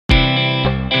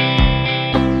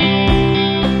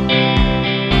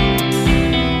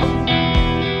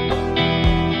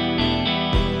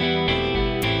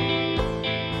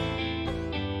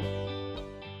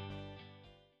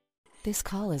This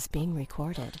call is being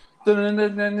recorded.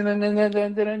 Welcome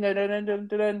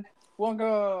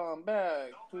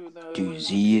back to the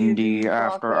D&D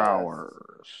After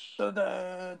Hours.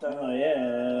 Oh,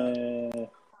 yeah.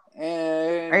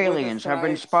 And aliens have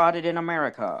been spotted in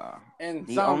America. And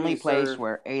the only place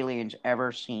where aliens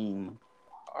ever seem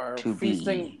to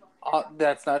feasting. be.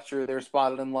 That's not true. They were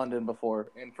spotted in London before,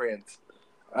 in France.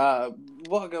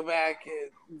 Welcome back.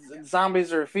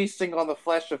 Zombies are feasting on the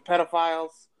flesh of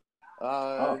pedophiles.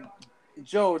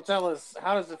 Joe, tell us,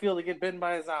 how does it feel to get bitten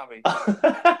by a zombie?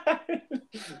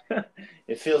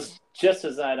 It feels just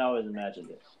as I'd always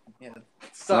imagined it. Yeah,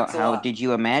 sucks how did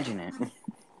you imagine it?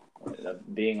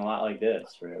 Being a lot like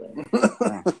this, really.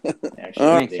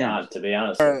 Actually, to be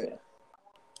honest with you.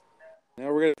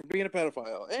 Now we're going to being a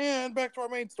pedophile. And back to our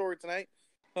main story tonight.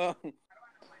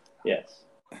 Yes.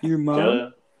 Your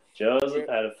mom? Joe's a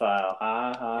pedophile.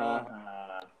 Ha, ha,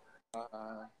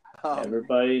 ha.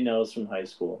 Everybody knows from high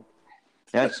school.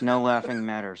 That's no laughing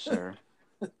matter, sir.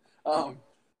 No,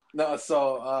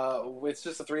 so it's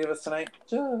just the three of us tonight.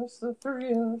 Just the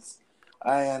three of us.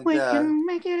 And we can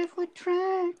make it if we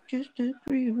try. Just the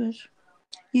three of us.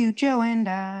 You, Joe, and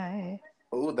I.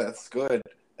 Oh, that's good.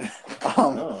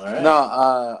 All right. No,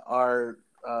 our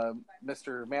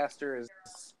Mr. Master is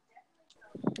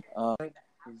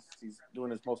he's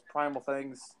doing his most primal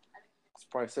things. He's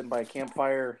probably sitting by a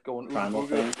campfire, going primal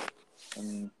things,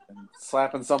 and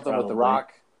slapping something with the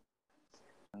rock.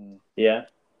 Yeah,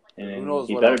 and who knows?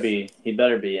 He better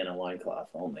be in a loincloth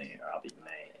only, or I'll be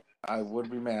mad. I would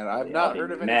be mad. I've not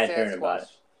heard of any Sasquatch.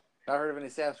 Not heard of any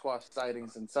Sasquatch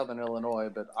sightings in southern Illinois,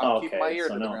 but I'll keep my ear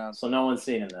to the ground. So no one's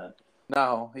seen him then?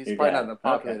 No, he's probably not in a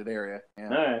populated area. Yeah.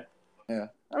 All right. Yeah.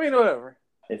 I mean, whatever.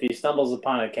 If he stumbles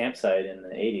upon a campsite in the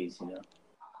 80s,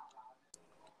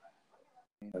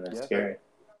 and that's scary.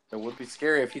 It would be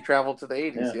scary if he traveled to the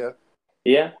 80s,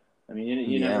 Yeah. I mean,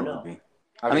 you never know.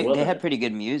 I mean, they had pretty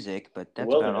good music, but that's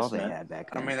about all they had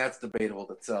back then. I mean, that's debatable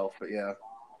itself, but yeah.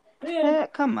 Yeah,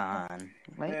 come on.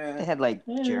 They had,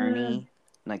 Journey,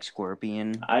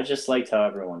 Scorpion. I just liked how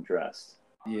everyone dressed.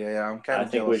 Yeah, I'm kind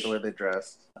of jealous of the way they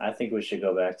dressed. I think we should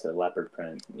go back to leopard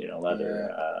print,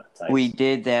 leather types. We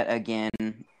did that again.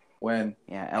 When?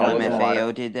 Yeah,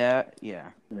 LMFAO did that.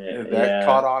 Yeah. That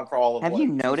caught on for all of Have you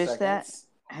noticed that?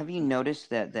 Have you noticed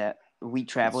that we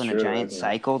travel in a giant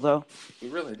cycle, though? We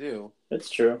really do. It's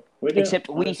true. We do. Except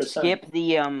we skip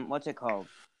the, what's it called?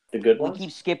 The good ones? We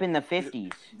keep skipping the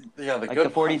 50s. Yeah, the good the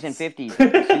 40s and 50s.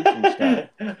 The suits and stuff.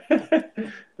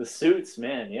 The suits,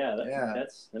 man. Yeah,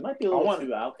 that might be a little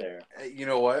too out there. You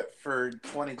know what? For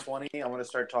 2020, I want to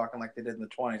start talking like they did in the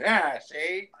 20s. Ah,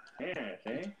 see? Yeah,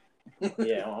 see?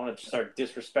 Yeah, I want to start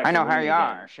disrespecting. I know how you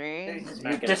are, see?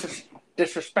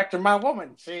 Disrespecting my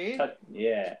woman, see?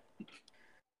 Yeah.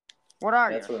 What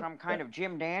are you, some kind of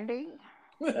Jim Dandy?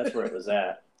 That's where it was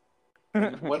at.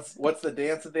 What's the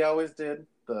dance that they always did?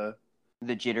 The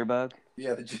jitterbug?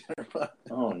 Yeah, the jitterbug.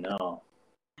 Oh, no.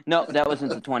 No, that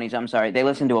wasn't the 20s. I'm sorry. They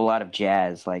listened to a lot of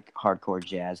jazz, hardcore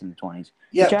jazz in the 20s.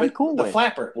 Yeah, but cool the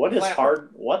flapper. What is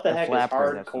hard? What the heck is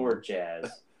hardcore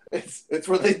jazz? It's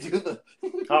where they do the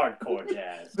hardcore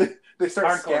jazz. They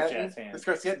start hardcore scatting. Jazz hands. They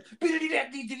start scatting.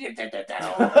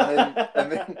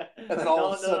 and then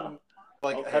all of a sudden,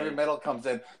 heavy metal comes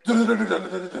in.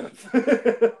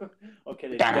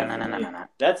 Okay,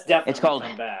 that's definitely it's called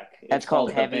come back. That's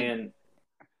called heavy. Band.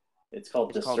 It's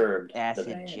called Disturbed.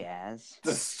 Acid jazz.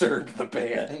 Disturbed the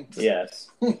band. Yes.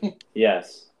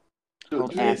 Yes.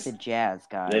 Called acid jazz,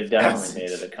 guys. They've definitely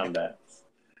made it a comeback.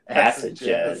 Acid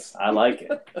jazz. I like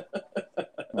it.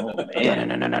 Oh man.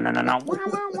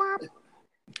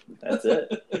 That's it.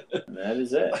 That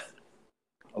is it. I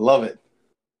love it.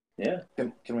 Yeah.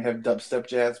 Can we have dubstep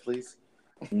jazz, please?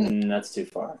 That's too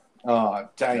far. Oh,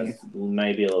 dang it.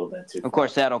 Maybe a little bit too far. Of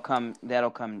course, that'll come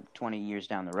 20 years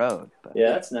down the road. But...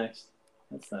 Yeah, that's next.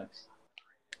 I'm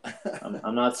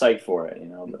not psyched for it,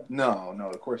 But... No,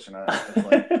 of course you're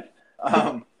not.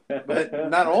 But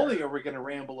not only are we going to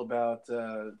ramble about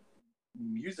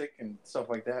music and stuff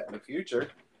like that in the future,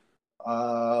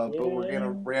 but we're going to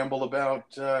ramble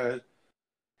about, a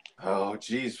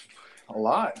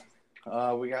lot.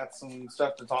 We got some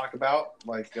stuff to talk about,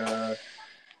 like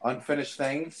unfinished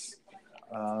things,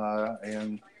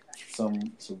 and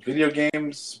some video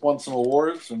games won some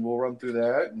awards, and we'll run through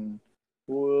that. And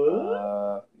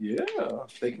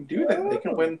they can do that. They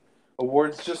can win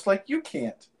awards just like you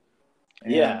can't.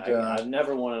 And, I've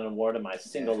never won an award in my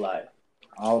single life.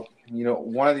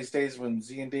 One of these days when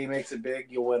Z&D makes it big,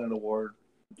 you'll win an award.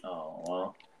 Oh,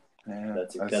 well. Yeah,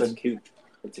 that's cute.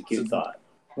 It's a cute thought.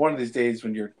 One of these days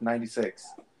when you're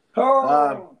 96.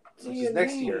 Oh, which is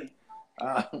next year.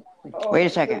 Oh, Wait a my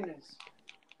second. goodness.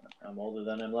 I'm older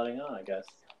than I'm letting on, I guess.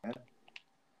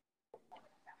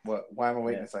 What? Why am I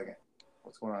waiting Yeah. a second?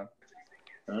 What's going on?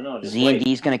 I don't know. Just Z and wait.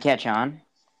 D's gonna catch on.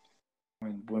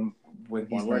 When he's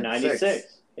When we're 96.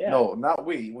 96. Yeah. No, not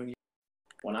we. When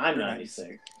I'm you're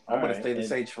 96. I'm All gonna right. stay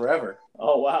this age forever.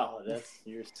 Oh, wow.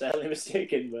 You're sadly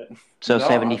mistaken, but. So No,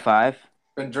 75.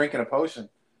 Been drinking a potion.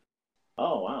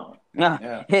 Oh, wow.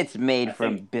 Yeah. It's made I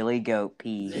from think- billy goat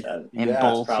pee Yeah, and Yeah,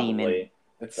 bull that's semen. probably,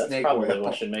 It's that's snake probably oil.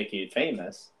 what should make you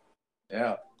famous.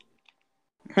 Yeah.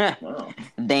 Wow.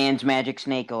 Dan's magic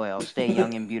snake oil. Stay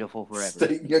young and beautiful forever.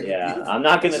 Stay young and Yeah, beautiful. I'm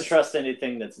not going to It's trust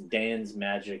anything that's Dan's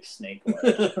magic snake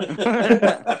oil.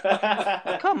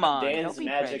 Come on, Dan's don't be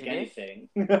magic prejudiced. anything.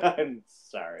 I'm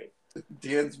sorry.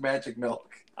 Dan's magic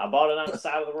milk. I bought it on the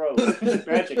side of the road.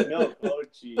 Magic milk. Oh,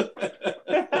 jeez.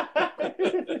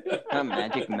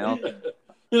 Magic milk.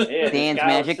 Yeah, this Dan's guy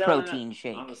was magic selling protein it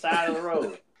shake. on the side of the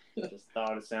road. Just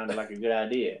thought it sounded like a good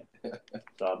idea.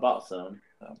 So I bought some.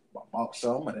 I bought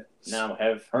some and it Now I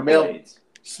have her Milk. blades.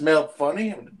 smelled funny,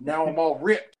 and now I'm all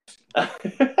ripped. But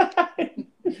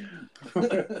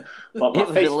my It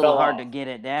was face a little fell hard off. to get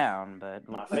it down, but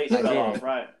My face I fell did off it.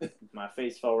 right. My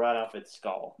face fell right off its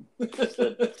skull.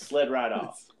 Slid right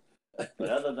off. But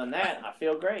other than that, I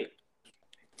feel great.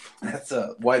 That's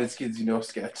a Whitest Kids You Know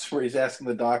sketch where he's asking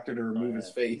the doctor to remove his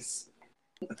face.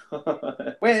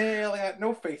 Well, I got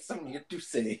no face, I'm here to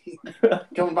say.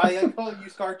 Coming by a call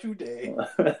used car today.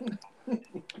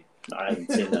 I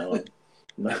haven't seen that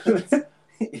one.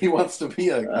 He wants to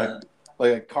be like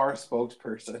a car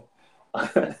spokesperson.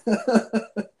 But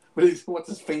he wants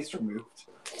his face removed.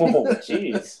 Oh,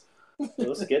 jeez.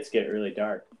 Those skits get really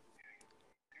dark.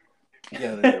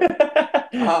 Yeah, they do.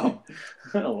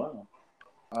 Oh,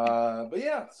 wow. But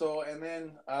yeah, so, and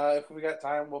then if we got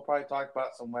time, we'll probably talk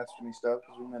about some Westerny stuff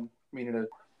because we've been meaning to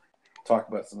talk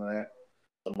about some of that.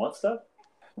 Some what stuff?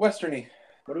 Westerny.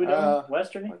 What are we doing?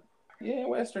 Westerny? Yeah,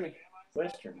 Westerny.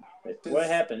 Western. What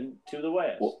happened to the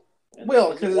West? And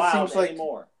Well, is 'cause it wild seems like-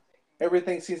 anymore?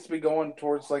 Everything seems to be going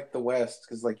towards like the West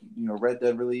because, like, you know, Red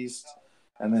Dead released,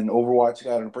 and then Overwatch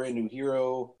got a brand new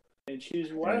hero. And she's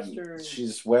and Western.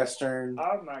 She's Western,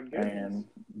 Oh my goodness. and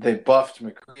they buffed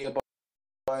McCree a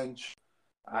bunch.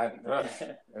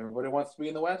 Everybody wants to be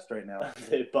in the West right now.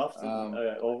 They buffed an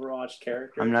Overwatch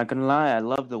character. I'm not gonna lie, I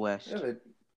love the West. Yeah,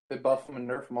 they buff them and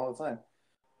nerf them all the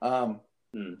time.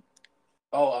 Hmm.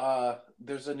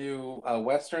 There's a new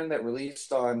Western that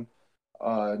released on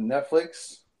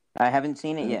Netflix. I haven't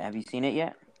seen it yet. Have you seen it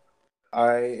yet?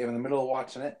 I am in the middle of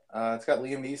watching it. It's got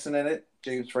Liam Neeson in it.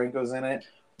 James Franco's in it.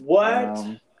 What?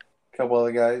 A couple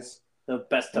other guys. The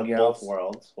best of Yeah. both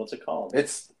worlds. What's it called?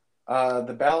 It's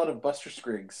The Ballad of Buster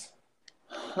Scruggs.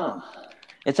 Huh.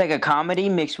 It's like a comedy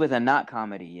mixed with a not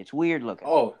comedy. It's weird looking.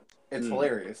 Oh, it's Hmm.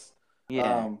 hilarious.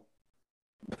 Yeah.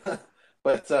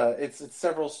 But it's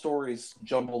several stories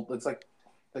jumbled. It's like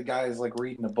the guy is like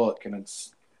reading a book, and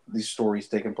it's these stories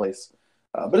taking place.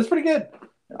 But it's pretty good.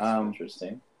 That's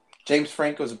interesting. James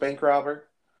Franco's a bank robber.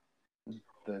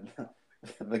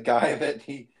 The guy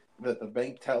the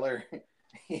bank teller,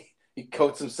 he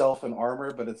coats himself in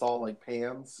armor, but it's all like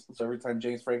pans. So every time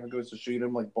James Franco goes to shoot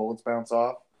him, like bullets bounce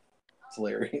off. It's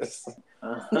hilarious.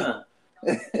 Uh-huh.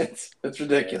 It's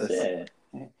ridiculous. That's it.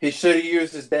 He should have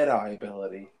used his Deadeye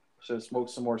ability. Should have smoked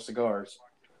some more cigars.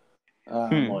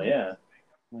 Well, yeah.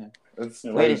 That's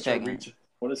Wait how a you second.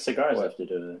 What does cigars What? have to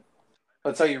do with it?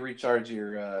 That's how you recharge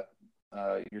your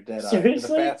Deadeye. Seriously?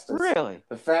 The fastest. Really?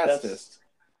 The fastest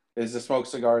is to smoke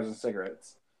cigars and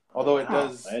cigarettes. Although it Wow,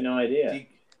 does, I had no idea.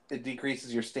 it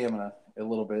decreases your stamina a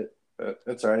little bit. But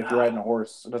that's all right. If you're riding a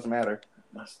horse, it doesn't matter.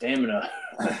 My stamina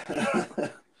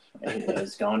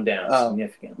has gone down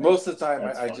significantly. Most of the time,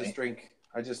 That's I funny.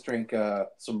 just drink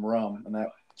some rum, and that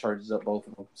charges up both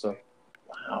of them. So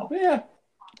Wow. yeah,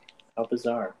 How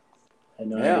bizarre. I had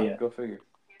no yeah, idea. go figure.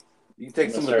 You can take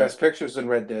Yes, some of sir. the best pictures in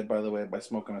Red Dead, by the way, by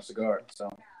smoking a cigar. So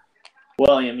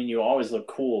Well, I mean, you always look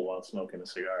cool while smoking a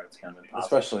cigar. It's kind of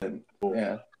impossible. especially,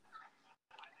 yeah.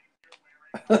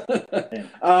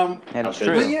 That is Okay.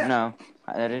 true. But yeah. No,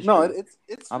 that is No, true.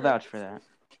 it's. I'll vouch for that.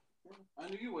 I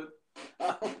knew you would.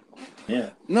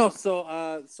 Yeah. No,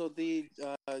 so the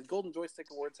Golden Joystick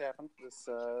Awards happened this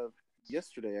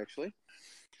yesterday, actually.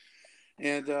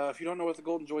 And if you don't know what the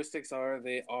Golden Joysticks are,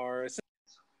 they are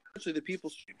essentially the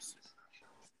people's streams,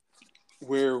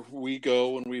 where we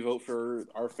go and we vote for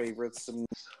our favorites and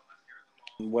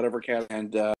whatever cat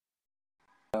and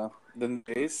then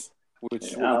days,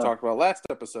 which we talked about last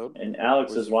episode. And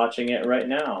Alex is watching it right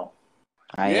now.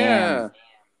 I am.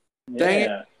 Dang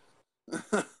Yeah.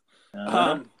 it.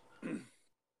 All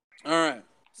right.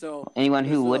 So Anyone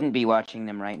who wouldn't be watching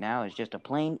them right now is just a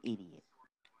plain idiot.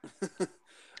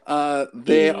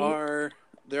 there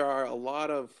are a lot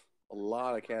of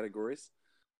categories.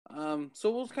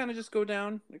 So we'll kind of just go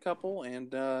down a couple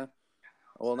and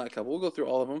well, not a couple. We'll go through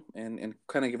all of them and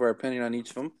kind of give our opinion on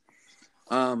each of them.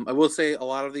 I will say a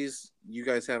lot of these you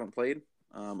guys haven't played,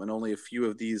 and only a few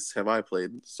of these have I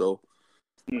played. So,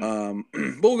 but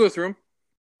we'll go through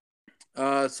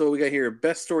them. So we got here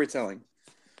best storytelling.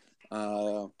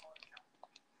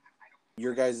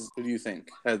 Your guys, what do you think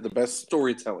has the best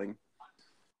storytelling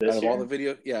out of all the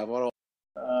video? Yeah,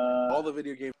 all the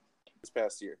video games this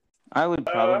past year. I would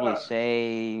probably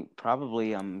say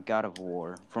God of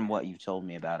War from what you've told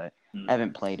me about it. I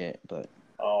haven't played it, but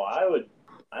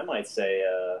I might say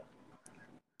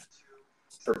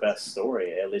for best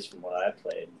story, at least from what I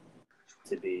played,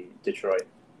 to be Detroit.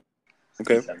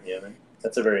 Okay. Become Human.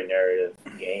 That's a very narrative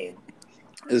game.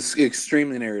 It's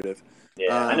extremely narrative.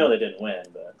 Yeah, I know they didn't win,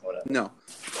 but whatever. No.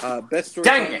 Best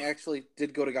storytelling actually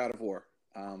did go to God of War.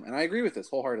 And I agree with this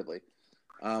wholeheartedly.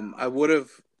 I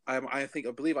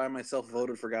believe I myself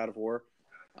voted for God of War.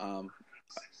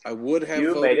 I would have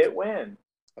You made it win.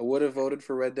 I would have voted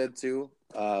for Red Dead 2,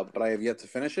 but I have yet to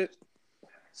finish it.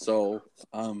 So,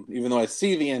 even though I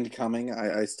see the end coming,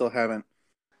 I still haven't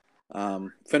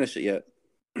finished it yet.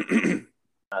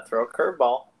 I throw a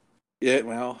curveball. Yeah,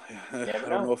 well, I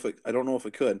don't know if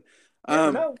it could.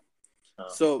 Never know.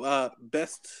 So,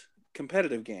 best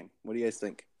competitive game. What do you guys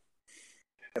think?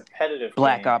 Competitive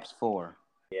Black game. Ops 4.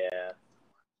 Yeah,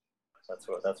 that's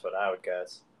what I would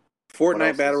guess.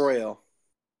 Fortnite Battle Royale.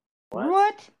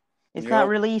 What? It's not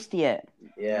released yet.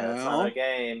 Yeah, it's not a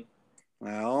game.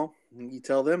 Well, you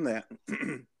tell them that.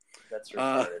 That's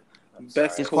retarded.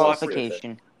 Best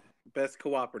disqualification. Best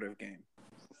cooperative game.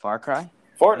 Far Cry?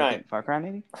 Fortnite. Okay, Far Cry,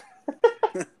 maybe?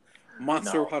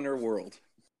 Monster Hunter World.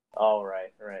 Oh,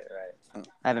 right. I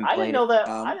haven't played I didn't know that.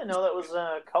 it. I didn't know that was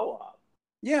co-op.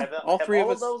 Yeah, all three of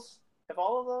us. Have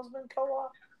all of those been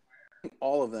co-op?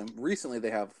 All of them. Recently, they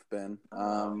have been.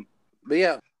 But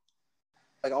yeah,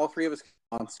 like all three of us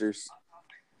monsters.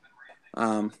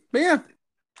 But yeah,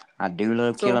 I do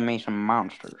love killing me some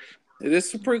monsters. It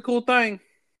is a pretty cool thing.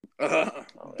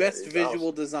 Best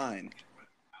visual design.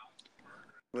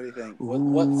 What do you think?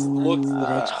 What's looked the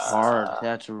That's best? hard.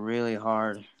 That's really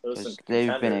hard. There's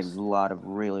There's been a lot of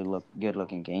really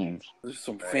good-looking games. There's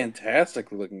some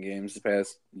fantastic looking games the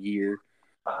past year.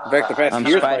 In fact, the past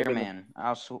year. Spider-Man.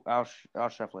 I'll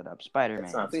shuffle it up. Spider-Man.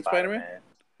 It's not think Spider-Man. Spider-Man?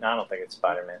 No, I don't think it's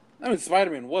Spider-Man. I mean,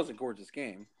 Spider-Man was a gorgeous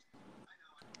game.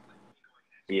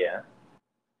 Yeah.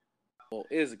 Well,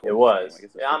 it is a gorgeous It was.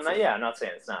 game. I'm not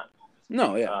saying it's not.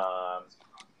 No, yeah.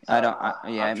 I don't.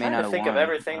 it I'm may trying not to think have of won.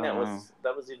 everything that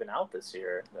was even out this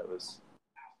year that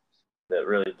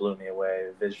really blew me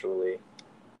away visually.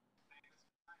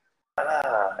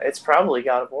 It's probably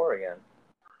God of War again.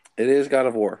 It is God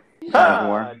of War. God of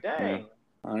War. Dang.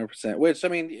 100%. Which, I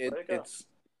mean, it's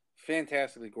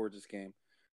fantastically gorgeous game.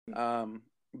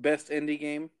 Best indie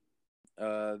game.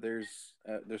 There's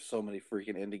so many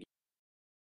freaking indie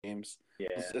games.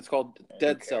 Yeah. It's called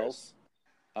Dead Cells.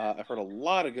 I've heard a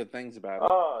lot of good things about it.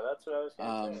 Oh, that's what I was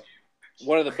going to say.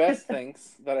 One of the best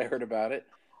things that I heard about it,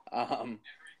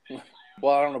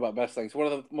 well, I don't know about best things. One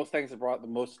of the most things that brought the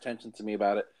most attention to me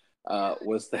about it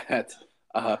was that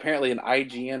apparently an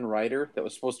IGN writer that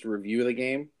was supposed to review the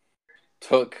game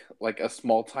took like a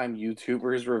small-time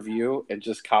YouTuber's review and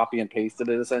just copy and pasted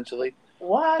it, essentially.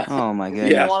 What? Oh, my goodness.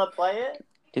 You didn't want to play it?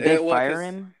 Did they fire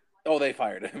him? Oh, they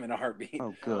fired him in a heartbeat.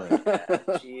 Oh, good.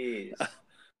 Jeez.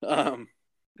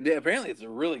 Yeah, apparently it's a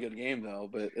really good game though,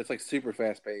 but it's like super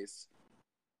fast paced.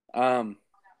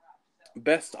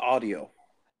 Best audio.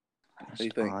 What do you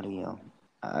think? Audio.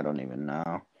 I don't even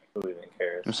know. Who even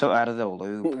cares? I'm so out of the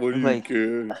loop. What do you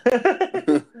care?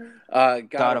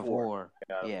 God of War.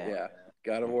 Yeah.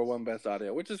 God of War won best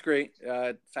audio, which is great.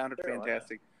 It sounded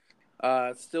fantastic.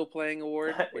 Still playing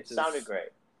award, which sounded great.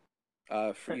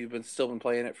 You've still been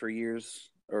playing it for years,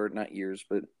 or not years,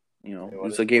 but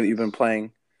it's a game that you've been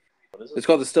playing. It's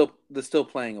called the Still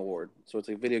Playing Award. So it's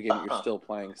a video game that you're still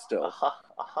playing still.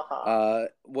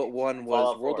 What won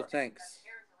was World of Tanks.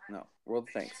 No, World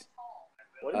of Tanks.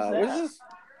 What is that? What is this?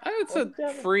 It's a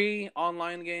free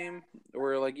online game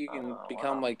where like you can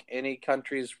become like any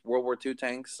country's World War II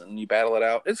tanks and you battle it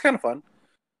out. It's kind of fun.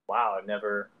 Wow, I've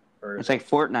never heard. It's like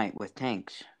Fortnite with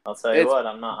tanks. I'll tell you what,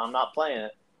 I'm not playing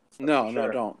it. No,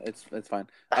 don't. It's fine.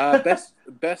 Best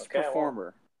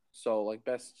performer. So like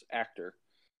best actor.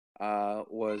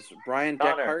 Was Brian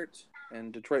Deckhart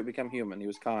in Detroit Become Human. He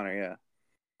was Connor, yeah.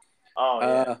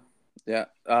 Oh, yeah.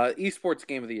 Esports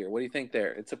Game of the Year. What do you think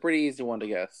there? It's a pretty easy one to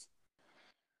guess.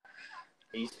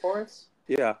 Esports?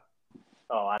 Yeah.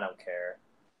 Oh, I don't care.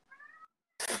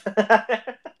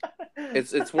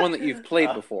 It's one that you've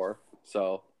played before,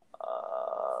 so.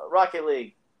 Rocket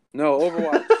League. No,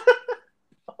 Overwatch.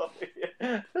 Oh,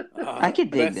 yeah. I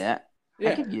could dig that.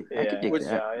 Yeah. I could dig Yeah,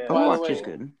 that. yeah. Overwatch is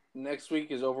good. Next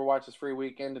week is Overwatch's free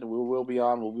weekend, and we will be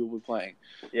on. We will be playing.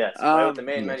 Yes, play with the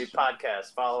Main yes. Menu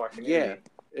podcast. Follow our community.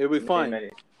 Yeah, it'll be fun.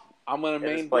 Menu. I'm gonna It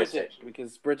main is Bridget PlayStation.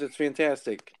 because Bridget's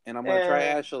fantastic, and I'm gonna try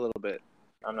Ash a little bit.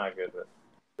 I'm not good with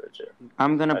Bridget.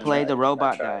 I'm gonna play the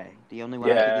robot tried. guy, the only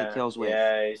one I can get kills with.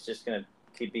 Yeah, he's just gonna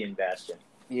keep being Bastion.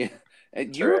 Yeah,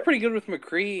 and you were pretty good with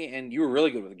McCree, and you were really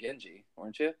good with Genji,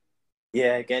 weren't you?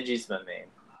 Yeah, Genji's my main.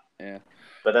 Yeah,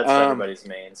 but that's everybody's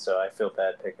main, so I feel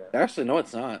bad picking it. Actually, no,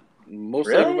 it's not.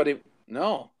 Mostly Really? everybody.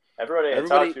 No, everybody I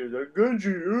talk to, they're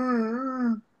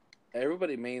Genji.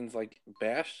 Everybody mains like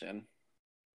Bastion.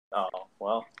 Oh,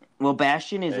 well. Well,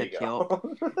 Bastion is a kill.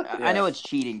 Yeah. I know it's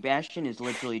cheating. Bastion is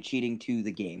literally cheating to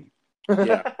the game.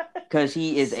 Yeah. Because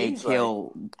he is a Seems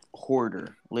kill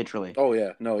hoarder, literally. Oh,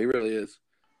 yeah. No, he really is.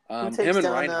 Him and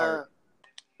Reinhardt.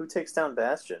 Who takes down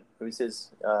Bastion? Who's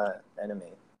his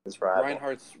enemy? His rival?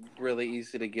 Reinhardt's really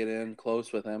easy to get in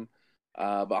close with him.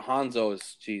 But Hanzo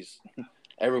is, geez,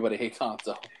 everybody hates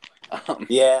Hanzo.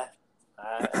 Yeah.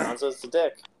 Hanzo's the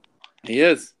dick. He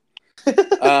is.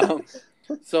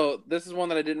 So this is one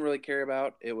that I didn't really care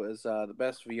about. It was the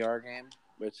best VR game,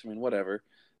 which, I mean, whatever.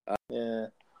 Yeah.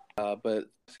 But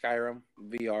Skyrim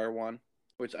VR won,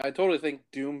 which I totally think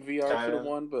Doom VR should have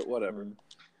won, but whatever.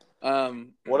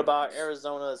 What about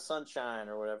Arizona Sunshine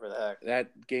or whatever the heck?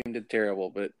 That game did terrible,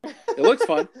 but it looks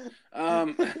fun.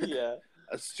 Yeah.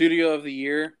 A Studio of the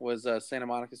Year was Santa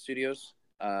Monica Studios,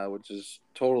 which is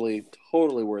totally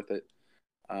worth it.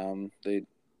 They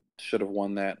should have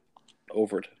won that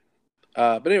over it.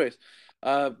 But anyways,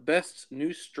 best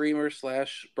new streamer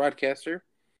 / broadcaster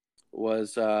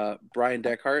was Brian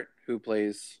Deckhart, who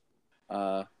plays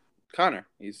Connor.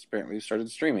 He's apparently started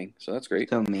streaming, so that's great.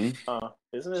 So me.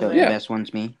 Isn't it? So the best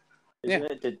one's me. Isn't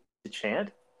it the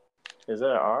chant? Is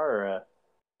that an R or a?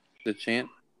 The chant?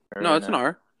 No, it's an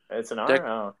R. It's an R.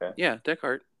 Oh, okay. Yeah,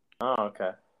 Deckhart. Oh,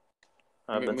 okay.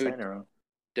 I've been saying it wrong.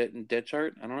 Dead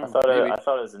chart? I don't know. I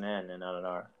thought it was an N and not an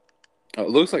R. Oh, it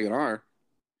looks like an R.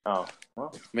 Oh,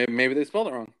 well. Maybe they spelled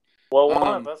it wrong. Well,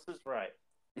 one of us is right.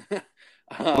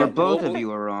 Or both of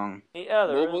you are wrong. Yeah,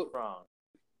 they're wrong.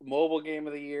 Mobile game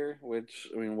of the year, which,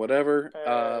 I mean, whatever.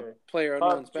 Hey,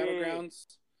 PlayerUnknown's PUBG. Battlegrounds,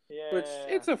 Yeah. which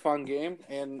it's a fun game,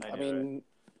 and I mean,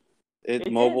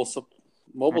 It mobile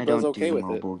does okay with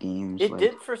mobile games. It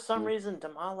did for some reason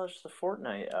demolish the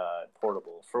Fortnite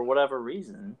portable for whatever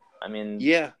reason. I mean,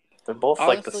 yeah, they're both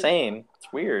like the same.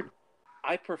 It's weird.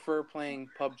 I prefer playing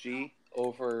PUBG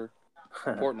over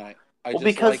Fortnite.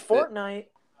 Because Fortnite,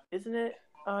 isn't it?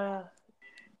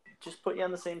 Just put you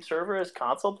on the same server as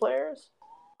console players.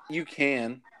 You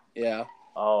can, yeah.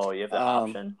 Oh, you have the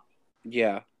option.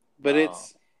 Yeah, but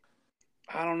it's,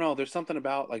 I don't know. There's something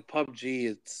about like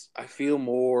PUBG. I feel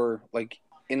more like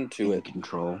into it.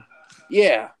 Control.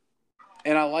 Yeah,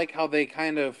 and I like how they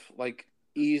kind of like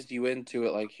eased you into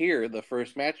it. Like here, the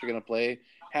first match you're gonna play,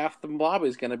 half the lobby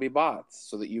is gonna be bots,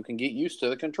 so that you can get used to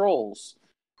the controls.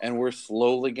 And we're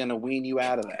slowly gonna wean you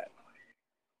out of that.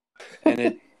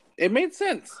 And it made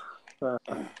sense.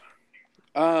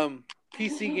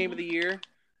 PC Game of the Year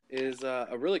is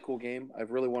a really cool game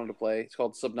I've really wanted to play. It's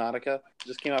called Subnautica. It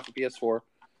just came out for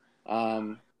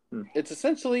PS4. It's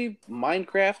essentially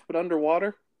Minecraft but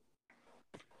underwater.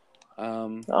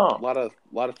 A lot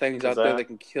of things out there that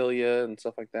can kill you and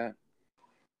stuff like that.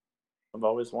 I've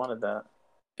always wanted that.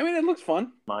 I mean, it looks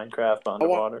fun. Minecraft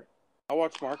underwater. I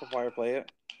watched Markiplier play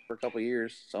it for a couple of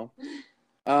years. So,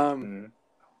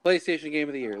 PlayStation Game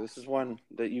of the Year. This is one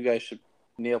that you guys should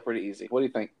nail pretty easy. What do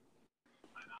you think?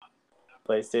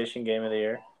 PlayStation Game of the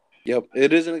Year. Yep,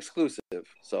 it is an exclusive.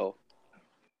 So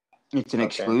it's an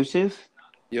exclusive.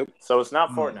 Yep. So it's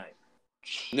not Fortnite.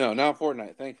 No, not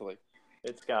Fortnite. Thankfully,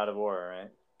 it's God of War,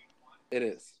 right? It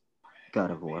is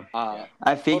God of War.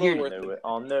 I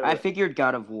figured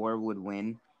God of War would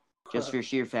win, just for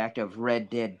sheer fact of Red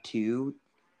Dead 2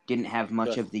 didn't have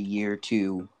much of the year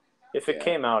to. If it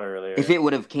came out earlier. If it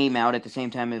would have came out at the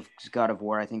same time as God of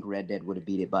War, I think Red Dead would have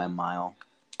beat it by a mile.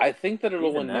 I think that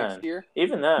it'll win next year.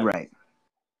 Even then. Right.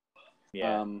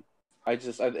 Yeah.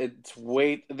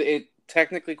 It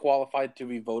technically qualified to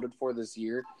be voted for this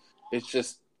year. It's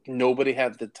just nobody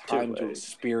had the time to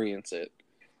experience it.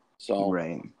 So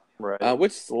right.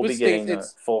 Which we'll be getting it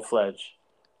full-fledged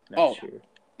next year.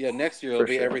 Yeah, next year it'll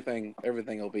be everything.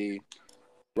 Everything will be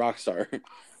Rockstar.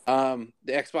 The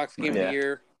Xbox Game of the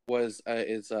Year is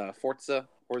Forza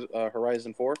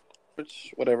Horizon 4.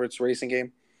 which whatever, it's a racing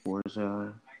game.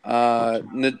 Forza.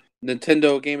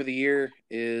 Nintendo Game of the Year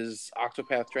is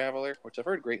Octopath Traveler, which I've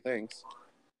heard great things.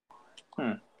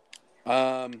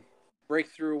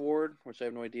 Breakthrough Award, which I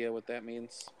have no idea what that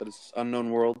means, but it's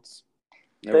Unknown Worlds.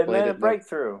 They made a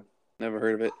breakthrough. Never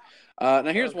heard of it.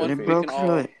 Now here's one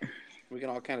we can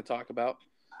all kind of talk about.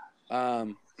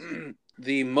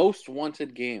 The most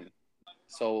wanted game.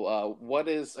 So, what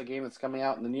is a game that's coming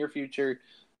out in the near future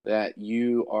that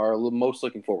you are most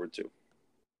looking forward to?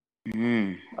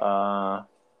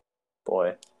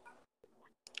 Boy.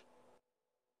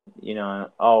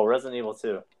 Resident Evil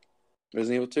 2.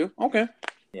 Resident Evil 2? Okay.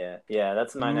 Yeah,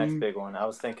 that's my next big one. I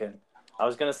was going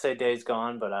to say Days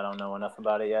Gone, but I don't know enough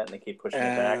about it yet, and they keep pushing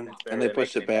it back. And they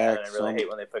pushed it back. I really hate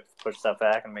when they push stuff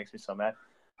back, and it makes me so mad.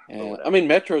 Yeah. I mean,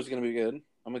 Metro's going to be good.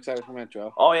 I'm excited for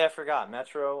Metro. Oh, yeah, I forgot.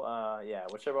 Metro,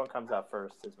 whichever one comes out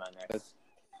first is my next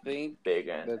big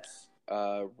one. That's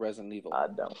Resident Evil. I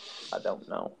don't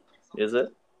know. Is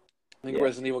it? I think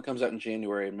Resident Evil comes out in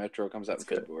January, and Metro comes out in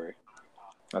February.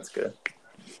 That's good.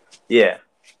 Yeah.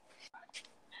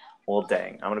 Well,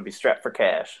 dang. I'm going to be strapped for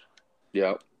cash.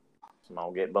 Yep. So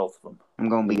I'll get both of them. I'm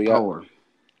going to be poor.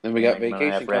 And we got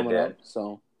Vacation coming up,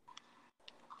 so.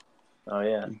 Oh,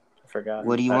 yeah. Forgot.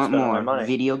 What do you want more,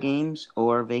 video games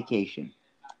or Vacation?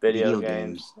 Video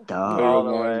games. Duh. All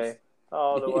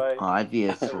the way.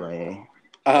 Obviously.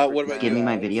 What about Give me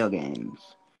my video games.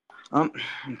 I'm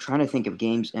trying to think of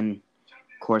games, and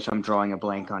of course I'm drawing a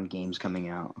blank on games coming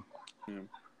out.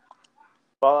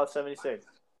 Fallout 76.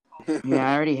 Yeah,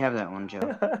 I already have that one,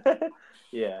 Joe.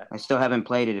 Yeah. I still haven't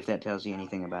played it, if that tells you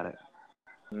anything about it.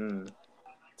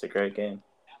 It's a great game.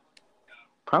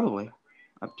 Probably.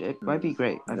 It might be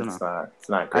great. I don't know. It's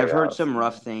not great. I've heard some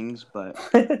rough things, but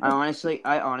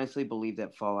I honestly believe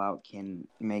that Fallout can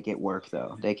make it work,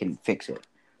 though. They can fix it.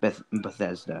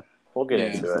 Bethesda. We'll get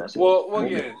into it. We'll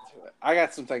get into it. I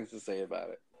got some things to say about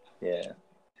it. Yeah.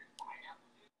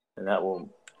 And that will...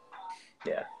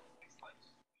 Yeah.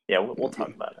 Yeah, we'll talk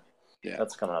about it. Yeah.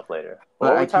 That's coming up later.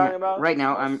 What are we talking about? Right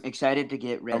now, I'm excited to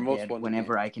get Red Dead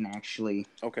whenever I can actually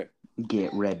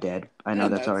get Red Dead. I know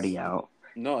that's already out.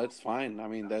 No, it's fine. I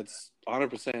mean, that's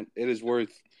 100%. It is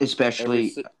worth...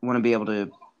 Especially want to be able to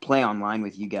play online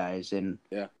with you guys and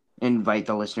invite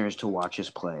the listeners to watch us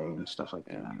play and stuff like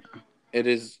that. It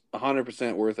is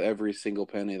 100% worth every single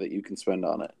penny that you can spend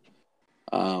on it.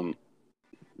 I'm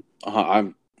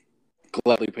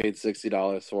gladly paid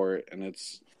 $60 for it, and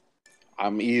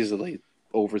I'm easily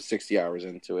over 60 hours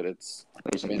into it. It's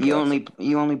you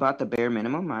only bought the bare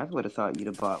minimum? I would have thought you'd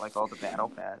have bought like all the battle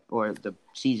pass or the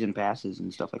season passes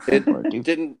and stuff like that.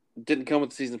 It didn't come with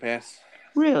the season pass.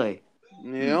 Really?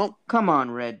 Yeah. Come on,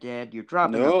 Red Dead, you're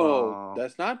dropping the ball. No,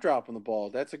 that's not dropping the ball.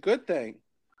 That's a good thing.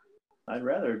 I'd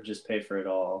rather just pay for it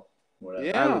all. Whatever.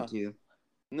 Yeah, I would too.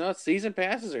 No, season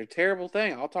passes are a terrible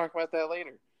thing. I'll talk about that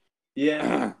later.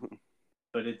 Yeah,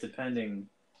 but it depending.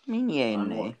 I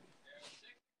mean,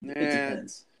 It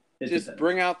depends. Just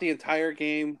bring out the entire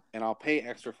game, and I'll pay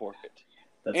extra for it.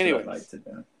 That's what I'd like to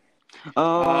do.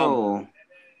 Oh,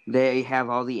 they have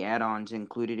all the add-ons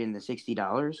included in the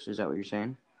 $60. Is that what you're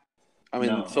saying? I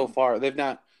mean, so far they've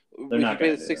not. If you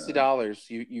pay the $60,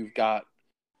 you've got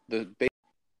the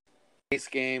base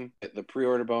game, the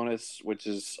pre-order bonus, which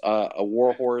is a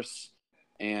warhorse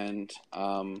and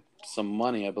some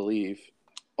money, I believe.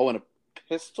 Oh, and a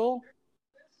pistol.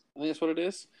 I think that's what it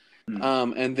is.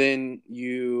 And then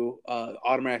you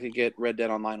automatically get Red Dead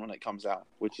Online when it comes out,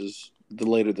 which is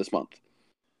later this month.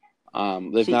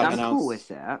 They've not announced. I'm cool with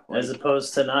that. As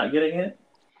opposed to not getting it?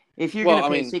 If you're going to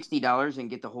pay $60 and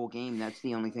get the whole game, that's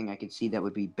the only thing I could see that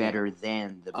would be better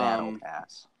than the Battle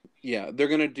Pass. Yeah, they're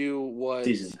going to do what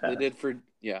they did for...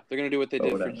 Yeah, they're going to do what they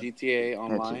did for GTA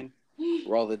Online,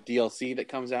 where all the DLC that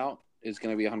comes out is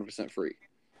going to be 100% free.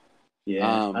 Yeah,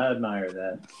 I admire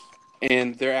that.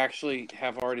 And they actually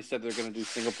have already said they're going to do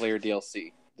single-player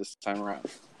DLC this time around.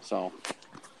 So,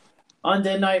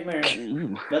 Undead Nightmare.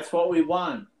 That's what we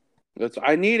want.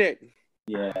 I need it.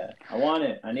 Yeah, I want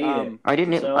it. I need it. I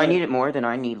need it more than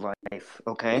I need life.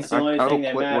 Okay, it's the only thing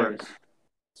that matters. Work.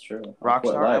 It's true.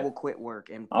 Rockstar, I will quit work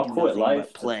and I'll quit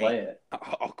life to play it.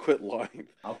 I'll quit life.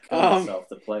 I'll kill myself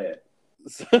to play it.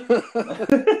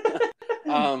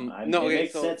 It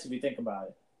makes sense if you think about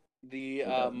it. The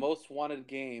most wanted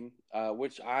game,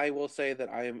 which I will say that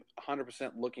I am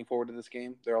 100% looking forward to this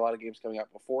game. There are a lot of games coming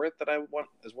out before it that I want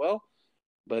as well,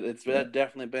 but it's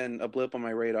definitely been a blip on my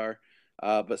radar.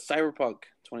 But Cyberpunk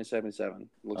 2077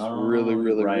 looks really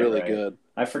good.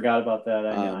 I forgot about that.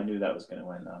 I knew that was going to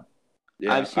win though.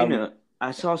 Yeah,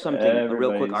 I saw something, a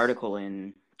real quick article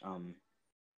in,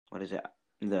 what is it?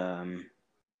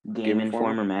 Game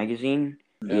Informer magazine.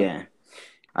 Yeah.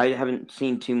 I haven't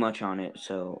seen too much on it,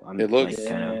 so I'm it looks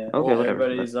kind of okay. Well,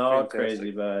 everybody's all crazy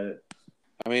about it.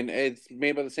 I mean, it's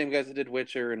made by the same guys that did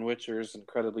Witcher, and Witcher is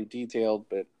incredibly detailed,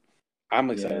 but I'm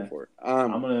excited for it.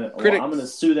 I'm gonna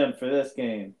sue them for this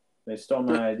game. They stole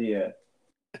my idea,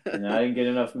 and I didn't get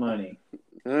enough money.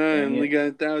 I only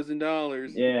got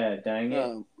 $1,000. Yeah, dang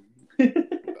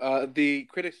it. The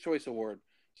Critics' Choice Award.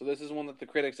 So this is one that the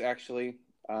critics actually.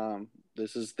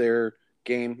 This is their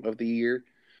game of the year.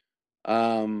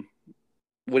 What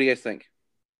do you guys think?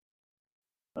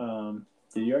 Did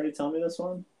you already tell me this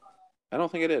one? I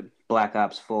don't think I did. Black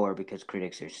Ops 4 because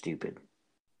critics are stupid.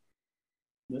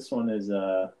 This one is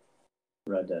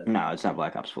Red Dead. No, it's not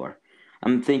Black Ops 4.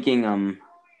 I'm thinking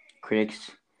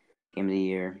critics game of the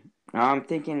year. No, I'm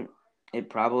thinking it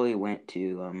probably went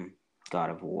to God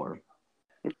of War.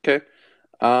 Okay.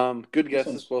 Good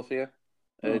guesses, both of you.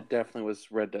 It definitely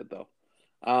was Red Dead, though.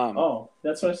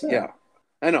 That's what I said. Yeah,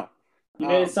 I know. You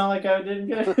made it sound like I didn't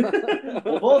get it.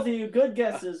 Well, both of you, good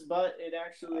guesses, but it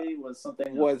actually was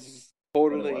something was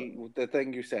totally the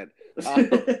thing you said. Well,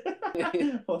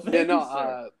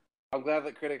 I'm glad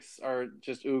that critics are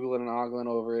just oogling and ogling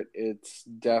over it. It's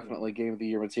definitely game of the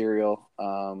year material.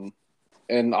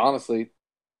 And honestly,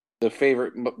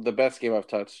 the best game I've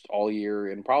touched all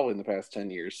year, and probably in the past 10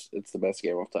 years, it's the best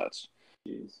game I've touched.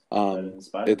 Jeez. Better than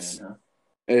Spider-Man,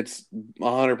 it's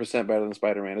 100% better than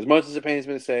Spider-Man. As much as it pains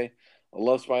me to say, I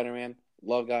love Spider-Man,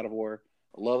 love God of War,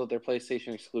 I love that they're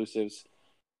PlayStation exclusives,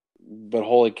 but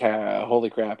holy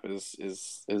crap is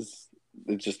it's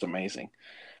just amazing.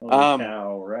 Holy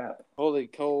cow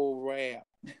rap.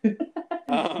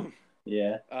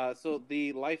 Yeah. So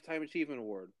the Lifetime Achievement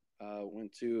Award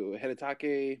went to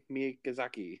Hidetaka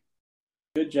Miyazaki.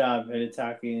 Good job,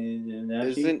 Hidetaka.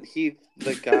 Isn't he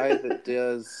the guy that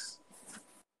does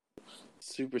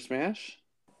Super Smash?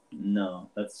 No,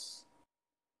 that's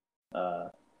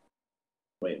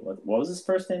wait, what was his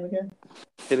first name again?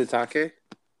 Hidetaka?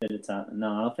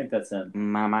 No, I don't think that's him.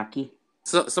 Mamaki?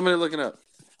 So somebody looking up.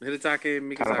 Hidetaka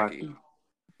Miyazaki.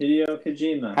 Hideo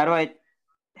Kojima. How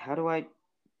do I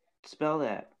spell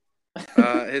that?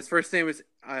 His first name is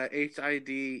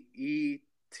Hidetaka,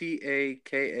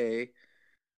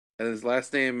 and his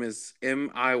last name is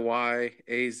Miyazaki.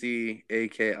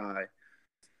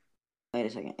 Wait a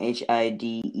second.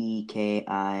 Hideki.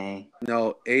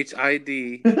 No,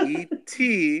 Hidetaka.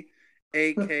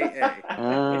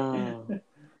 Oh.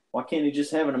 Why can't he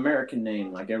just have an American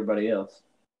name like everybody else?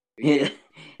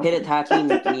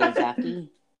 Hidetaka Miyazaki?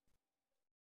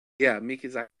 Yeah,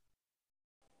 Mikazaki.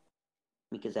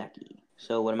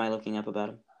 So what am I looking up about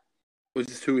him? Which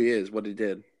is who he is, what he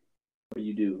did. What do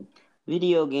you do?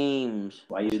 Video games.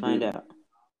 Let's find out.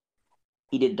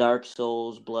 He did Dark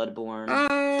Souls, Bloodborne,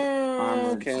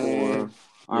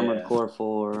 Armored Core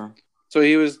 4. So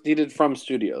he did From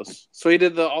Studios. So he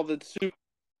did all the super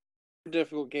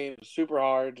difficult games, super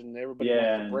hard, and everybody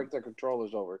wants to break their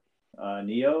controllers over.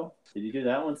 Neo? Did you do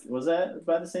that one? Was that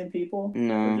by the same people?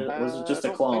 No. Or was it just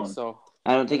a clone?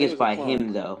 I don't think it's by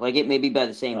him, though. Like, it may be by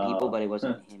the same people, but it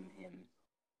wasn't him.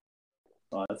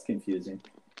 Oh, that's confusing.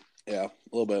 Yeah, a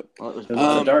little bit. Well, it's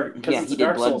a Dark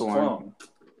Souls clone.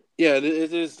 Yeah, it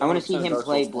is. I want to see him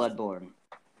play Bloodborne.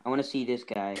 I want to see this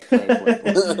guy play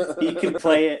Bloodborne. He can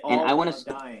play it all and I want to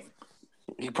dying.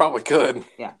 He probably could.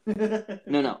 Yeah.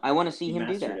 No. I want to see him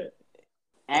do that.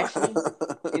 Actually,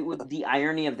 the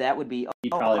irony of that would be, he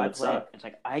probably would suck. It's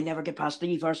like, I never get past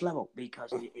the first level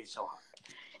because it is so hard.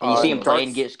 And you see him play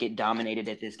and get dominated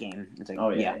at this game. It's like,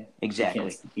 yeah,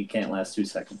 exactly. He can't last 2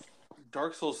 seconds.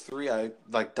 Dark Souls 3, I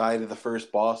died at the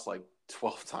first boss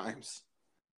 12 times.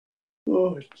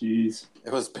 Oh, jeez.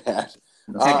 It was bad.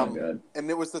 Good. And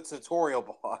it was the tutorial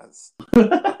boss.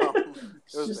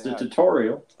 It's just a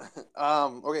tutorial.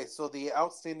 Okay, so the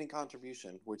outstanding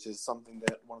contribution, which is something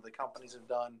that one of the companies have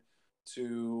done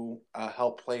to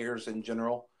help players in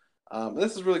general.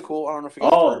 This is really cool. I don't know if you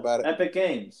guys heard about it. Epic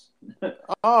Games.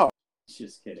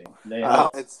 Just kidding. They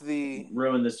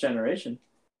ruined this generation.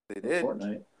 They did.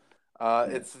 Fortnite.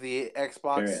 It's the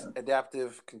Xbox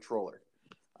Adaptive Controller.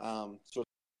 So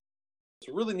it's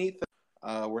a really neat thing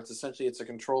where it's a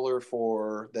controller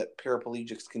that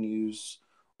paraplegics can use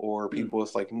or people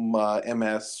with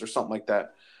MS or something like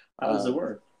that. How does it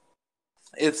work?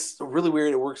 It's really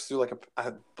weird. It works through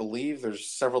I believe there's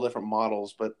several different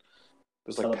models, but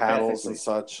there's paddles and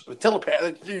such.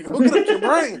 Telepathic. Look at your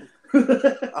brain.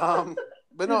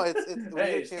 But no, it's when you get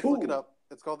a chance to look it up.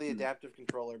 It's called the Adaptive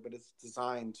Controller, but it's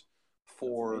designed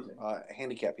for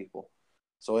handicapped people.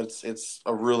 So it's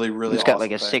a really, really It's got a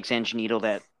 6-inch needle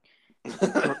that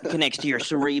connects to your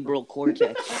cerebral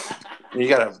cortex. You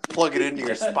gotta plug it into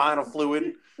your spinal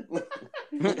fluid.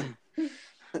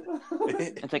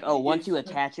 It's like, once you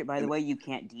attach it, by the way, you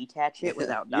can't detach it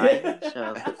without dying.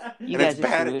 So you guys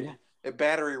are screwed. A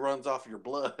battery runs off your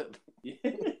blood. You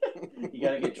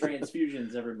gotta get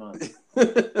transfusions every month.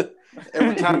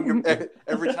 every time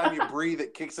you breathe,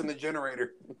 it kicks in the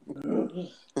generator.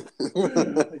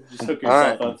 Just hook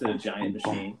yourself up to the giant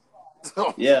machine.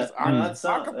 Yeah,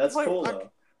 that's cool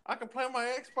though. I can play on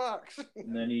my Xbox.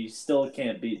 And then you still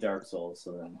can't beat Dark Souls.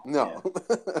 So then no.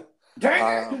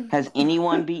 Yeah. Has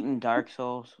anyone beaten Dark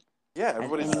Souls? Yeah,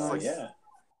 everybody's like,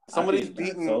 somebody's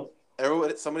beaten.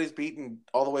 Somebody's beaten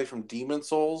all the way from Demon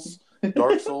Souls,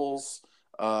 Dark Souls,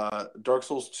 Dark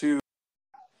Souls 2,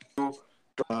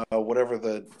 whatever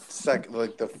the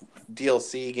the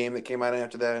DLC game that came out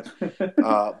after that,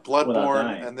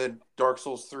 Bloodborne, and then Dark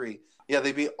Souls 3. Yeah,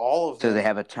 they beat all of them. So they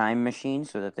have a time machine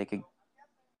so that they could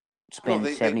spend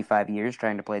 75 years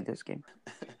trying to play this game.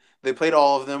 They played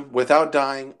all of them without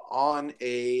dying on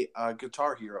a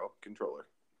Guitar Hero controller.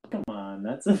 Come on,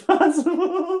 that's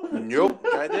impossible. Nope,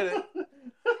 I did it.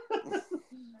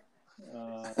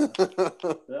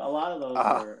 A lot of those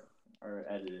are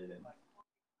edited in.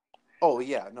 Oh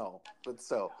yeah, no, but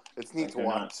still, it's neat to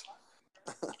watch.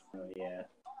 Oh yeah.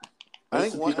 I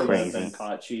think one people have been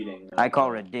caught cheating. I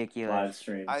call ridiculous. Live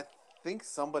stream. I think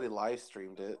somebody live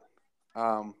streamed it,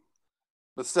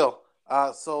 but still.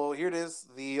 So here it is,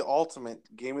 the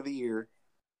ultimate game of the year.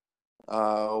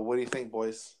 What do you think,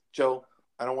 boys? Joe,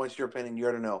 I don't want your opinion. You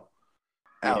already know.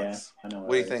 Alex, I know.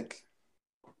 What do you think?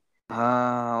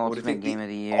 Ultimate game of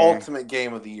the year. Ultimate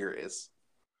game of the year is.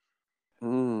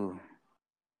 Ooh.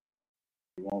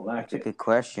 You won't like That's a good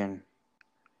question.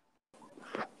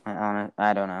 I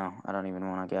don't know. I don't even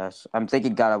want to guess. I'm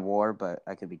thinking God of War, but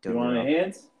I could be totally wrong. You want a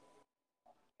hint?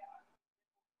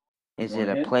 Is it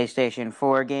a PlayStation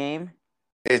 4 game?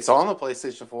 It's on the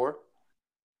PlayStation 4.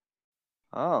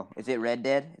 Oh, is it Red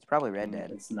Dead? It's probably Red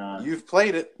Dead. It's not. You've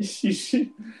played it.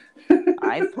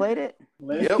 I've played it?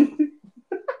 Yep.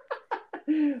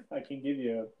 I can give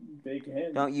you a big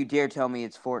hint. Don't you dare tell me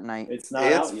it's Fortnite. It's not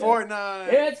out yet.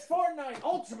 Fortnite. It's Fortnite,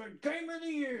 Ultimate Game of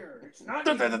the Year. It's not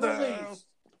even released.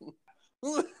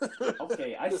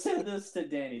 Okay, I said this to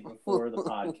Danny before the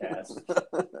podcast.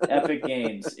 Epic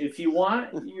Games. If you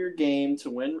want your game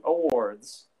to win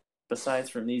awards, besides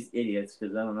from these idiots,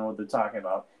 because I don't know what they're talking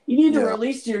about, you need to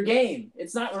release your game.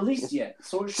 It's not released yet,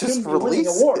 so it shouldn't be winning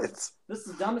awards. This is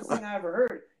the dumbest thing I ever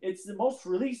heard. It's the most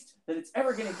released that it's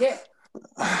ever going to get.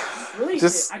 Release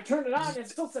it. I turned it on and it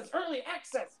still says early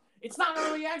access. It's not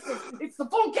early access. It's the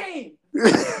full game.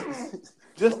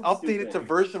 Just update it to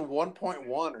version 1.1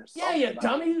 or something. Yeah, you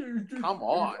dummy. Come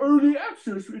on. Early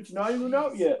access. It's not even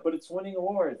out yet, but it's winning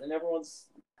awards, and everyone's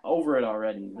over it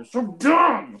already. They're so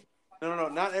dumb. No,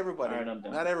 not everybody. All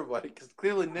right, not everybody, because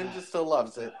clearly Ninja still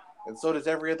loves it, and so does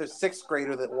every other 6th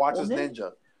grader that watches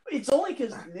Ninja. It's only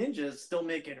because Ninja's still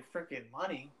making freaking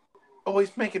money. Oh,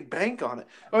 he's making bank on it.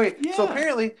 Okay, so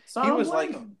apparently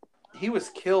he was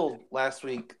killed last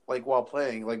week, like while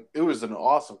playing. Like it was an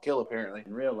awesome kill, apparently.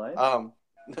 In real life. Dang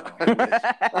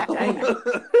it.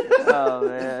 Oh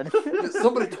man.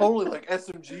 Somebody totally like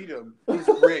SMG'd him. It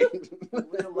was great. In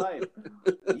real life.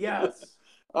 Yes.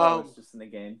 It's just in the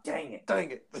game. Dang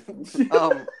it.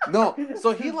 No.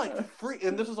 So he like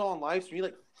and this is all on live stream. He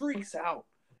like freaks out.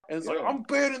 And it's like, I'm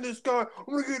banning this guy.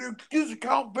 I'm gonna get his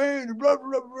account banned. Blah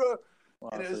blah blah. Wow,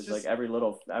 so he's like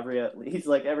he's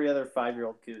like every other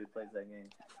 5-year-old kid who plays that game.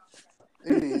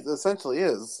 He essentially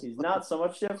is. He's not so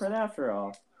much different after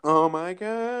all. Oh my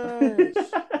gosh.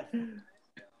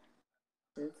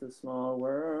 It's a small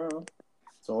world.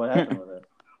 So what happened with it?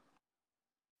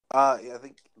 I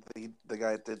think the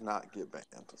guy did not get banned.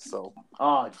 So.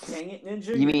 Oh, dang it,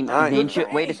 Ninja! You mean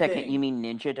Ninja? Wait a second. You mean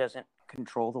Ninja doesn't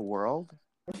control the world?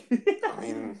 I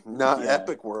mean, not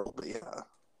Epic World, but yeah.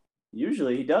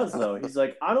 Usually he does, though. He's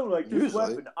like, I don't like this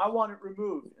weapon. I want it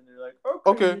removed. And they're like,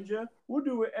 okay, Ninja, we'll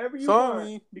do whatever you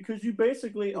want. Because you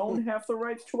basically own half the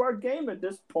rights to our game at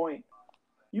this point.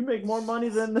 You make more money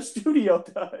than the studio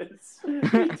does. He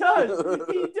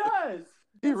does.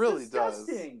 He really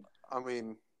disgusting. Does. I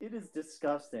mean... It is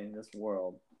disgusting, this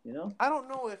world. You know? I don't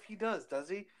know if he does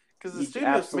he? Because the studio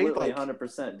absolutely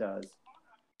 100% does.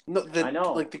 No, I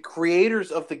know. Like, the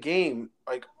creators of the game,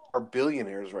 like, are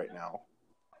billionaires right now.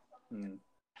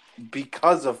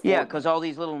 Because of because all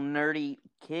these little nerdy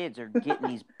kids are getting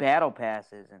these battle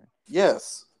passes and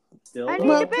yes. Still, I need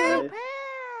a battle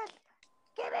pass.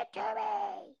 Give it to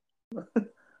me.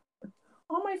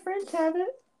 All my friends have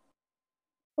it.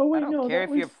 Oh wait, I don't care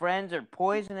if your friends are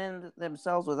poisoning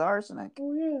themselves with arsenic.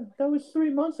 Oh yeah, that was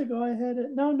 3 months ago. I had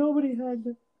it. Now nobody has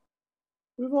it.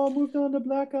 We've all moved on to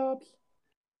Black Ops.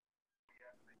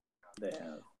 They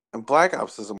have. And Black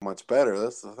Ops isn't much better.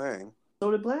 That's the thing.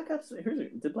 So did Black Ops?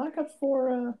 Did Black Ops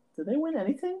 4? Did they win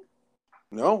anything?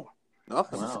 No,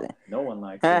 nothing. Wow, no one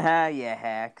likes Haha, it. yeah,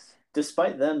 hacks.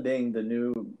 Despite them being the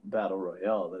new battle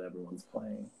royale that everyone's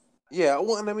playing. Yeah,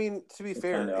 well, and I mean, to be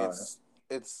fair,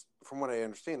 it's from what I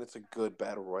understand, it's a good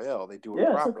battle royale. They do it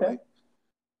properly. It's okay.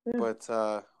 Yeah. But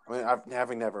I mean,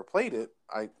 having never played it,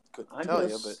 I couldn't tell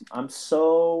you. But I'm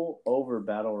so over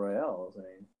battle royales. I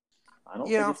mean, I don't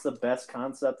think it's the best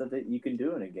concept that you can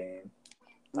do in a game.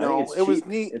 It was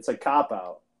neat. It's a cop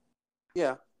out.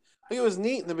 Yeah, I think it was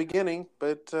neat in the beginning,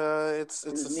 but it's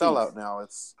a sellout now.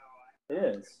 It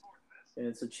is, and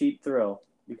it's a cheap thrill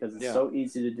because it's so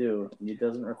easy to do and it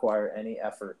doesn't require any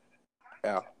effort.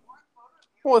 Yeah.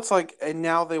 Well, it's like, and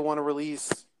now they want to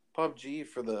release PUBG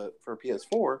for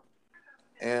PS4,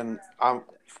 and I'm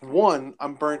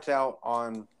burnt out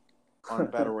on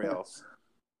battle royales.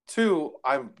 2,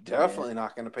 I'm definitely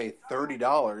not going to pay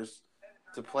 $30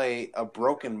 to play a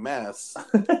broken mess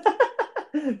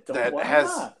that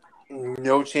has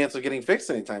no chance of getting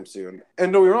fixed anytime soon.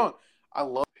 And don't get me wrong, I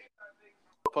love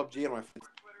PUBG on my phone.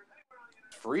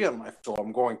 It's free on my phone, so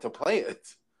I'm going to play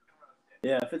it.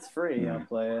 Yeah, if it's free, I'll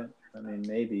play it. I mean,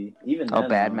 maybe even. I'll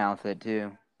badmouth it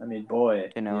too. I mean, boy,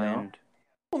 to no end.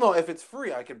 Well, no, if it's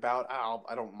free, I can bow out.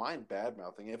 I don't mind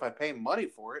badmouthing it. If I pay money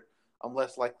for it, I'm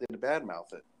less likely to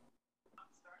badmouth it.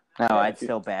 No, I'd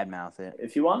still badmouth it.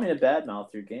 If you want me to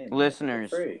badmouth your game, listeners,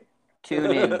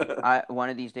 tune in. One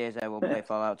of these days, I will play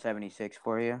Fallout 76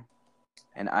 for you,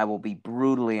 and I will be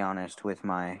brutally honest with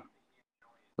my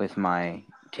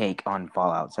take on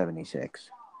Fallout 76.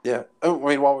 Yeah. I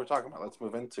mean, while we're talking about it, let's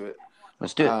move into it.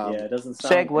 Let's do it. It doesn't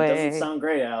sound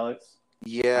great, Alex.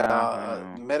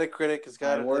 Yeah. Metacritic has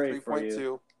got a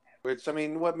 3.2, which, I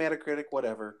mean, what Metacritic,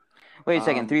 whatever. Wait a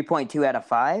second, 3.2 out of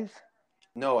 5?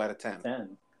 No, out of 10.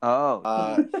 10. Oh.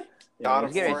 God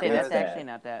of War that's actually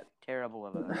not that terrible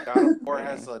of a... God of War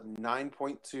has a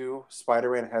 9.2,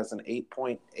 Spider-Man has an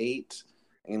 8.8,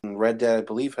 and Red Dead, I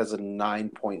believe, has a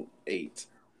 9.8.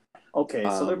 Okay,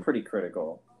 so they're pretty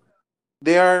critical.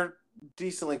 They are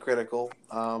decently critical.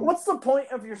 What's the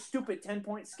point of your stupid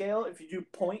 10-point scale if you do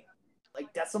point,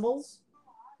 like decimals?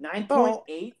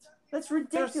 9.8? That's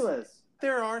ridiculous.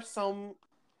 There are some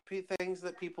things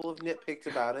that people have nitpicked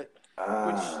about it.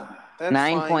 Which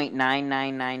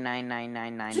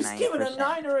 9.999999999%. Just give it a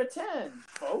 9 or a 10,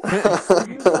 folks.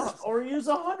 or use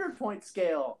a 100-point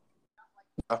scale.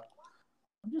 I'm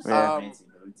just in a fancy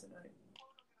mood tonight.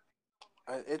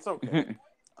 It's okay.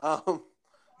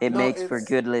 It makes for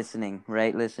good listening,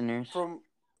 right, listeners? From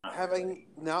having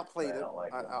not played it,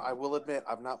 I will admit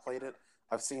I've not played it.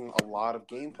 I've seen a lot of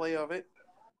gameplay of it.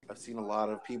 I've seen a lot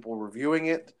of people reviewing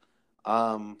it.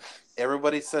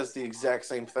 Everybody says the exact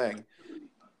same thing.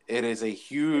 It is a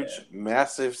huge,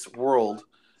 massive world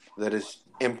that is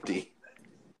empty.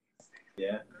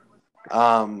 Yeah.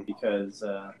 Because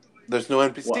there's no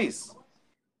NPCs.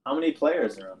 How many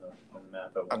players are on the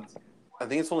map at once? I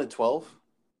think it's only 12.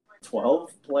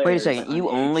 12 players. Wait a second. You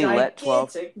only let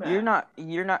 12.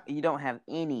 You don't have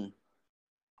any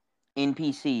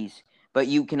NPCs, but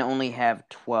you can only have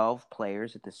 12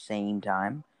 players at the same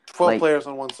time. 12 players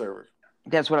on one server.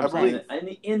 That's what I'm saying.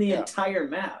 In the entire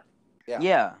map.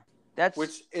 Yeah.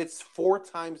 Which it's 4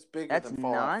 times bigger than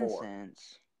Fallout 4. That's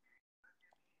nonsense.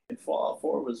 And Fallout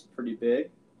 4 was pretty big.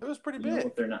 It was pretty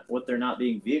big. With there not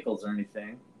being vehicles or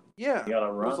anything. Yeah. You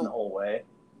gotta run the whole way.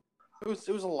 It was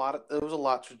a lot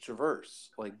to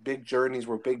traverse. Like, big journeys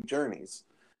were big journeys.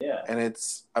 Yeah. And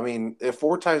if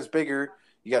 4 times bigger,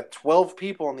 you got 12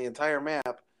 people on the entire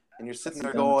map, and you're sitting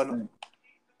there going...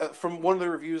 From one of the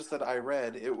reviews that I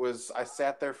read, I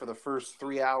sat there for the first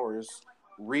 3 hours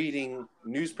reading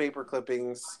newspaper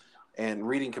clippings and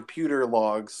reading computer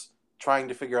logs, trying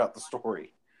to figure out the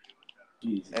story.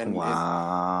 Jesus. And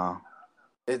wow.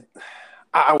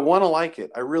 I want to like it.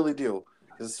 I really do.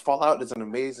 Because Fallout is an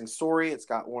amazing story. It's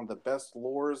got one of the best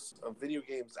lores of video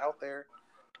games out there.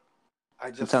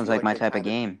 It sounds like my type of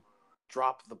game.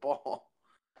 Drop the ball.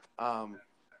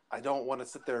 I don't want to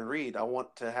sit there and read. I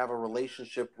want to have a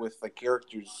relationship with the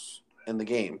characters in the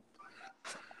game.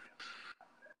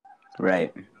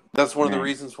 Right. That's one of the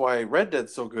reasons why Red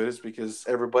Dead's so good, is because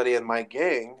everybody in my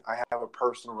gang I have a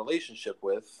personal relationship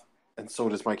with, and so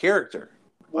does my character.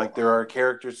 Like, there are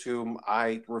characters whom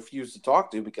I refuse to talk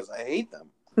to because I hate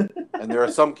them. And there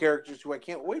are some characters who I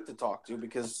can't wait to talk to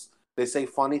because they say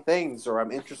funny things, or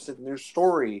I'm interested in their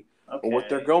story or what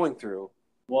they're going through.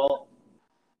 Well,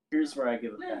 here's where I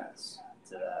give a pass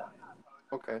to that.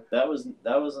 Okay. That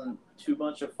wasn't too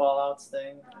much of Fallout's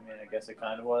thing. I mean, I guess it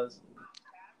kind of was.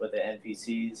 with the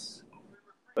NPCs,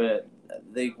 but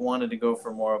they wanted to go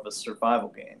for more of a survival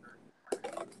game.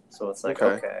 So it's like,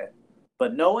 okay.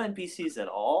 But no NPCs at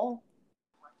all?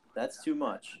 That's too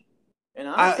much. And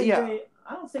I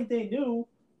don't think they knew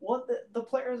what the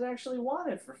players actually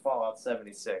wanted for Fallout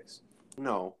 76.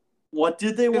 No. What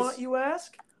did they want, you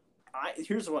ask?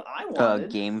 Here's what I wanted.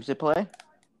 Games to play?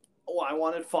 Oh, I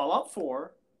wanted Fallout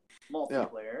 4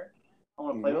 multiplayer. I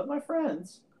want to play with my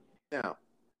friends. Yeah.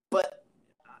 But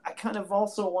I kind of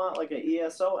also want like an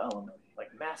ESO element, like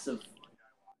massive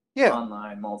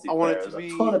online multiplayer. I want it to be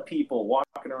a ton of people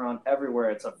walking around everywhere.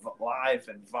 It's a live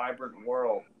and vibrant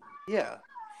world. Yeah.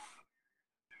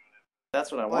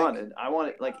 That's what I wanted. I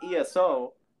wanted like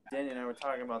ESO. Danny and I were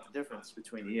talking about the difference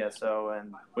between ESO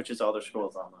and which is Elder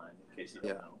Scrolls Online, in case you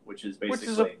don't know, which is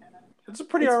basically it's a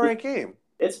pretty alright game.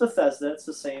 It's Bethesda. It's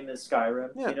the same as Skyrim,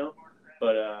 you know,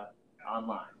 but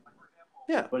online.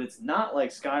 Yeah. But it's not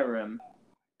like Skyrim,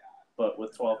 but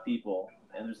with 12 people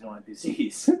and there's no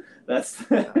NPCs.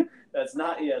 That's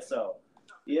not ESO.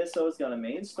 ESO's got a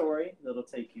main story that'll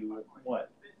take you what?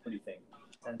 What do you think?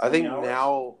 10, I think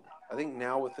hours?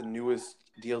 now with the newest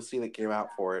DLC that came out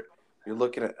for it, you're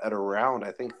looking at around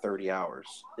 30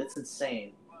 hours. That's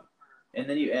insane. And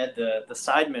then you add the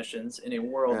side missions in a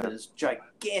world that is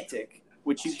gigantic,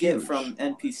 which you get from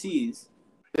NPCs.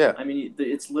 Yeah. I mean,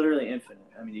 it's literally infinite.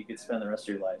 I mean, you could spend the rest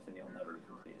of your life and you'll never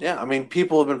complete it. Yeah, I mean,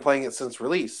 people have been playing it since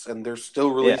release, and they're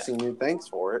still releasing new things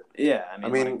for it. Yeah,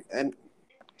 and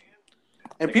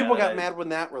people got mad when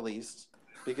that released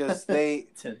because they.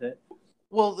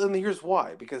 Well, then here's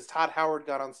why. Because Todd Howard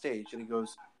got on stage and he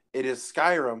goes, "It is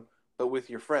Skyrim, but with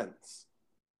your friends."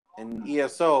 And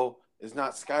ESO is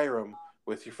not Skyrim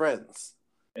with your friends.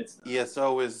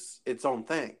 ESO is its own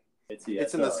thing. It's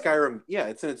in the Skyrim. Yeah,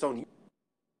 it's in its own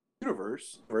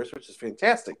universe, which is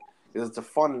fantastic because it's a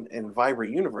fun and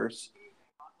vibrant universe.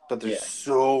 But there's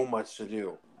so much to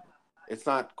do. It's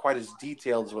not quite as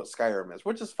detailed as what Skyrim is,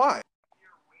 which is fine.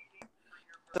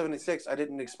 76, I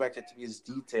didn't expect it to be as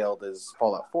detailed as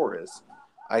Fallout 4 is.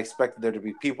 I expected there to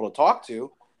be people to talk to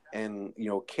and,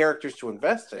 characters to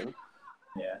invest in.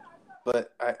 Yeah.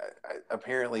 But I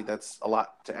apparently that's a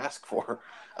lot to ask for.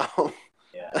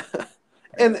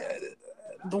 And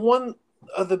one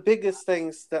of the biggest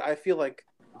things that I feel like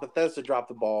Bethesda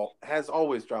has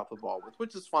always dropped the ball with,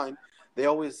 which is fine. They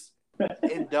always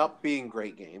end up being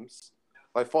great games.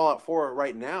 Like Fallout 4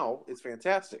 right now is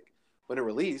fantastic. When it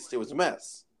released, it was a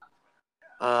mess.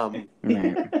 I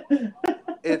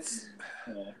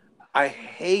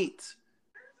hate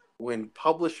when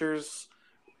publishers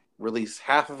release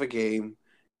half of a game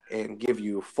and give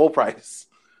you full price.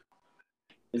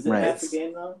 Is it half a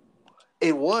game though?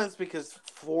 It was because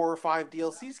 4 or 5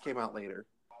 DLCs came out later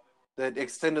that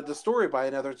extended the story by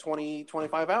another 20,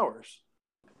 25 hours.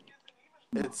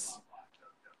 It's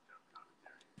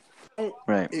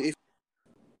right. If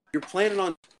you're planning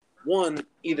on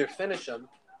either finish them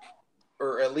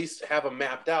or at least have them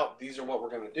mapped out. These are what we're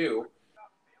going to do.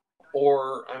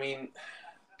 Or,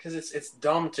 because it's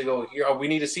dumb to go here. Oh, we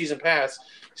need a season pass.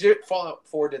 Fallout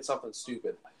 4 did something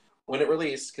stupid when it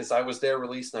released. Because I was there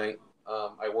release night.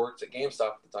 I worked at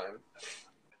GameStop at the time.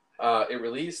 It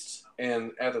released,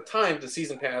 and at the time, the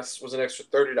season pass was an extra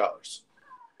 $30,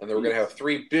 and they were going to have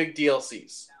 3 big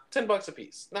DLCs, $10 a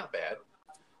piece. Not bad.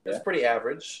 It's pretty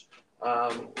average.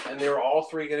 And they were all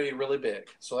 3 going to be really big.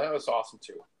 So that was awesome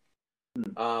too.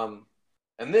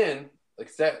 And then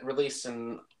that released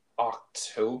in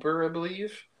October, I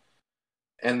believe.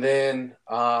 And then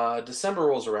December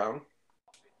rolls around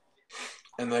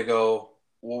and they go,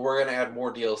 well, we're going to add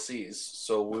more DLCs.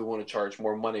 So we want to charge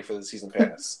more money for the season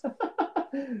pass.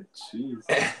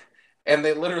 Jeez. And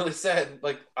they literally said,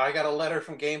 I got a letter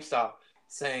from GameStop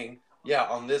saying, yeah,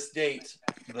 on this date,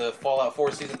 the Fallout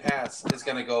 4 season pass is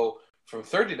going to go from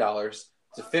 $30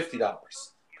 to $50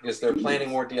 because they're planning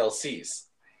more DLCs.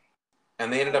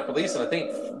 And they ended up releasing, I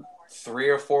think, 3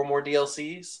 or 4 more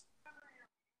DLCs.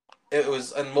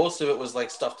 And most of it was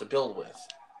stuff to build with.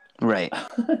 Right.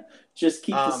 Just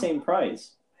keep the same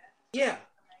price. Yeah.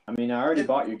 I already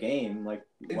bought your game. What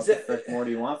the frick more do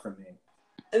you want from me?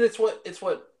 And it's what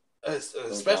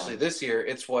especially this year,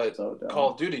 it's what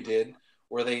Call of Duty did,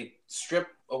 where they strip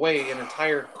away an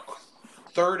entire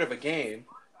third of a game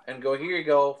and go, here you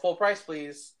go, full price,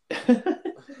 please.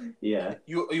 Yeah.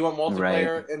 You want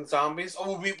multiplayer and zombies?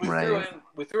 Oh, we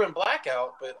threw in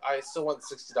Blackout, but I still want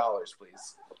 $60,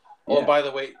 please. Yeah. Oh, by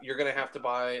the way, you're gonna have to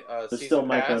buy There's still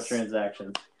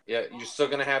microtransactions. Yeah, you're still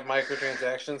gonna have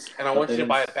microtransactions, and I want you to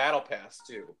buy a battle pass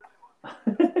too.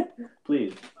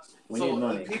 Please, we need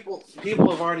money.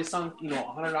 People have already sunk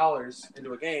 $100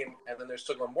 into a game, and then they're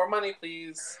still going, more money,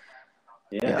 please.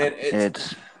 Yeah,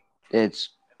 it's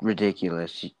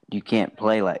ridiculous. You can't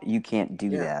play you can't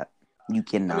do that. You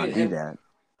cannot do that.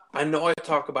 I know I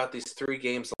talk about these 3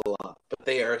 games a lot, but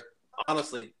they are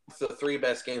honestly the 3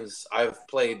 best games I've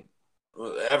played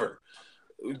ever.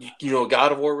 You know,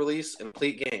 God of War release and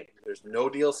complete game. There's no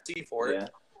DLC for it,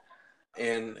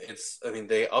 and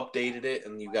they updated it,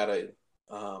 and you've got a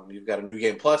new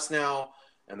game plus now,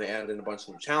 and they added in a bunch of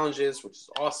new challenges, which is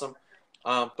awesome.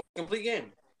 Complete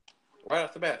game right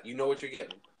off the bat. You know what you're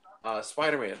getting.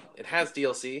 Spider-Man, it has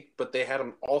DLC, but they had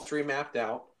them all 3 mapped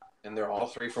out, and they're all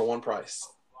 3 for one price.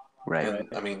 Right. And,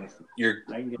 I mean,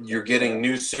 you're getting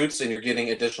new suits and you're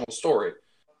getting additional story.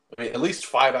 I mean, at least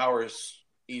 5 hours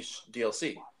each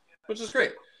DLC, which is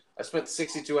great. I spent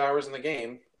 62 hours in the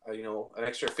game. An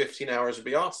extra 15 hours would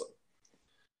be awesome.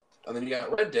 And then you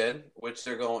got Red Dead, which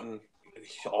they're going,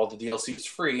 all the DLC is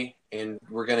free, and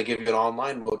we're going to give you an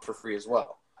online mode for free as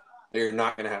well. You're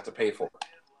not going to have to pay for it.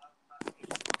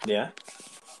 Yeah.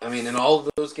 I mean, and all of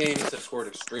those games have scored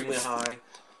extremely high,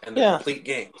 and they're complete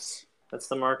games. That's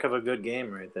the mark of a good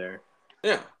game right there.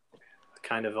 Yeah.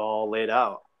 Kind of all laid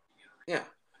out. Yeah.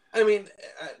 I mean,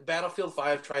 Battlefield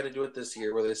 5 tried to do it this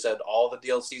year where they said all the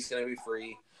DLC is going to be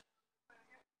free.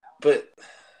 But,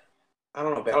 I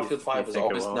don't know, Battlefield 5 has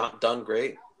always not done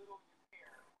great.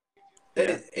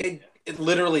 It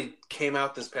literally came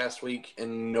out this past week,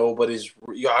 and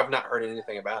I've not heard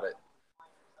anything about it.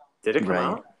 Did it come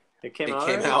out? It came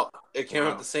out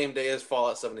the same day as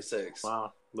Fallout 76.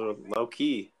 Wow. A little low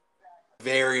key.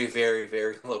 Very, very,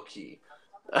 very low key.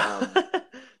 To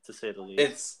say the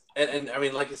least.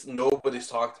 Nobody's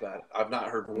talked about it. I've not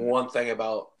heard one thing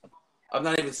about. I've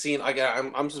not even seen.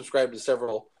 I'm subscribed to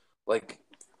several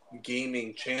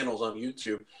gaming channels on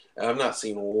YouTube, and I've not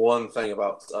seen one thing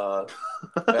about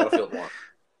Battlefield 1.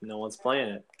 No one's playing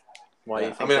it. Why do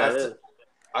you think that is?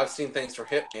 I've seen things for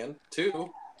Hitman 2.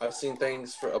 I've seen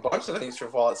things for a bunch of things for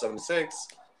Fallout 76.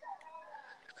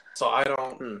 So I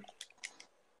don't know.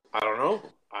 I don't know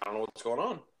what's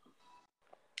going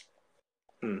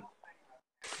on.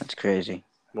 That's crazy.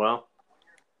 Well,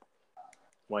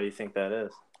 why do you think that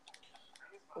is?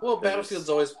 Well, Battlefield's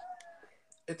always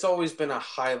been a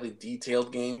highly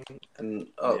detailed game, and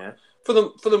for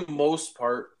the most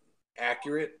part,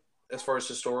 accurate as far as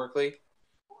historically.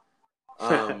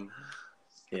 I'd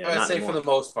say anymore. For the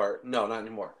most part, no, not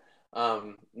anymore.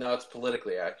 No, it's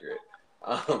politically accurate.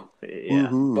 But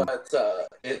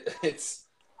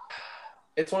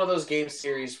it's one of those game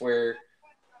series where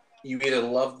you either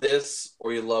love this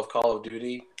or you love Call of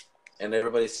Duty, and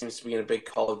everybody seems to be in a big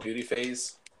Call of Duty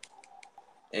phase.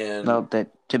 And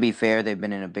to be fair, they've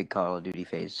been in a big Call of Duty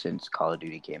phase since Call of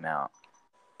Duty came out,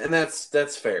 and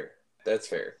that's fair. That's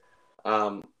fair.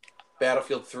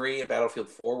 Battlefield 3 and Battlefield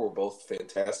 4 were both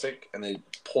fantastic, and they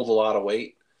pulled a lot of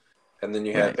weight. And then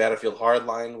you had Battlefield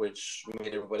Hardline, which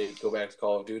made everybody go back to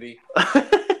Call of Duty.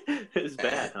 It was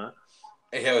bad, huh?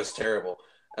 Yeah, it was terrible.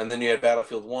 And then you had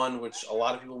Battlefield 1, which a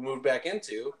lot of people moved back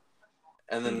into.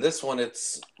 And then this one,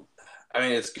 it's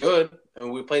good. I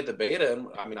mean, we played the beta,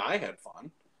 and I had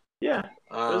fun. Yeah,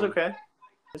 it was okay.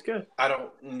 It's good. I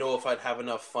don't know if I'd have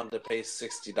enough fun to pay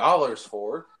 $60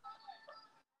 for.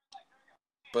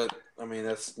 But,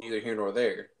 that's neither here nor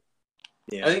there.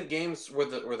 Yeah. I think games where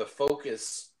the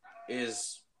focus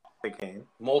is the game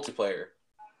multiplayer.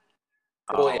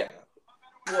 Oh. Well, yeah.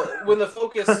 Well, when the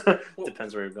focus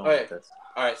depends where you're going with this.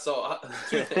 All right, so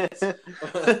 2 things.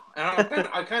 And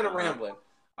I'm kind of rambling.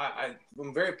 I'm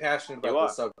very passionate about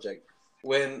this subject.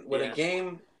 When a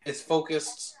game is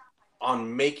focused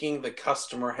on making the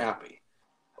customer happy,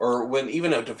 or when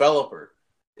even a developer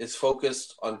is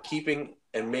focused on keeping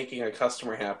and making a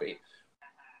customer happy,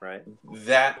 right?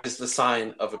 That is the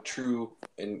sign of a true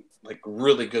and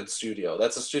really good studio.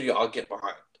 That's a studio I'll get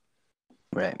behind.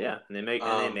 Right. Yeah, and they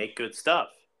make good stuff.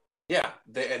 Yeah,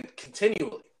 and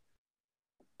continually.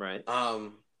 Right.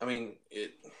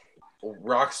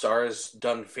 Rockstar has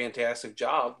done a fantastic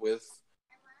job with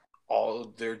all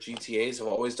of their GTAs. Have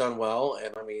always done well,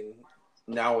 and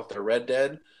now with their Red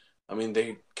Dead,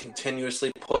 they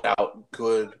continuously put out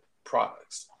good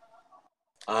products.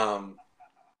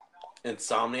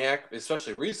 Insomniac,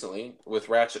 especially recently with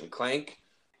Ratchet and Clank,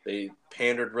 they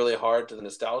pandered really hard to the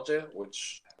nostalgia,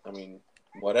 which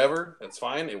whatever, that's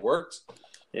fine, it worked.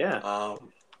 Yeah,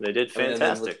 they did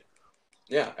fantastic.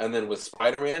 And then with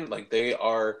Spider-Man, they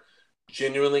are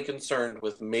genuinely concerned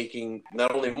with making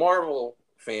not only Marvel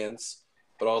fans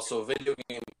but also video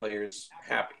game players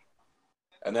happy,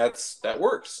 and that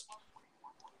works.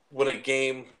 When a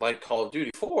game like Call of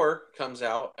Duty 4 comes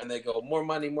out and they go, more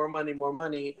money, and you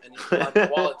want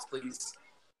the wallets, please.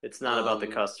 It's not about the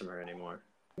customer anymore.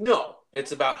 No,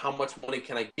 it's about how much money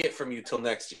can I get from you till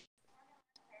next year.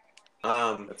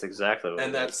 That's exactly what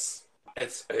and it is.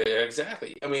 It's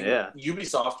exactly. I mean, Yeah.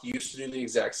 Ubisoft used to do the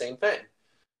exact same thing,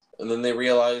 and then they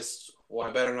realized, well,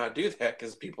 I better not do that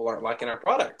because people aren't liking our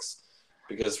products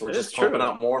because we're just pumping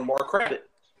out more and more crap.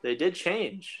 They did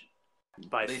change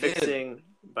by fixing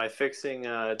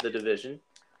the Division,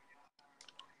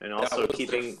 and also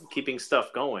keeping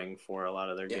stuff going for a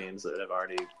lot of their games that have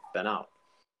already been out.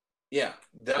 Yeah,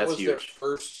 That's was huge.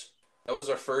 That was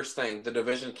their first thing. The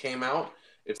Division came out.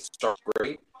 It started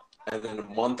great, and then a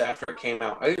month after it came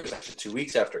out, I think it was actually 2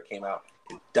 weeks after it came out,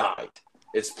 it died.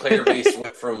 Its player base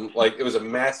went from it was a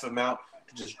massive amount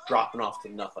to just dropping off to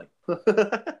nothing.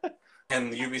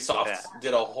 And Ubisoft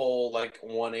did a whole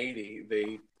 180.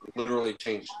 They literally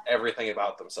changed everything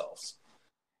about themselves.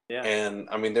 Yeah. And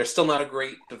I mean, they're still not a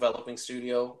great developing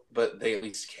studio, but they at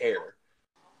least care.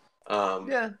 And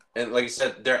like you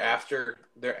said, their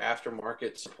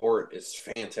aftermarket support is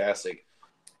fantastic.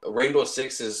 Rainbow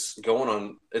Six is going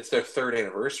on. It's their 3rd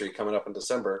anniversary coming up in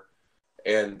December,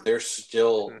 and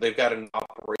they've got an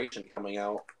operation coming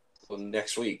out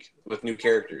next week with new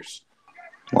characters.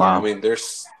 Wow. I mean,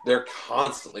 they're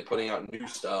constantly putting out new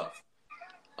stuff.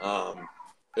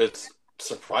 It's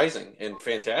surprising and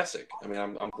fantastic. I mean,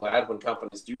 I'm glad when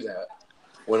companies do that.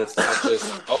 When it's not just,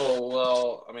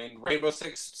 Rainbow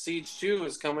Six Siege 2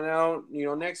 is coming out,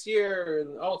 next year,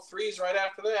 and 3's right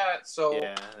after that. So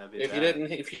if you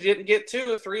didn't get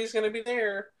 2, 3 is going to be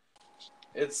there.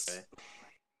 That's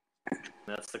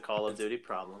the Call of Duty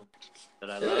problem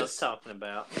that I love talking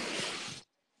about.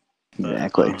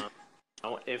 Exactly.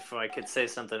 But, if I could say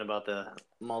something about the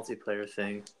multiplayer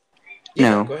thing.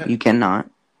 No, you cannot.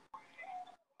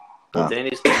 Well,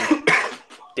 Danny's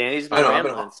been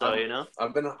rambling,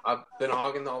 I've been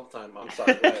hogging all the time. I'm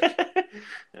sorry. Go ahead.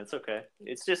 That's okay.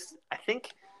 It's just, I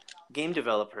think game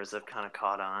developers have kind of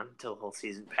caught on to the whole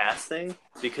season pass thing,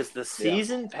 because the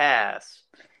season pass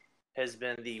has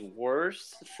been the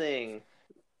worst thing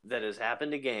that has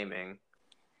happened to gaming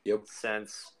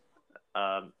since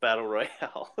Battle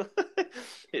Royale.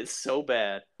 It's so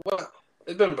bad. Well,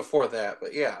 it's been before that,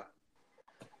 but yeah.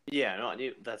 Yeah, no,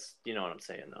 that's what I'm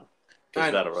saying though.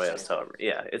 Battle Royale, however,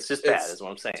 it's just bad, is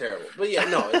what I'm saying. Terrible, but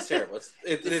it's terrible.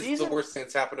 It is the worst thing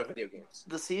that's happened to video games.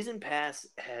 The season pass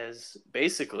has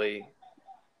basically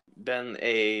been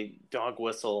a dog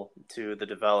whistle to the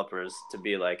developers to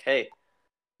be like, hey,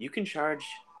 you can charge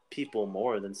people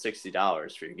more than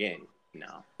 $60 for your game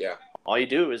now. Yeah. All you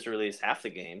do is release half the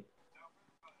game,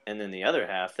 and then the other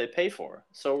half they pay for.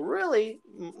 So really,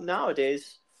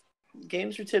 nowadays,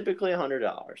 games are typically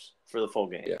 $100 for the full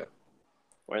game. Yeah.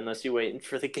 Or unless you're waiting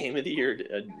for the Game of the Year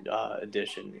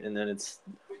edition, and then it's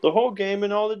the whole game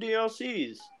and all the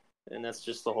DLCs, and that's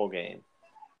just the whole game.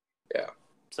 Yeah.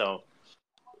 So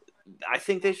I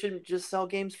think they should just sell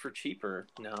games for cheaper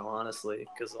now, honestly,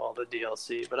 because of all the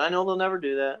DLC. But I know they'll never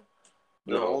do that.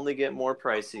 They'll only get more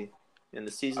pricey, and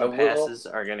the season passes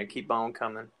are going to keep on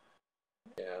coming.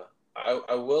 Yeah.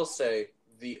 I will say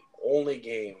the only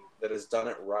game that has done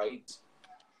it right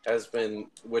has been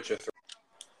Witcher 3.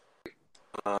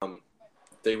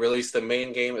 They released the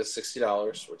main game at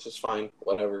 $60, which is fine,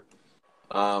 whatever.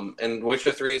 And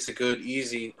Witcher 3 is a good,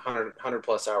 easy 100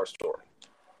 plus hour story.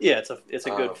 Yeah, it's a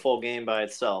good full game by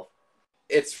itself.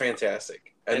 It's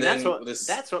fantastic, and then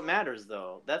that's what matters,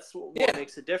 though. That's what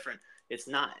makes it different. It's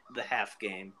not the half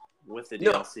game with the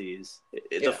DLCs.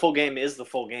 The full game is the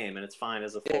full game, and it's fine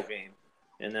as a full game.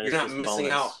 And then you're not missing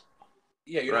bonus. out.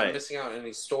 Yeah, you're not missing out on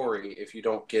any story if you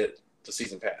don't get the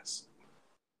season pass.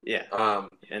 Yeah,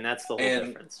 and that's the whole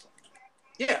difference.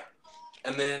 Yeah,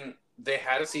 and then they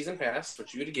had a season pass,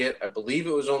 which you would get. I believe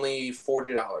it was only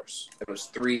 $40. It was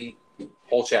 3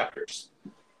 whole chapters.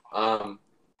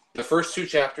 The first 2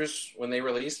 chapters, when they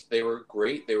released, they were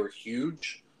great. They were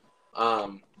huge.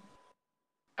 I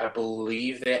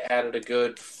believe they added a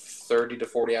good 30 to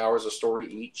 40 hours of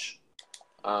story each,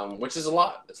 which is a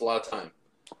lot. It's a lot of time.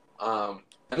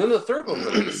 And then the third one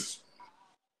released.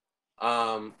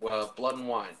 Blood and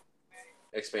Wine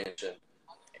expansion,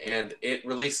 and it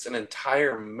released an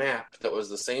entire map that was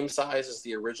the same size as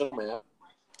the original map,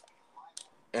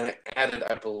 and it added,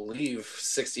 I believe,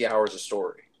 60 hours of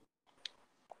story.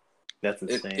 That's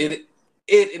insane.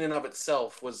 It in and of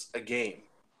itself was a game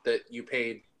that you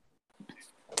paid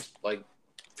like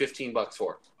 $15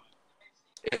 for,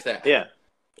 if that. Yeah.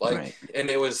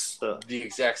 And it was the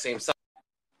exact same size.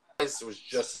 It was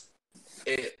just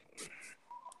it.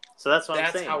 So that's what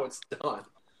I'm saying. That's how it's done.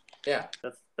 Yeah.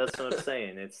 That's what I'm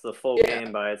saying. It's the full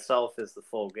game by itself is the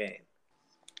full game.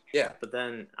 Yeah. But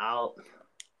then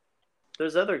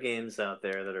there's other games out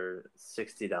there that are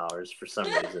 $60 for some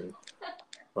reason.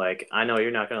 Like, I know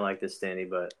you're not gonna like this, Danny,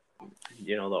 but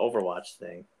the Overwatch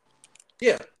thing.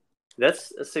 Yeah.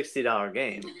 That's a $60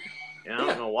 game. And I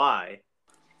don't know why.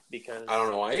 Because I don't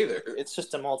know why either. it's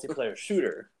just a multiplayer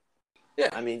shooter. Yeah.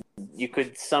 I mean,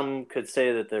 some could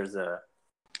say that there's a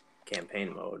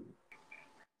campaign mode,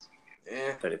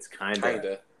 but it's kind of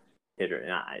hit or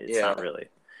nah, it's not really.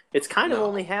 It's kind of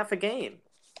only half a game.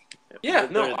 Yeah,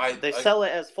 they sell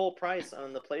it as full price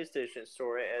on the PlayStation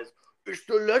Store as it's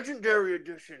the Legendary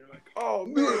Edition. Like, oh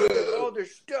man, all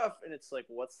this stuff, and it's like,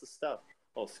 what's the stuff?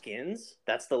 Oh, skins?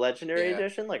 That's the Legendary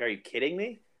Edition? Like, are you kidding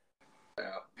me?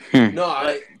 Yeah.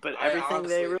 No, but everything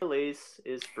they release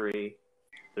is free.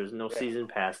 There's no season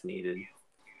pass needed.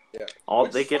 Yeah.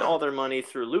 They get all their money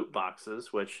through loot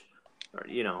boxes, which are,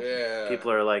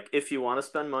 people are like, if you want to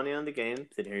spend money on the game,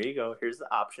 then here you go. Here's the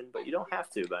option, but you don't have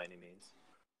to by any means.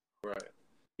 Right.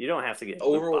 You don't have to get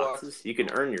loot boxes. You can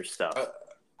earn your stuff.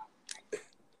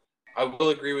 I will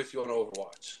agree with you on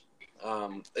Overwatch.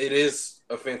 It is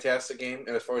a fantastic game,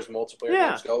 and as far as multiplayer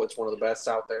games go, it's one of the best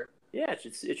out there. Yeah, it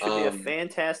should be a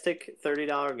fantastic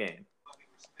 $30 game.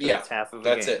 Yeah, that's half of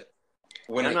that's game. it.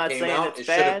 When I'm it not came saying out, it's it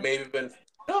bad. should have maybe been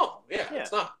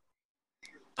it's not.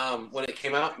 When it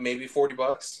came out, maybe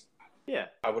 $40. Yeah,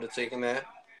 I would have taken that.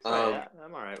 I'm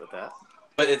all right with that.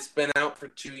 But it's been out for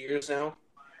 2 years now.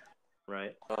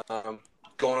 Right.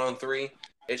 Going on 3,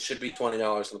 it should be $20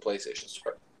 on the PlayStation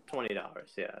Store. $20,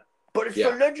 yeah. But it's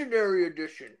the Legendary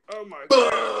Edition. Oh my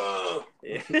god!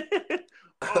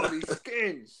 All these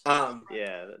skins.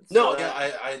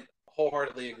 I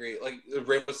wholeheartedly agree. Like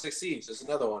Rainbow Six Siege is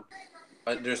another one.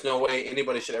 There's no way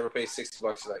anybody should ever pay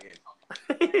 $60 for that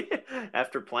game.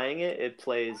 After playing it, it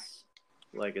plays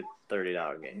like a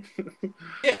 $30 game.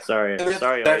 Yeah. Sorry,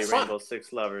 all you Rainbow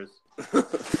Six lovers.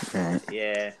 Right.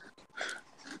 Yeah.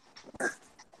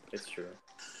 It's true.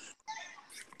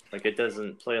 Like, it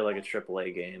doesn't play like a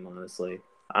AAA game, honestly.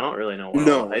 I don't really know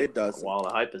what it doesn't. All the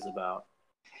hype is about.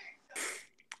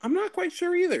 I'm not quite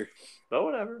sure either. But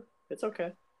whatever. It's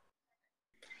okay.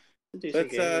 It's a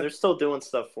decent game. And they're still doing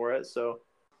stuff for it, so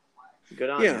good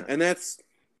on you. Yeah, and that's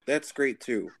great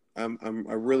too. I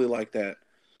really like that.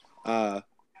 I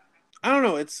don't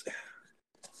know.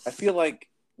 I feel like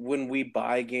when we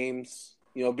buy games,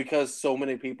 because so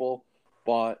many people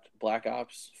bought Black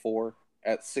Ops 4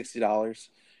 at $60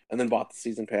 and then bought the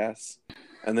season pass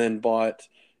and then bought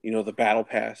the battle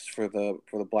pass for the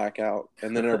blackout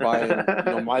and then are buying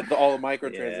all the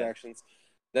microtransactions.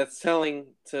 That's telling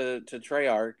to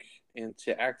Treyarch and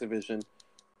to Activision,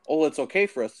 it's okay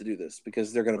for us to do this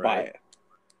because they're going to buy it.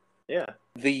 Yeah.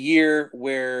 The year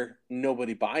where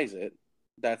nobody buys it,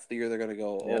 that's the year they're going to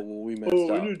go, we messed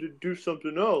up. We need to do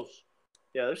something else.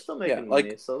 Yeah, they're still making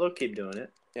money, so they'll keep doing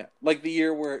it. Yeah, like the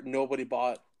year where nobody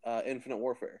bought Infinite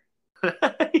Warfare.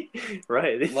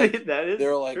 Right. Like, that is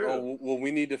they're like, true.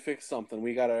 we need to fix something.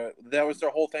 That was their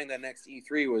whole thing. That next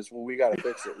E3 was, we got to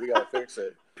fix it. We got to fix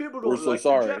it. People We're don't so like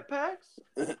sorry.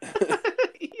 the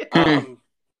jetpacks.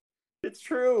 It's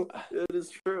true. It is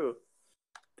true.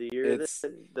 The year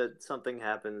that something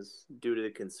happens due to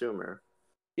the consumer.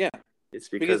 Yeah. It's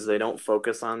because they don't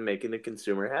focus on making the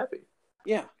consumer happy.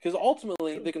 Yeah, because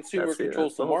ultimately the consumer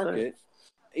controls the market.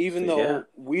 Even though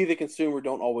we, the consumer,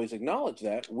 don't always acknowledge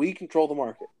that, we control the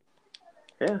market.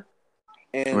 Yeah.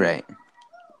 And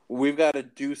we've got to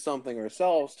do something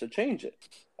ourselves to change it.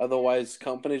 Otherwise,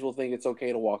 companies will think it's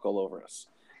okay to walk all over us.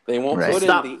 They won't put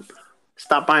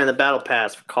Stop buying the battle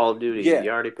pass for Call of Duty. Yeah. You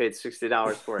already paid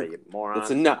 $60 for it, you moron.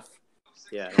 It's enough.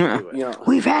 Yeah, don't do it.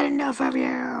 We've had enough of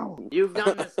you. You've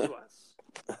done this to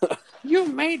us. You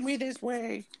made me this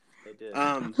way. They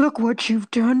did. Look what you've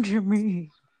done to me.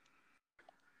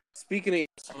 Speaking of,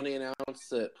 Sony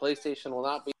announced that PlayStation will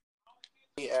not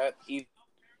be at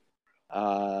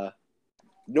E3.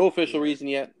 No official reason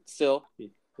yet. Still,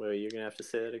 Wait, you're gonna have to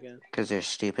say it again. Because they're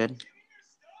stupid.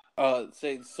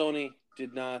 say Sony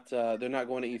did not. They're not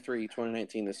going to E3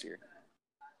 2019 this year.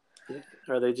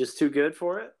 Are they just too good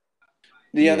for it?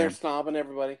 Yeah, they're snobbing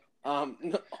everybody.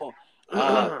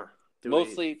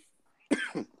 Mostly,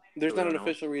 there's not an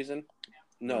official reason.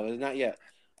 No, there's not yet.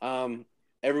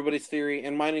 Everybody's theory,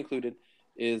 and mine included,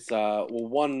 is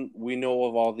one, we know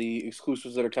of all the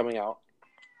exclusives that are coming out.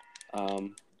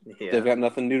 They've got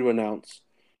nothing new to announce.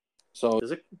 So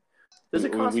does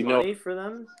it cost money for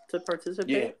them to participate?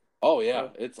 Yeah. Oh yeah,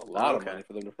 it's a lot of money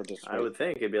for them to participate. I would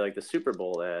think it'd be like the Super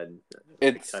Bowl ad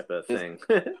type of thing.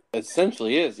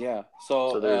 Essentially is, yeah.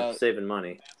 So they're saving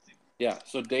money. Yeah.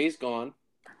 So Days Gone,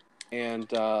 and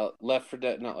Left 4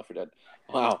 Dead.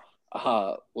 Wow.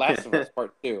 Last of Us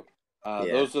Part 2.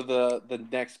 Those are the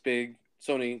next big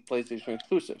Sony PlayStation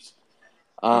exclusives.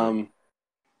 And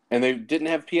they didn't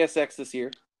have PSX this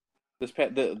year,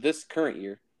 this current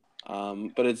year.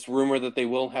 But it's rumored that they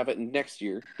will have it next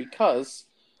year because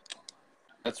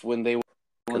that's when they will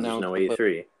announce. There's no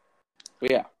E3.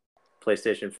 Yeah.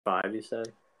 PlayStation 5, you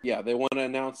said? Yeah, they want to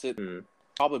announce it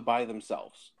probably by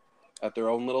themselves at their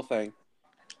own little thing.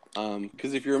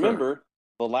 Because if you remember,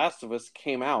 The Last of Us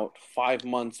came out 5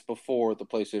 months before the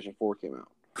PlayStation 4 came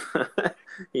out.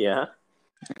 Yeah.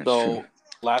 So,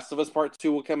 Last of Us Part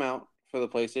 2 will come out for the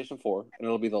PlayStation 4, and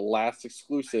it'll be the last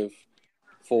exclusive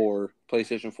for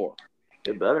PlayStation 4.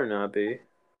 It better not be.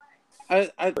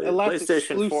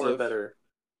 PlayStation 4 better.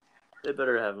 They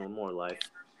better have more life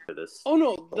for this. Oh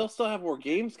no, they'll still have more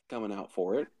games coming out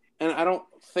for it, and I don't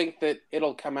think that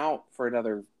it'll come out for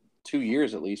another 2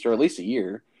 years at least, or at least a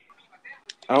year.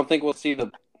 I don't think we'll see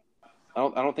the. I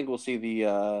don't think we'll see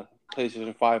the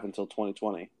PlayStation 5 until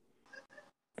 2020.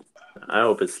 I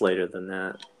hope it's later than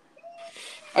that.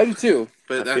 I do too,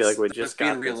 but I feel like we just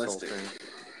got being realistic. This whole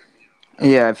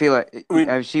thing. Yeah, I feel like I mean-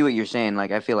 I see what you're saying.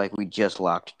 Like, I feel like we just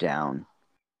locked down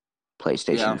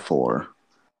PlayStation Yeah. 4.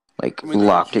 Like, I mean, they're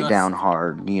locked it just- down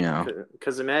hard, you know.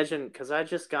 Because I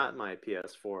just got my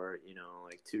PS4,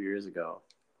 like 2 years ago.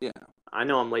 Yeah. I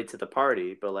know I'm late to the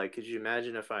party, but like, could you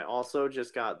imagine if I also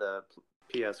just got the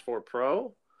PS4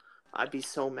 Pro? I'd be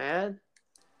so mad.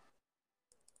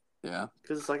 Yeah.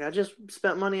 Because it's like, I just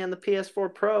spent money on the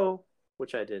PS4 Pro,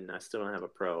 which I didn't. I still don't have a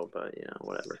Pro, but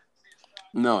whatever.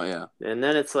 No, yeah. And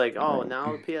then it's like, oh, Right.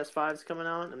 now the PS5's coming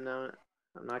out. I'm gonna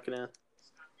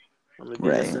be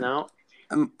Right. missing out.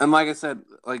 And like I said,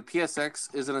 like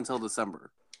PSX isn't until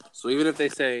December. So even if they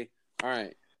say, all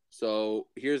right, so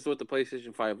here's what the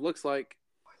PlayStation 5 looks like,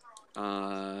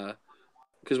 because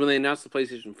when they announced the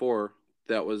PlayStation 4,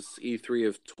 that was E3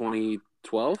 of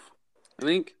 2012, I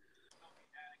think,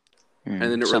 and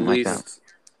then it Something like that. released,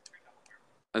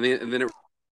 and then it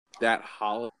that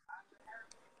holiday.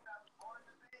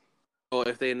 Well,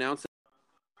 if they announce it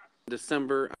in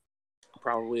December,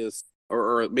 probably is,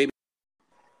 or maybe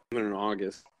even in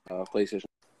August, PlayStation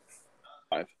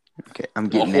 5. Okay, I'm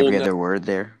getting whole every no- other word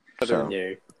there. So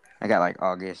Yeah. I got like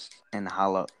August and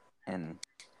Holla and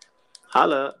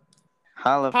Holla.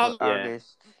 Holla for Holla. Yeah.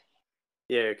 August.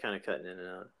 Yeah, you're kind of cutting in and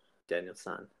out.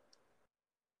 Daniel-san.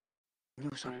 No,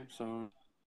 sorry. So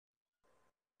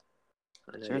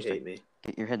I know Seriously. you hate me.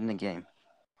 Get your head in the game.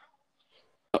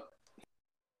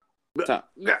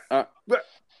 stop. Wait.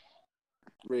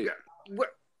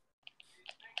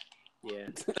 Yeah.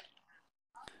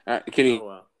 Can you? Oh,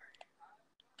 well.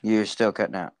 You're still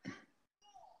cutting out.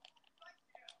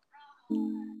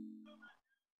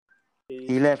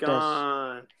 He left us.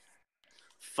 Gone. What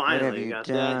have Finally you got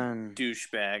done? that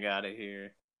douchebag out of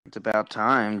here. It's about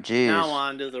time. Jeez. Now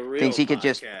on to the real Thinks he could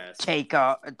just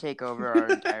podcast. take over our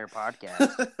entire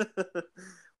podcast.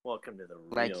 Welcome to the real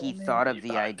Like he Man thought of Meat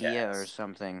the idea or Podcast.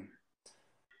 something.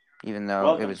 Even though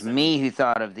Welcome it was to- me who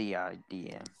thought of the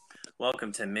idea.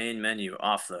 Welcome to Main Menu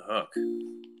Off the Hook.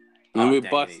 When we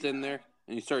dang bust it. in there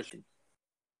and you start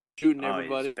shooting Oh,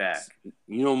 everybody, he's back.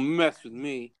 you don't mess with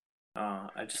me.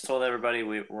 I just told everybody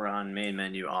we're on Main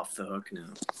Menu Off the Hook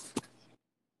now.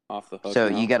 Off the hook. So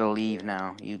now. you gotta leave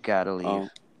now. You gotta leave. Oh,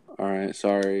 all right.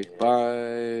 Sorry.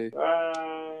 Bye.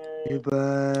 Bye.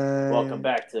 Goodbye. Welcome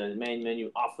back to Main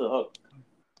Menu Off the Hook.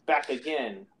 Back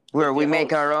again Where with we your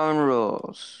make host. our own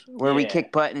rules. Where we Yeah.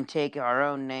 kick butt and take our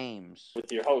own names.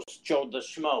 with your host Joe the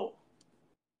Schmo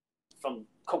from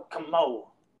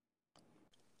Kokomo.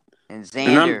 And I'm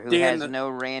Xander, who Dan has the- no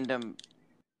random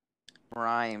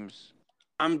rhymes.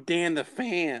 I'm Dan the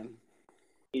fan.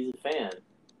 He's a fan.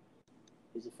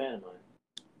 He's a fan of mine.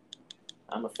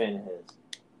 I'm a fan of his.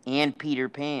 And Peter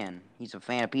Pan. He's a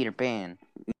fan of Peter Pan.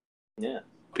 Yeah.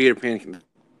 Peter Pan can.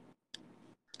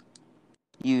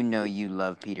 You know you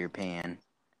love Peter Pan.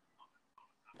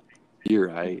 You're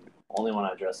right. Only when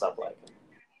I dress up like him.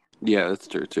 Yeah, that's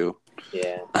true too.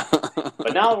 Yeah.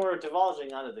 But now we're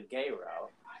divulging onto the gay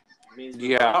route. It means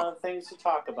we have a lot of things to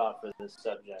talk about for this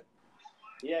subject.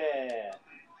 Yeah.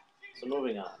 So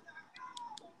moving on.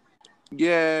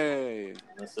 Yay!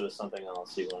 Unless there was something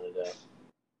else you wanted to.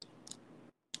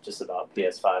 Just about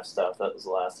PS5 stuff. That was the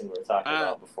last thing we were talking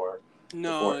about before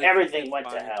No, everything went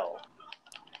to fine. hell.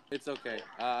 It's okay.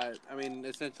 I mean,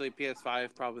 essentially,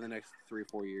 PS5 probably the next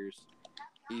 3-4 years,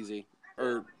 easy,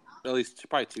 or at least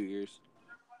probably 2 years.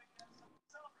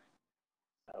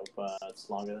 I hope it's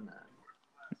longer than that.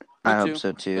 I Me hope too,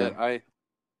 so too. But I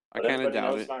But kind of everybody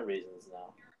doubt knows it. my reasons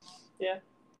now. Yeah.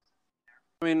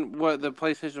 I mean, what the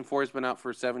PlayStation 4 has been out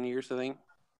for 7 years, I think.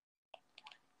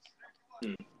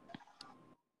 Hmm.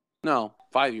 No,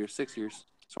 5 years, 6 years,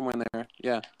 somewhere in there.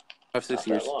 Yeah. 5, 6 Not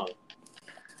years. that long.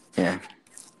 Yeah.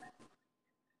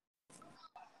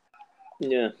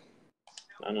 Yeah.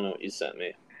 I don't know what you sent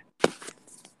me.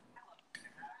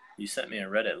 You sent me a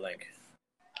Reddit link.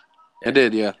 I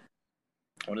did, yeah.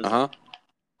 What is Uh-huh.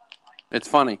 It's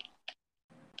funny.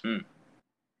 it? What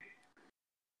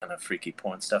kind of freaky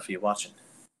porn stuff are you watching?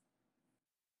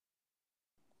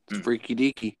 It's freaky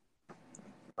deaky.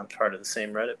 I'm part of the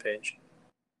same Reddit page.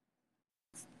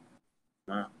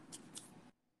 Wow.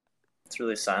 It's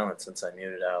really silent since I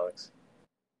muted Alex.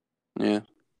 Yeah.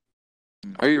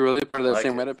 Are you really part of that I like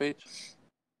same it. Reddit page?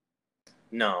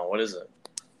 No, what is it?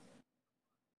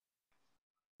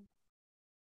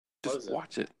 What Just is it?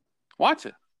 watch it. Watch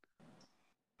it.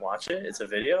 Watch it? It's a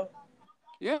video?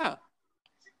 Yeah.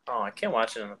 Oh, I can't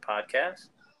watch it on the podcast.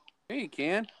 Yeah, you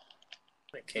can.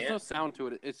 I There's no can't. sound to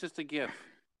it. It's just a GIF.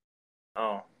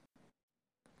 Oh.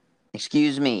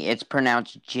 Excuse me, it's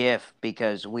pronounced GIF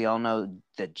because we all know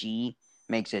the G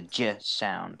makes a J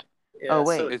sound. Yeah, Oh it's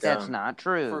wait, so that's dumb. not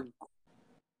true.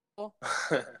 For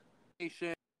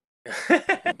Nation. They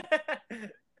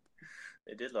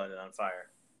did light it on fire.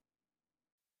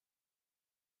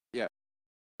 Yeah.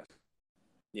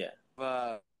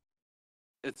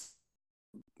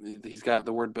 He's got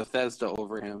the word Bethesda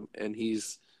over him, and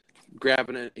he's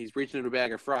grabbing it. He's reaching into a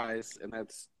bag of fries, and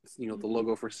that's the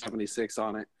logo for 76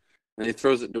 on it. And he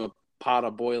throws it into a pot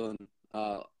of boiling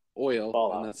oil,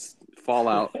 Fallout. and that's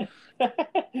Fallout. Yeah.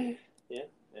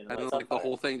 And And lights then on like the fire.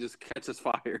 whole thing just catches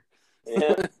fire.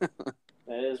 Yeah,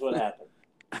 that is what happened.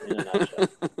 In a nutshell.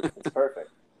 It's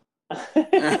perfect.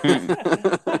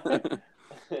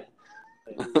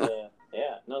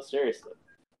 Yeah, no, seriously.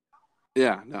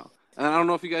 Yeah, no. And I don't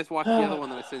know if you guys watched the other one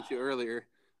that I sent you earlier,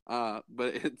 but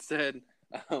it said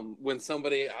when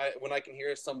I can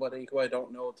hear somebody who I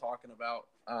don't know talking about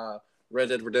Red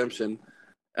Dead Redemption,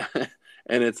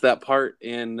 and it's that part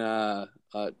in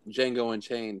Django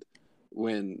Unchained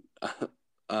when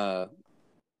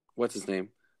what's his name?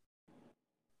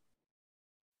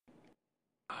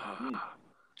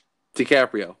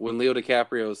 DiCaprio. When Leo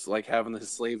DiCaprio's like having his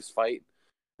slaves fight,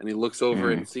 and he looks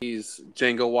over and sees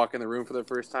Django walk in the room for the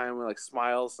first time, and like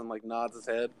smiles and like nods his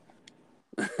head.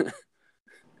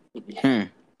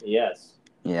 Yes.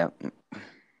 Yep.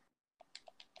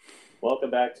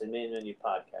 Welcome back to Main Menu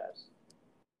Podcast.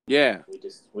 Yeah.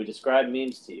 We describe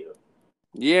memes to you.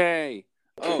 Yay.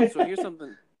 Oh, so here's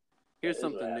something. Here's That is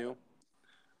something what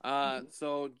new.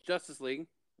 So Justice League,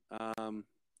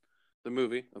 the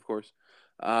movie, of course.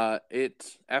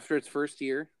 It after its first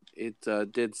year, it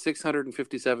did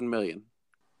 $657 million.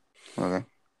 Okay.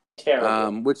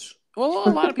 Terrible. Which a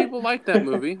lot of people like that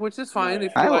movie, which is fine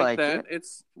if you I like liked that. it.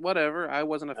 It's whatever. I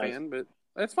wasn't a fan, but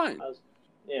that's fine. I was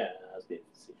being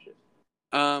facetious.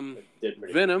 It did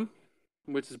pretty Venom,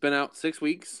 which has been out 6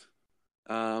 weeks,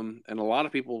 and a lot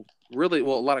of people a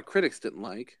lot of critics didn't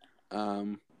like.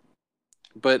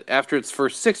 But after its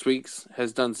first 6 weeks,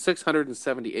 has done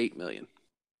 $678 million.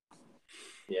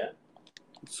 Yeah.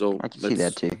 I So can see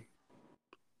that too.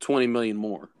 $20 million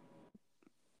more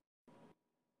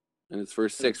in its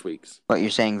first 6 weeks. What, you're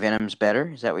saying Venom's better?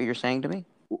 Is that what you're saying to me?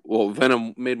 Well,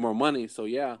 Venom made more money, so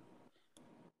yeah.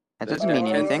 That doesn't mean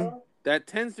anything. That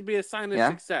tends to be a sign of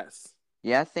Yeah. success.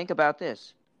 Yeah, think about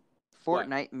this. What?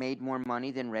 Fortnite made more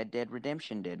money than Red Dead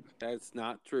Redemption did. That's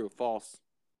not true. False.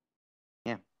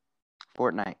 Yeah.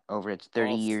 Fortnite over its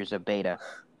 30 False. years of beta.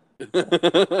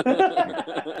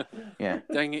 Yeah.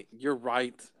 Dang it, you're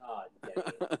right. Oh, dang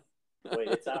it. Wait,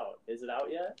 it's out. Is it out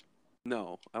yet?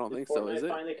 No, I don't Did think so. Fortnite Is it?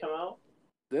 finally come out?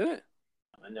 Did it?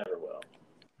 I never will.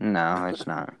 No, it's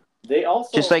not. They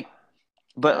also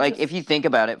If you think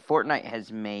about it, Fortnite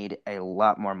has made a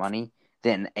lot more money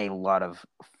than a lot of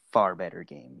far better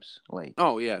games.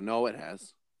 Oh yeah, no, it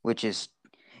has.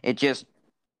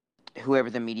 Whoever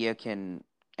the media can,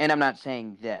 and I'm not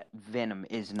saying that Venom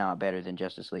is not better than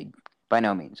Justice League. By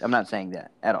no means. I'm not saying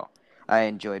that at all. I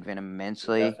enjoyed Venom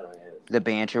immensely. definitely is. The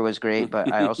banter was great,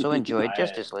 but I also enjoyed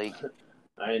Justice League.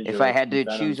 If I had to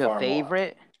choose a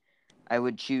favorite, I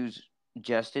would choose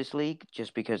Justice League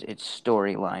just because its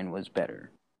storyline was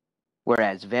better.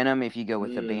 Whereas Venom, if you go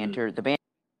with the banter,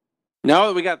 Now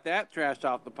that we got that trash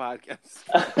off the podcast.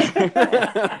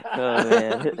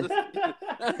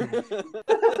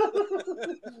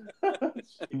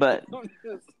 But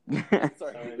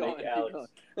Sorry,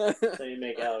 So you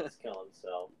make Alex kill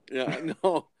himself. Yeah,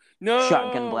 no.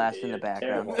 Shotgun blast in the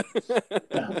background.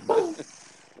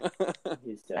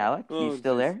 He's dead. Alex, you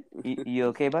still there? You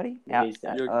okay, buddy? He's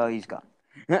dead. Oh, he's gone.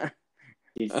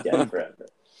 He's dead forever.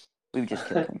 We've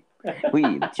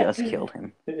just killed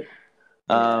him.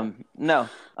 No.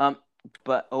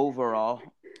 But overall,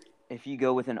 if you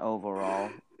go with an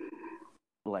overall,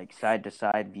 like side to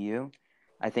side view,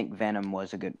 I think Venom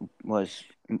was a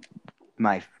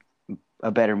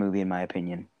better movie in my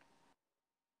opinion.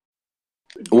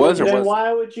 Then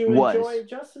why would you enjoy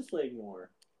Justice League more?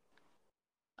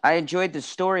 I enjoyed the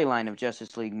storyline of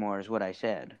Justice League more, is what I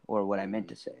said, or what I meant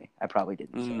to say. I probably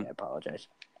didn't say. I apologize.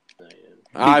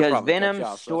 Because Venom's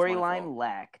storyline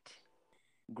lacked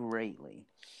greatly.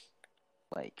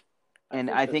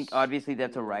 I think obviously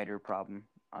that's a writer problem.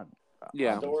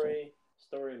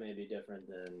 Story may be different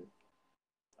than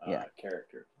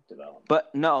character development.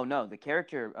 But no, the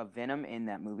character of Venom in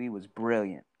that movie was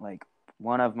brilliant. Like,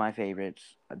 one of my favorites.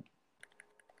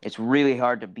 It's really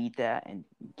hard to beat that, and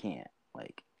you can't.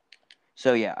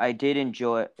 So yeah, I did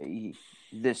enjoy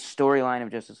the storyline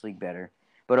of Justice League better,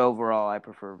 but overall, I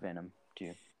prefer Venom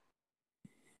too.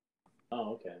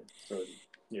 Oh, okay. So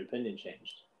your opinion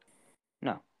changed?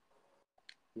 No.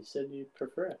 You said you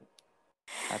prefer it.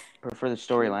 I prefer the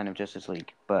storyline of Justice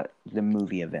League, but the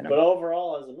movie of Venom. But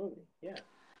overall, as a movie, yeah.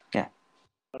 Yeah.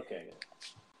 Okay.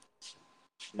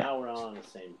 Now we're all on the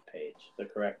same page, the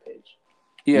correct page.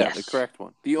 Yeah, yes. The correct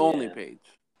one. The only page.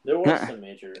 There was some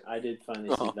major. I did finally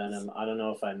see Venom. I don't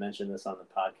know if I mentioned this on the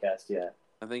podcast yet.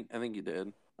 I think you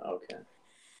did. Okay.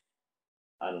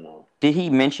 I don't know. Did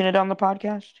he mention it on the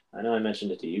podcast? I know I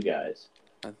mentioned it to you guys.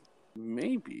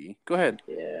 Maybe. Go ahead.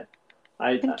 Yeah.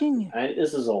 Continue.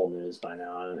 This is old news by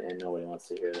now, and nobody wants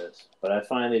to hear this. But I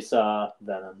finally saw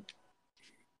Venom,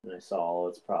 and I saw all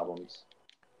its problems.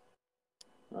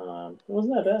 It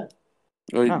wasn't that bad.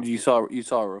 Oh, you saw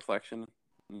a reflection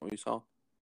in what you saw?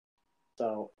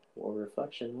 So, what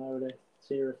reflection? Why would I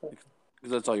see a reflection?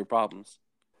 Because that's all your problems.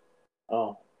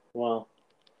 Oh, well,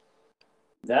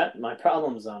 my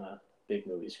problems on a big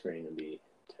movie screen would be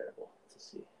terrible to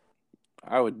see.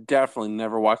 I would definitely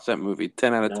never watch that movie.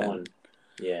 10 out of 10.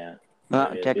 Yeah.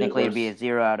 Technically, it'd be a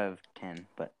 0 out of 10,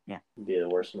 but yeah. It'd be the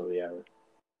worst movie ever.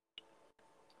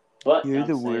 But You're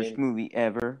the worst movie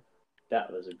ever.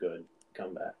 That was a good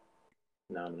comeback.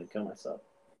 Now I'm going to kill myself.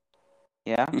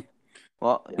 Yeah?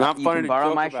 Well, Not you funny can to borrow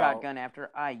joke my about. shotgun after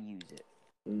I use it.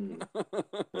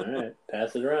 All right.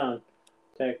 Pass it around.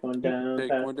 Take one down.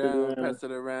 Pass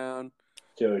it around.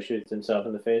 Joey shoots himself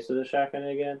in the face with a shotgun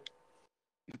again.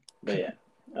 But yeah.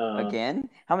 Again?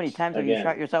 How many times have you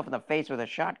shot yourself in the face with a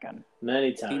shotgun?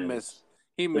 Many times.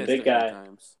 He missed the big guy,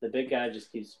 times. The big guy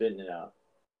just keeps spitting it out.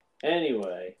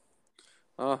 Anyway.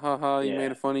 You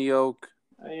made a funny yoke.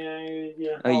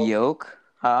 Yeah. A yolk?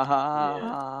 Ha ha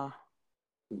ha.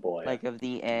 Boy. Like of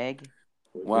the egg?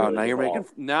 Wow, now you're making...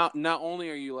 Not only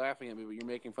are you laughing at me, but you're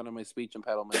making fun of my speech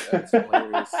impediment. That's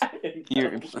hilarious.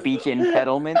 Your speech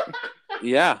impediment?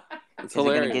 Yeah. It's hilarious. Is it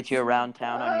going to get you around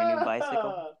town on your new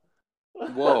bicycle?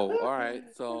 Whoa, all right.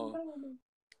 So,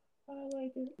 I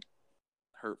like it.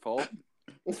 Hurtful.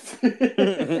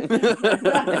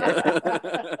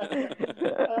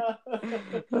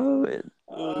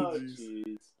 Oh,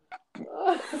 jeez.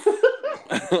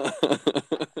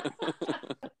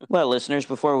 Well, listeners,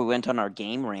 before we went on our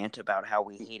game rant about how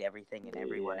we hate everything and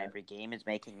everyone every game is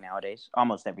making nowadays,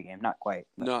 almost every game, not quite.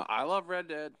 No, I love Red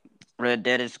Dead. Red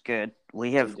Dead is good.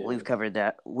 We've covered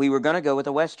that. We were gonna go with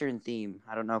a Western theme.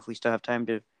 I don't know if we still have time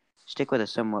to stick with a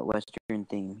somewhat Western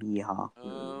theme. Yeehaw.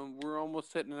 We're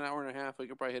almost hitting an hour and a half. We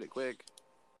could probably hit it quick.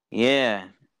 Yeah.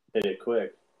 Hit it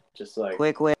quick. Just like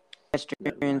quick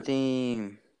Western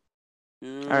theme.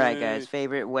 All right, guys.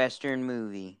 Favorite Western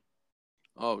movie?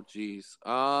 Oh, jeez.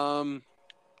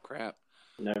 Crap.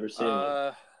 Never seen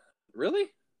one. Really?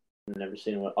 Never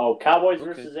seen one. Oh, Cowboys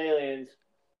versus Aliens.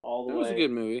 All the way. It was a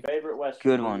good movie. Favorite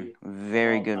Western good movie. One.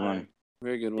 Very good one.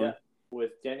 Very good one. Yeah,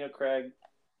 with Daniel Craig.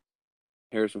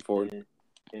 Harrison Ford.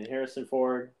 And Harrison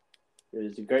Ford. It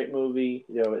was a great movie.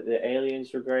 You know, the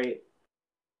aliens were great.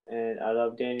 And I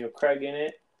love Daniel Craig in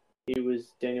it. He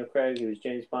was Daniel Craig. He was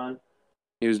James Bond.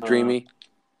 He was dreamy.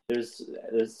 There's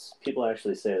people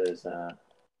actually say there's a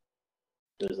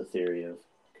theory of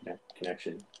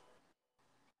connection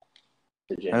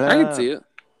to James. I can see it.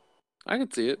 I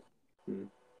can see it.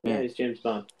 Yeah, he's James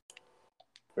Bond.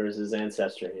 Or is his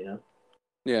ancestor, you know?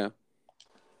 Yeah.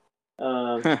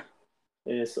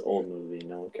 It's an old movie.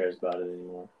 No one cares about it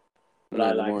anymore. But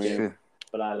I liked it. True.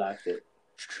 But I liked it.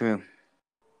 It's true.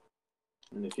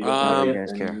 And if you don't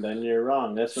like it, then you're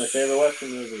wrong. That's my favorite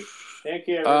Western movie. Thank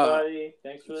you, everybody.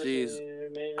 Thanks for listening to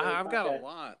me. I've got a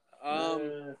lot.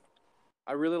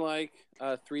 I really like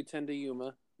 3:10 to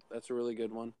Yuma. That's a really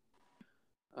good one.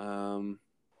 I'm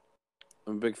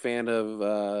a big fan of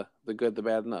The Good, the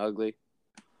Bad, and the Ugly.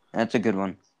 That's a good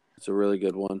one. It's a really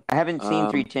good one. I haven't seen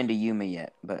 3:10 to Yuma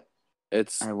yet, but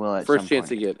I will at first some chance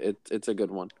point. to get. It's a good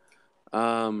one.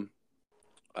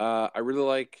 I really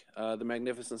like The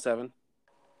Magnificent Seven.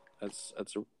 That's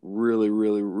a really,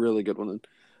 really, really good one.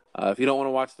 If you don't want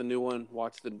to watch the new one,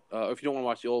 if you don't want to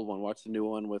watch the old one, watch the new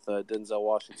one with Denzel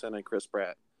Washington and Chris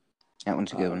Pratt. That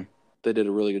one's a good one. They did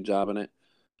a really good job in it.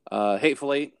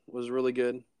 Hateful Eight was really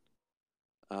good.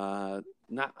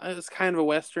 It's kind of a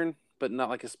Western, but not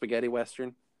like a spaghetti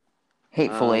Western.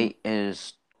 Hateful Eight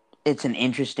it's an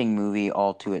interesting movie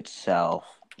all to itself.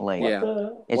 Like,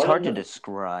 it's hard to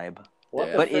describe,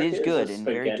 but it is good and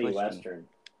very twisty. Western?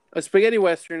 A spaghetti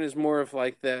Western is more of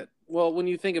like that. Well, when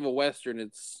you think of a Western,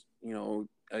 it's,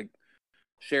 a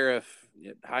sheriff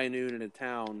at high noon in a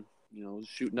town,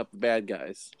 shooting up the bad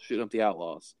guys, shooting up the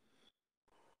outlaws.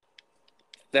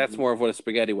 That's more of what a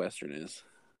spaghetti Western is.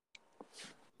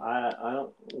 I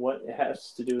don't. What it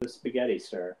has to do with spaghetti,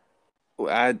 sir?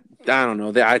 I don't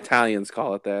know. The Italians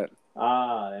call it that.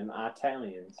 Them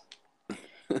Italians.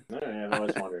 I've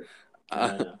always wondered.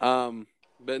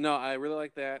 But no, I really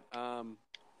like that. Let's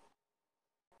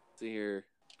see here.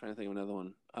 I'm trying to think of another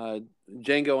one.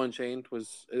 Django Unchained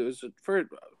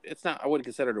it's not, I wouldn't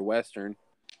consider it a Western,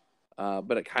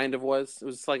 but it kind of was. It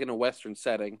was like in a Western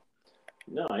setting.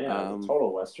 No, yeah, it's a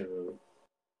total Western movie.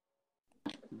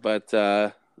 But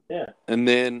and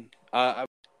then I've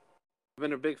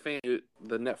been a big fan of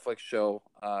the Netflix show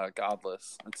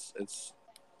Godless. It's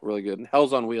really good. And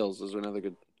Hell's on Wheels is another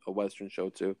good Western show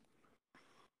too.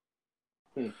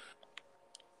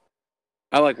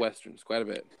 I like Westerns quite a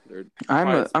bit.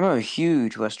 I'm a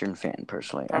huge Western fan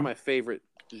personally. Probably my favorite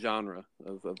genre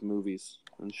of movies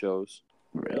and shows.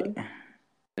 Really?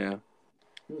 Yeah.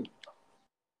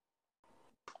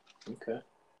 Okay.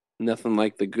 Nothing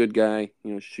like the good guy,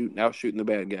 shooting the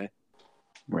bad guy.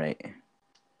 Right.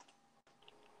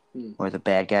 Or the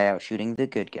bad guy out shooting the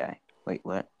good guy. Wait,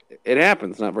 what? It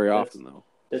happens, not very often though.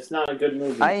 It's not a good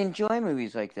movie. I enjoy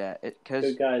movies like that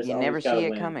because you never see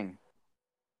it coming.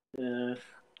 Yeah.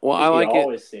 Well, I like it. You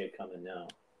always see it coming now.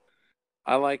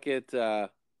 I like it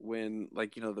when,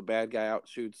 the bad guy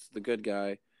outshoots the good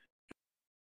guy,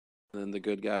 and then the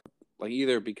good guy, then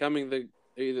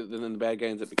the bad guy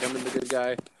ends up becoming the good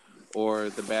guy, or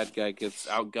the bad guy gets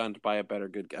outgunned by a better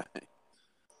good guy.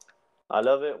 I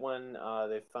love it when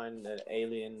they find an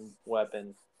alien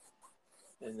weapon,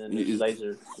 and then there's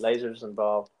lasers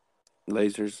involved.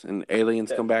 Lasers and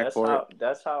aliens come back for it.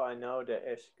 That's how I know that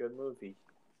it's a good movie.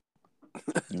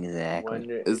 Exactly.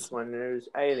 When there's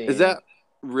aliens. Is that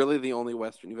really the only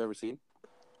Western you've ever seen?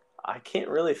 I can't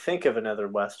really think of another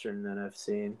Western that I've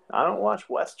seen. I don't watch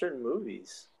Western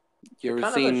movies. You ever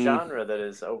kind seen of a genre that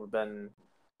has been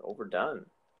overdone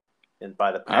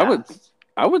by the past?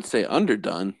 I would say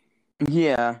underdone.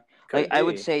 Yeah. I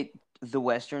would say the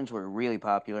Westerns were really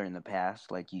popular in the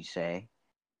past, like you say.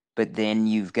 But then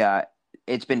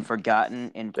it's been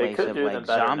forgotten in place of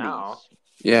zombies. Now.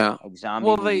 Yeah. Like zombie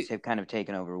movies have kind of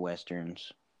taken over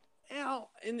Westerns.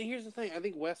 And here's the thing. I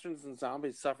think Westerns and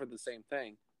zombies suffered the same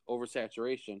thing.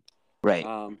 Oversaturation. Right.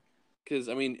 Because,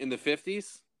 in the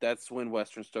 50s, that's when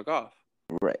Westerns took off.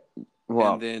 Right.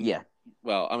 Well, and then, yeah.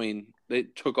 Well, they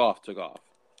took off.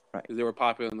 Right. Because they were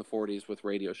popular in the 40s with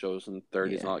radio shows and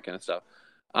 30s and all that kind of stuff.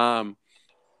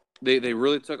 They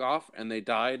really took off, and they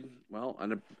died,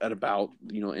 at about,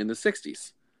 in the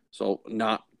 60s. So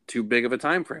not too big of a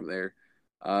time frame there.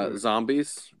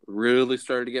 Zombies really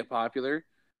started to get popular.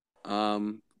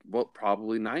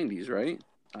 Probably 90s, right?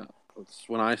 That's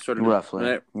when I started.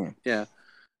 Roughly. Yeah.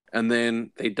 And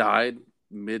then they died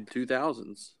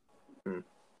mid-2000s.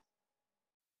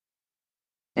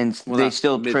 And they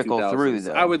still trickle through,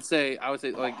 though. I would say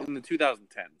like in the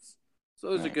 2010s. So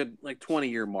there's a good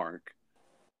 20-year mark.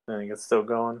 I think it's still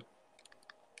going.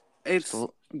 It's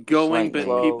going, but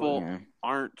slow, people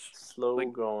aren't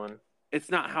going.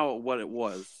 It's not what it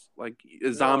was. Like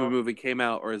a zombie movie came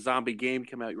out or a zombie game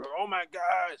came out. You're like, oh my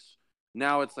gosh!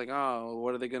 Now it's like, oh,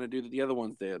 what are they going to do that the other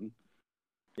ones did?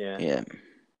 Yeah.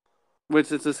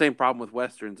 Which it's the same problem with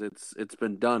Westerns. It's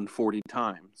been done 40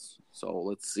 times. So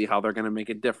let's see how they're going to make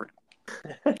it different.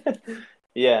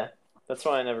 Yeah, that's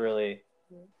why I never really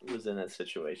was in that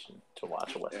situation to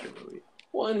watch a Western movie.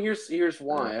 Well, and here's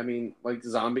why. Like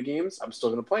zombie games, I'm still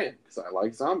going to play them because I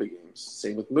like zombie games.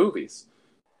 Same with movies.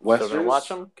 Westerns, still going to watch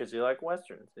them because you like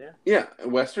Westerns, yeah. Yeah,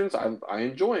 Westerns, I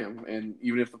enjoy them. And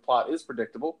even if the plot is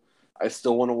predictable, I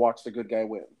still want to watch the good guy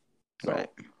win. So, right.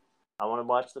 I want to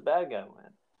watch the bad guy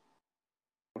win.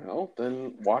 Well,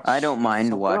 then watch. I don't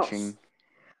mind watching. Else.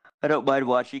 I don't mind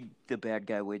watching the bad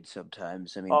guy win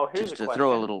sometimes. Just to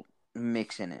throw a little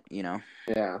mix in it,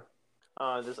 Yeah.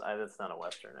 That's not a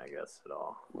Western, I guess, at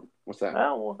all. What's that?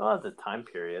 Well, the time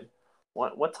period.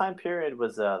 What time period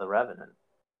was The Revenant?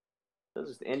 This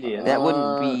is Indian. That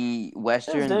wouldn't be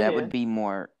Western. That would be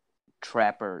more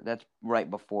trapper. That's right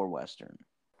before Western.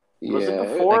 Was it Yeah,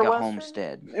 before Like a Western?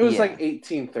 homestead. it was Yeah. like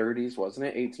 1830s, wasn't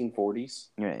it? 1840s.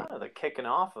 Right. Oh, the kicking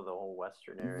off of the whole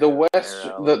Western era. The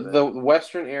era a little the bit.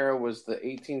 Western era was the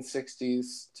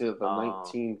 1860s to the Oh.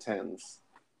 1910s.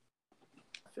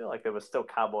 I feel like there was still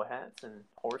cowboy hats and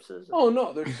horses. And Oh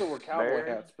no, there still were cowboy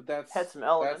Bear. hats, but that's Had some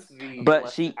elements. That's the But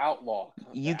see, outlaw.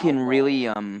 you the can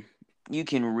outlaw.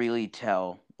 really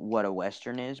tell what a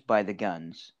Western is by the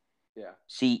guns. Yeah.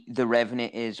 See, the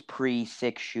Revenant is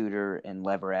pre-6-shooter and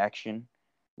lever action,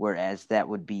 whereas that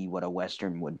would be what a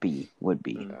Western would be.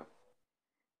 Yeah.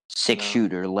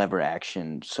 6-shooter, lever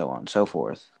action, so on and so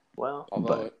forth. Well,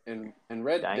 Although in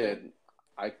Red Dang Dead,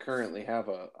 I currently have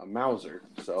a Mauser,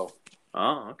 so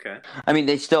oh, okay. I mean,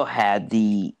 they still had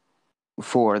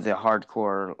for the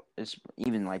hardcore,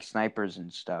 even like snipers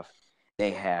and stuff,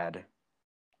 they had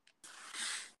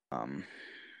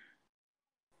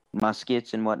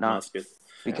muskets and whatnot. Muskets.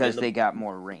 Because they got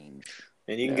more range.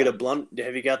 And you can get a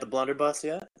have you got the blunderbuss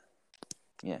yet?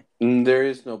 Yeah. There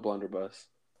is no blunderbuss.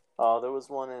 Oh, there was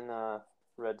one in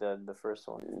Red Dead, the first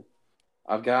one.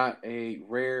 I've got a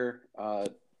rare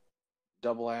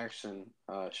double action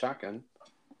shotgun.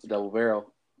 It's a double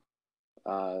barrel.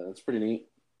 It's pretty neat.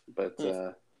 But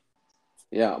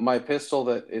yeah, my pistol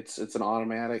it's an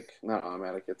automatic, not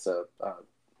automatic. It's a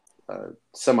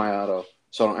semi-auto,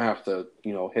 so I don't have to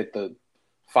hit the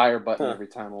fire button every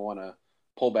time I want to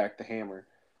pull back the hammer,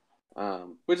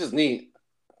 which is neat.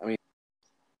 I mean,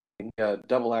 a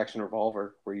double action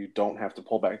revolver where you don't have to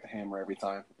pull back the hammer every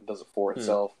time; it does it for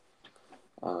itself.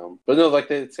 But no, like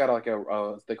it's got like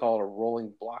they call it a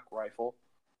rolling block rifle,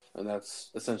 and that's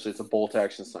essentially it's a bolt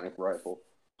action sniper rifle.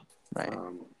 Right.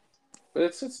 But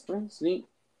it's neat,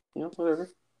 whatever.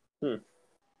 Yeah,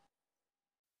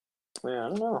 I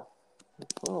don't know.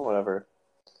 Well, whatever.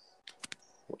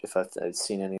 If I've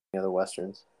seen any other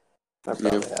westerns, I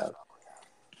probably have.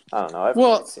 I don't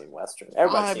know. I've seen western.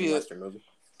 Everybody's seen western movies.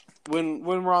 When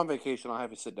we're on vacation, I'll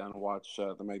have you sit down and watch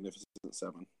The Magnificent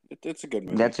Seven. It's a good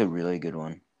movie. That's a really good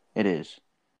one. It is.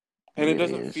 And it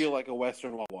really doesn't feel like a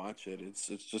western while I watch it.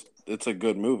 It's a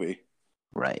good movie.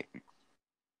 Right.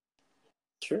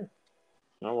 Sure.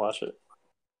 I'll watch it.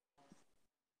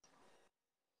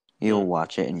 You'll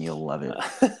watch it and you'll love it,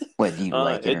 whether you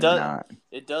like it or not.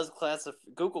 It does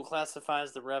Google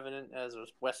classifies The Revenant as a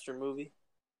western movie.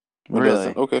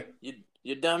 Really? Okay.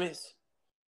 You dummies.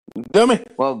 Dummy.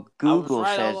 Well, Google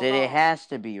right says all it. along. It has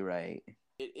to be right.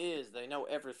 It is. They know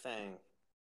everything.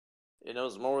 It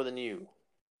knows more than you.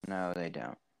 No, they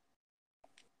don't.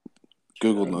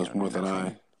 Google They knows know more than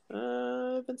nothing.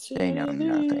 I haven't seen They know any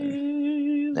nothing. of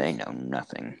these. They know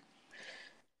nothing.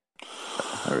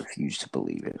 I refuse to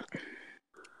believe it.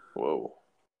 Whoa.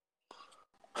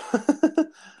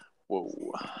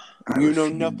 Whoa. You know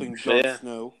nothing, Jon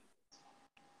Snow.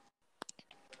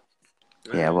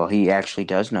 Yeah, well, he actually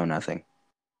does know nothing.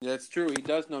 That's true. He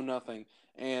does know nothing.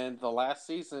 And the last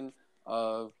season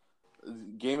of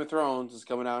Game of Thrones is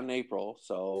coming out in April,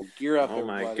 so gear up,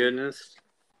 everybody. My goodness.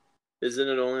 Isn't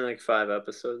it only like 5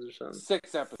 episodes or something?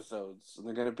 6 episodes. And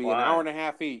they're going to be an hour and a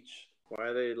half each. Why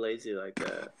are they lazy like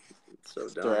that? It's so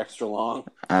dumb. They're extra long.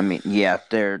 I mean, yeah,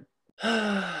 they're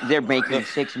making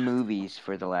 6 movies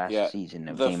for the last season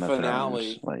of Game of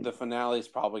Thrones. The finale is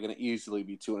probably going to easily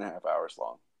be 2.5 hours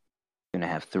long.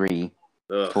 2.5, 3,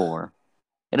 4.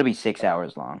 It'll be 6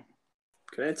 hours long.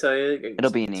 Can I tell you? It'll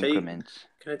be in increments.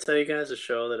 Can I tell you guys a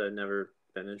show that I've never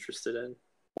been interested in?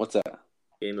 What's that?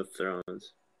 Game of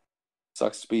Thrones.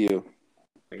 Sucks to be you.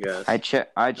 I guess. I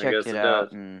checked it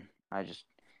out, does. and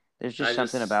there's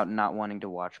something about not wanting to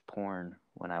watch porn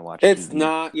when I watch It's TV.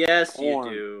 not Yes,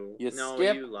 porn. you do. You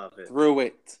skip you love it. through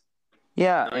it.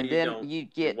 Yeah, No, and you then don't. you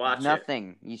get Watch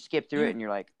nothing. You skip through it, and you're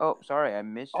like, "Oh, sorry, I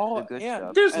missed the good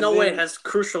stuff." There's And no way then- it has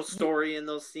crucial story in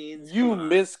those scenes. You Come on.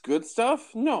 miss good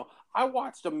stuff? No. I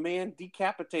watched a man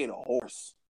decapitate a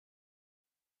horse.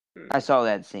 I saw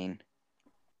that scene,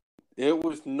 It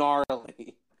was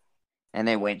gnarly. and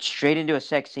they went straight into a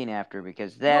sex scene after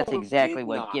because that's No, it exactly did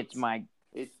what not. gets my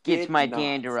It gets did my not.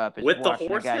 gander up is With the watching a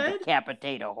horse guy head?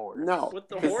 decapitate a horse. No. With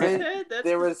the 'cause horse then head? That's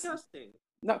there was- disgusting.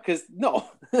 No, because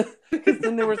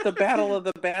then there was the Battle of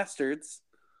the Bastards,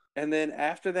 and then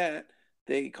after that,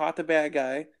 they caught the bad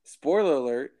guy. Spoiler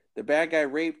alert: the bad guy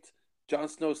raped Jon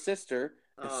Snow's sister,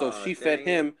 and so she fed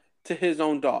him to his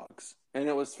own dogs, and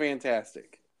it was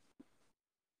fantastic.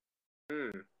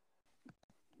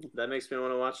 That makes me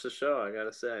want to watch the show, I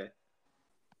gotta say.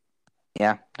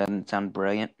 Yeah, doesn't sound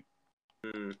brilliant.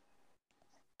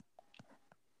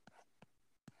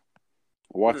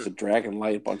 Watch the dragon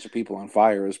light a bunch of people on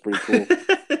fire. It was pretty cool.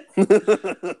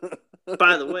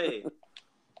 By the way,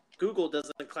 Google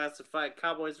doesn't classify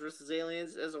Cowboys vs.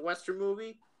 Aliens as a Western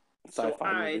movie. Sci-fi So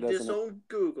I movie, doesn't it? disown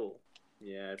Google.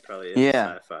 Yeah, it probably is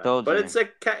Yeah, sci-fi. told But you.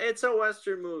 it's a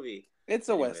Western movie. It's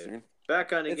a Anyway, Western.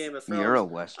 Back on the It's- Game of Thrones. You're a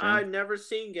Western. I've never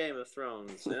seen Game of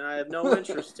Thrones, and I have no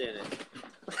interest in it.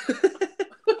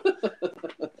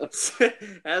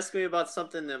 Ask me about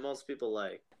something that most people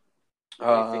like.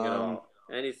 Anything at all.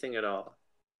 Anything at all.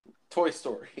 Toy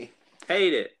Story.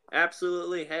 Hate it.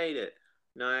 Absolutely hate it.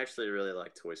 No, I actually really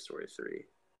like Toy Story 3.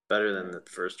 Better than the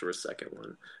first or second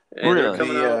one. And Really?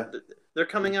 they're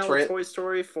coming out with Toy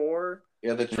Story 4.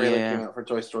 Yeah, the trailer came out for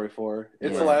Toy Story 4.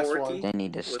 It's Yeah. the last Forky. one. They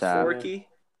need to With stop. Forky.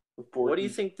 What do you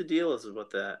think the deal is with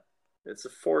that? It's a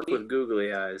fork with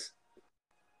googly eyes.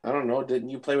 I don't know. Didn't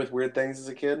you play with weird things as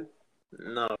a kid?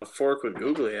 No, a fork with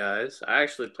googly eyes. I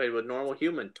actually played with normal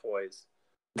human toys.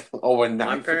 Oh, a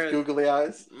knife with googly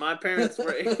eyes? My parents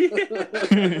were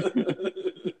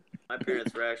my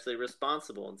parents were actually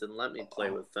responsible and didn't let me play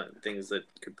with things that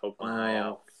could poke my eye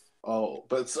out. Oh,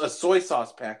 but it's a soy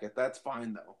sauce packet. That's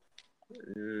fine, though.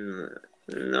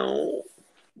 No.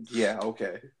 Yeah,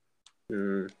 okay.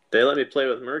 They let me play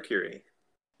with mercury.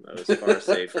 That was far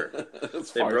safer.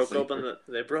 They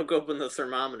broke open the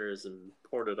thermometers and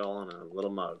poured it all in a little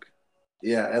mug.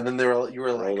 Yeah, and then you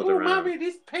were like, "Oh, mommy,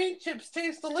 these paint chips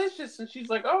taste delicious,and she's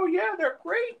like, "Oh yeah, they're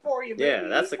great for you." Yeah, baby.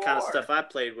 that's the Eat kind of more." stuff I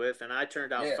played with, and I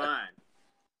turned out fine.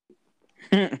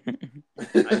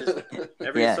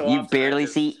 Yeah, you barely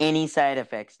see any side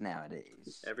effects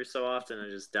nowadays. Every so often, I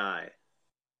just die.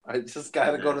 I just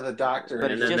gotta go to the doctor,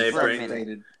 But and it's then just they for a bring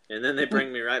minute. And then they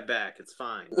bring me right back. It's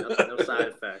fine. No side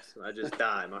effects. I just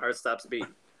die. My heart stops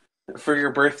beating. For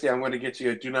your birthday, I'm going to get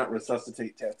you a "Do Not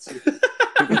Resuscitate" tattoo.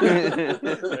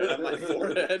 Right on my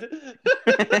forehead.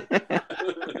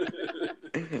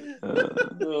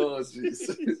 Oh, jeez.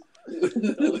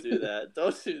 Don't do that.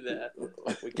 Don't do that.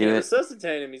 We can't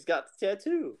resuscitate him. He's got the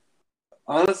tattoo.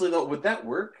 Honestly, though, would that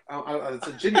work? It's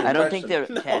a genuine I don't question. think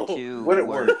the tattoo Would it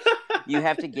work? You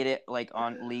have to get it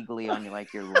legally on your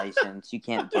license. You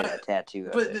can't get a tattoo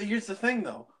of But it. here's the thing,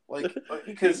 though. Like, You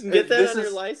because can get that this on your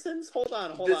is- license? Hold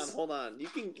on.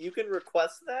 You can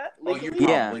request that Oh, you legally?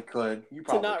 probably could. You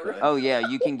probably not could. Oh yeah,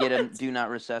 you can get a do not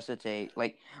resuscitate.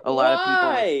 Like a lot of people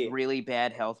Why? with really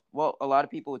bad health. Well, a lot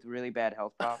of people with really bad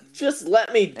health problems. Just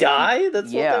let me die? That's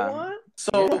what Yeah. they want?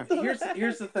 So Yeah.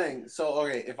 here's the thing. So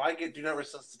okay, if I get "Do Not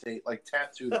Resuscitate" like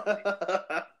tattooed on me,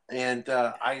 and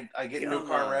I get in a Come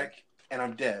car on. wreck and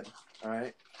I'm dead, all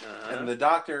right, Uh-huh. and the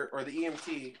doctor or the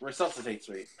EMT resuscitates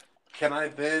me, can I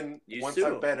then, once sue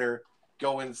I'm him. better,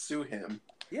 go and sue him?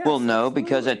 Yes, Well, no,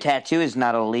 because a absolutely. tattoo is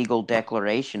not a legal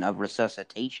declaration of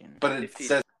resuscitation. But it If he-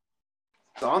 says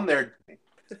it's on there.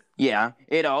 Yeah,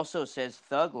 it also says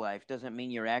thug life. Doesn't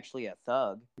mean you're actually a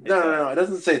thug. No. It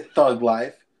doesn't say thug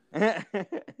life. That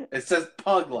It says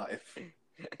pug life.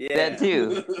 Yeah.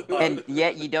 too. And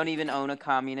yet you don't even own a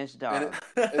communist And dog.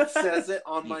 it says it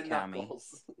on You my commie.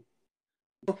 knuckles.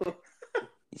 You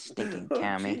stinking Oh,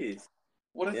 commie. jeez.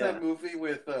 What is Yeah. that movie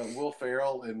with Will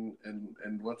Ferrell and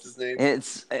what's his name?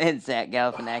 It's Zach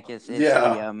Galifianakis. It's Yeah.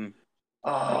 the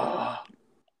Ah,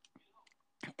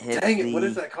 it's dang it! What the-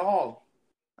 is that called?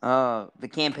 The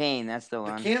campaign. That's the The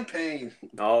one. Campaign.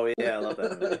 Oh, yeah, I love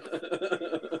that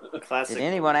movie. Classic. Did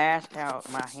anyone ask how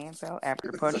my hand felt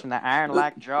after punching the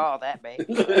iron-like jaw of that baby?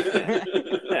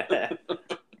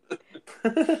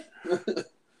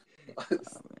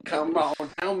 Come on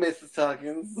down, Mrs.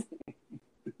 Huggins.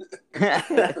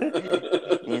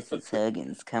 Mrs.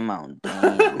 Huggins, come on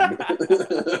down.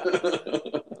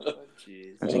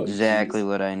 Jeez. That's Oh, exactly jeez.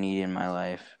 what I need in my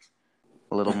life.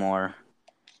 A little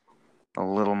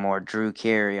more Drew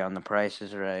Carey on The Price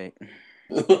is Right.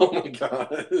 Oh my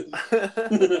god.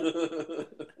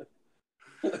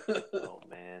 Oh,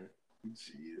 man.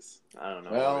 Jeez. I don't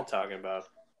know Well, what we're talking about.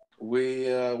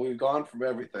 We've gone from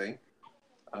everything.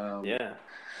 Yeah.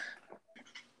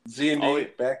 Z&D Oh,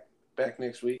 back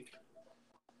next week.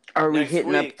 Are we Next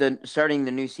hitting week. up starting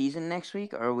the new season next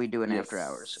week, or are we doing Yes. after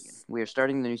hours again? We are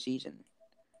starting the new season.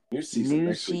 New season New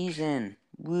next week. season.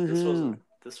 This Woohoo.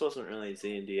 wasn't really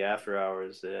Z&D after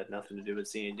hours. It had nothing to do with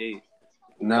Z&D.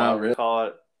 No, Why we really. call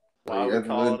it? Why Yeah, we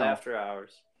call it no. after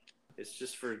hours? It's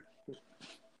just for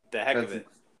the heck of it.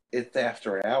 It's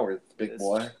after hours, big It's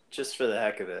boy. just for the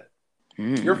heck of it.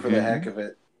 You're for the heck of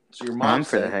it. So your mom I'm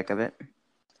for the said- heck of it.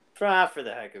 Try for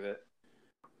the heck of it.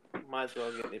 Might as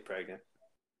well get me pregnant.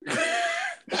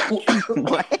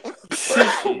 What?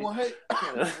 What?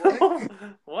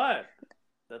 What?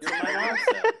 That's what my mom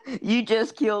said. You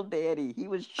just killed Daddy. He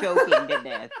was choking to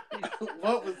death.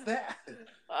 What was that?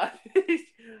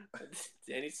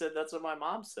 Danny said that's what my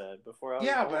mom said before I was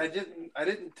Yeah, born. but I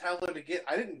didn't tell her to get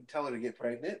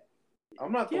pregnant.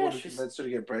 I'm not the one who convinced her to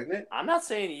get pregnant. I'm not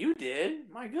saying you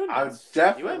did. My goodness. I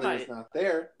definitely was not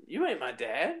there. You ain't my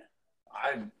dad.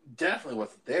 I definitely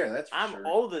wasn't there. That's for I'm sure.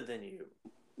 older than you.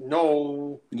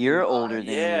 No. You're older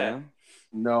than you.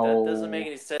 No. That doesn't make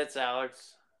any sense,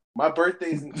 Alex. My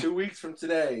birthday's in 2 weeks from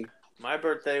today. My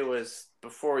birthday was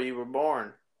before you were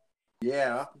born.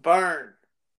 Yeah. Burn.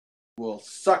 Well,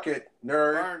 suck it,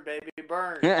 nerd. Burn, baby,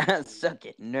 burn. Suck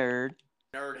it, nerd.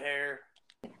 Nerd hair.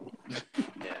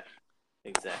 Yeah,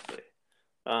 exactly.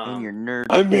 And your nerd.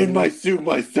 I made my suit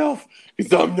myself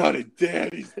because I'm not a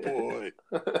daddy's boy.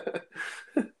 I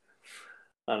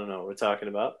don't know what we're talking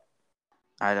about.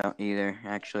 I don't either,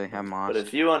 actually. I'm lost. But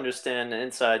if you understand the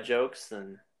inside jokes,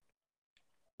 then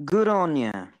good on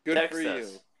ya. Good text for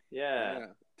us. you. Yeah.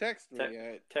 Text me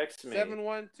at Text me.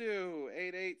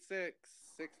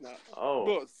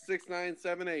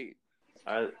 712-886-6978.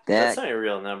 That's not your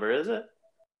real number, is it?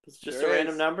 It's just Sure a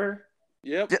random is. number?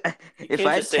 Yep. If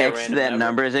I text that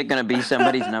number, is it going to be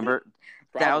somebody's number?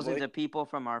 Probably. Thousands of people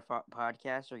from our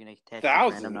podcast are going to text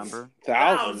Thousands. a random number.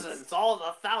 Thousands. All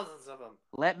the thousands of them.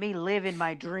 Let me live in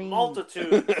my dream.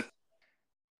 Multitudes.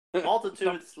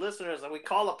 Multitudes, listeners, and we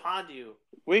call upon you.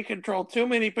 We control too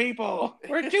many people.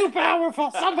 We're too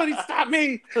powerful. Somebody stop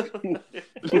me.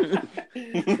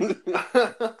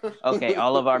 Okay,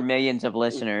 all of our millions of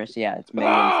listeners. Yeah, it's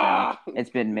millions now. It's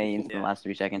been millions in the last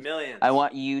 3 seconds. Millions. I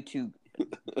want you to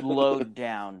load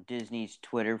down Disney's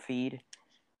Twitter feed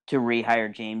to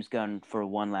rehire James Gunn for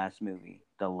one last movie,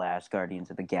 the last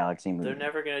Guardians of the Galaxy movie. They're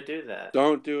never going to do that.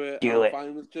 Don't do it. Do it.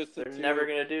 Fine with just They're never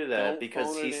going to do that Don't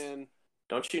because phone he's... it in.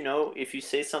 Don't you know, if you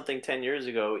say something 10 years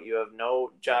ago, you have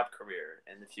no job career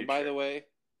in the future. By the way,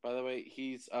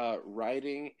 he's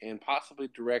writing and possibly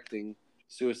directing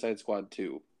Suicide Squad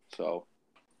 2. So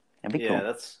that'd be cool.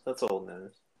 that's old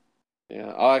news. Yeah,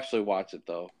 I'll actually watch it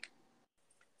though.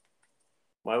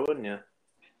 Why wouldn't you?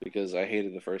 Because I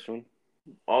hated the first one.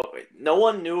 Oh, no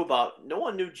one knew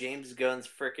James Gunn's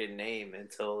freaking name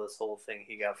until this whole thing.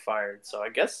 He got fired. So I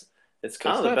guess it's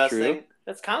kind of the best thing.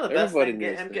 That's kind of the best thing.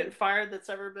 Him getting fired that's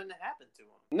ever been happened to him.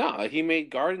 No, he made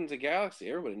Guardians of the Galaxy.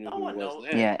 Everybody knew who he was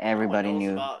then. Yeah, everybody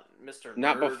knew about Mr.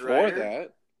 Not Nerd before Writer.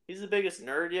 that. He's the biggest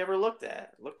nerd you ever looked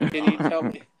at. Can you tell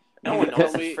me? No one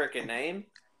knows his freaking name.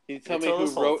 Can you tell me who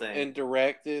wrote and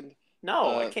directed?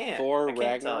 No, I can't. Thor I can't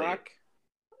Ragnarok.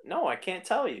 No, I can't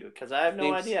tell you because I have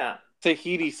no idea.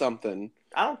 Tahiti something.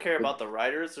 I don't care about the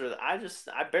writers I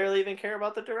barely even care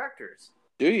about the directors.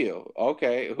 Do you?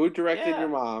 Okay. Who directed your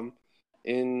mom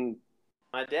in...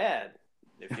 My dad,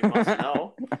 if you want to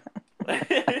know. I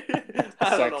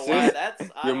don't know why that's...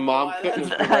 Your mom couldn't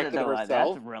have directed herself?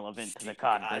 That's relevant to the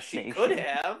conversation. She could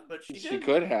have, but she didn't. She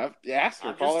could have. Ask her.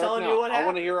 I'm Call just her telling now. you what I want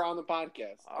happened. to hear her on the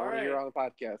podcast.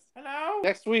 Hello?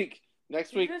 Next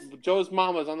week, Joe's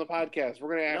mama's on the podcast.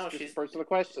 We're going to ask this person the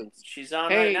questions. She's on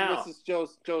right now. Hey, this is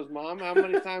Joe's mom. How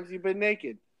many times have you been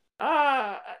naked?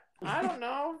 I don't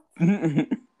know.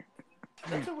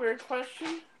 That's a weird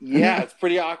question. Yeah, it's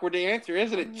pretty awkward to answer,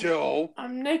 isn't it, Joe?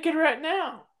 I'm naked right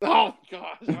now. Oh,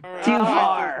 gosh. All right. Too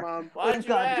far. Mom. Why'd you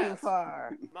gone ask? too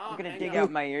far. Mom, I'm going to hang dig up.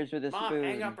 out my ears with a Mom, spoon.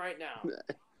 hang up right now.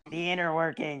 The inner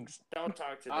workings. Don't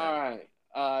talk to them. All right.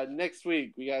 Next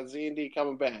week, we got Z&D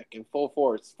coming back in full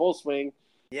force, full swing.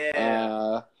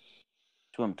 Yeah.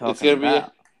 That's what I'm talking It's gonna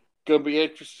about. Gonna be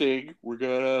interesting. We're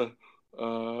gonna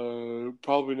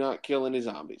probably not kill any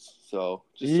zombies. So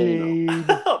just so you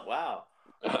know. Wow.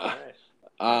 All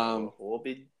right. We'll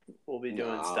be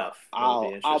doing stuff. It'll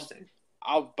be interesting.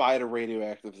 I'll bite a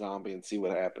radioactive zombie and see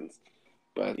what happens.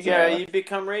 But you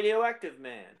become radioactive,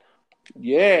 man.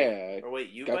 Yeah. Or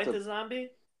wait, you bite the zombie?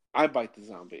 I bite the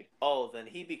zombie. Oh, then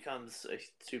he becomes a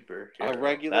superhero. A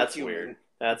regular That's human. weird.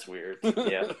 That's weird.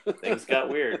 Yeah, things got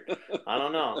weird. I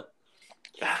don't know.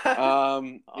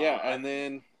 Yeah, and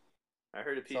then I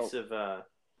heard a piece of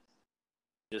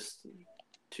just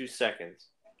 2 seconds.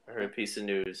 I heard a piece of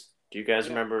news. Do you guys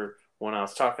remember when we were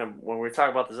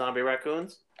talking about the zombie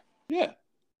raccoons? Yeah.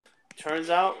 Turns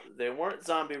out they weren't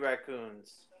zombie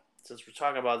raccoons. Since we're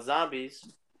talking about zombies.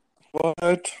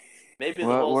 What? Maybe the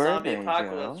whole zombie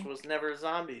apocalypse was never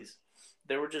zombies.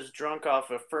 They were just drunk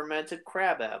off of fermented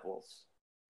crab apples.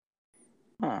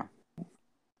 Huh.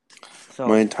 So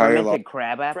my entire fermented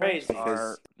crab apples Crazy.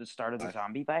 are the start of the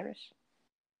zombie virus?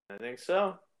 I think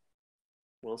so.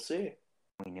 We'll see.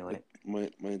 We knew it. My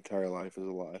entire life is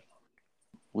a lie.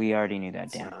 We already knew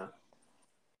that, Dan.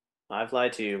 I've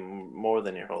lied to you more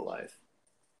than your whole life.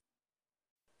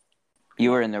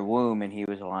 You were in the womb and he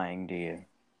was lying to you.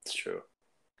 It's true.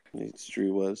 It's true,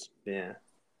 he was. Yeah.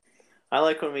 I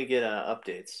like when we get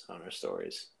updates on our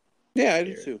stories. Yeah, I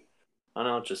do too. We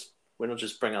don't just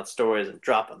bring out stories and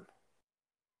drop them.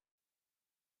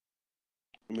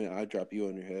 I mean, I'd drop you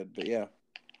on your head, but yeah.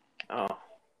 Oh,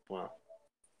 well.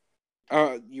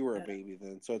 You were a baby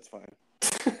then, so it's fine.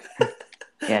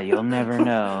 Yeah, you'll never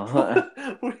know.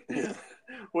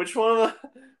 Which one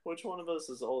of us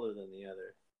is older than the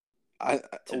other?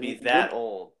 To be that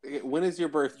old. When is your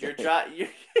birthday?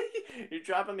 You're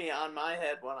dropping me on my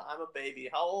head when I'm a baby.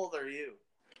 How old are you?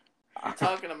 You're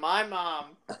talking to my mom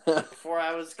before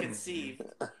I was conceived.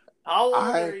 How old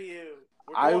are you?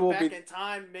 We're going back in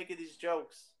time making these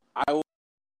jokes. I will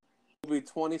be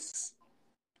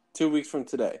 22 weeks from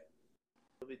today.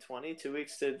 You'll be 20, 2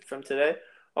 weeks from today?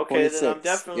 Okay, 26, then I'm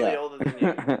definitely older than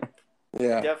you.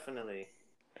 Yeah. Definitely.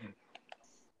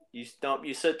 You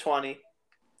said 20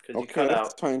 because you Okay, cut that's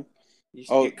out. fine.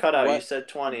 You cut out. What? You said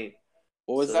 20.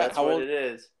 What was so that? That's How what old? it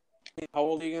is. How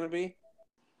old are you gonna be?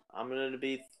 I'm gonna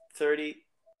be 30.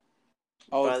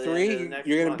 Oh, by the 3? end of the next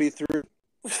You're gonna month. be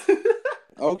 3.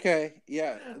 Okay,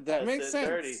 yeah, that makes said sense.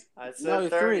 30. I said no,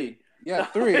 30. 3. Yeah, No,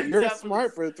 3. You're definitely-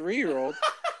 smart for a 3-year-old.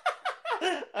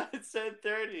 I said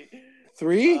 30.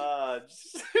 3?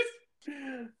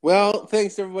 Well,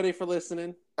 thanks everybody for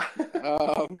listening.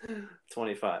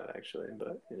 25 actually,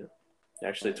 but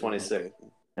actually 26. Okay.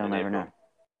 You'll in never April. know.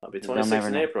 I'll be 26 never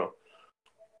in know. April.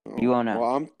 You won't know.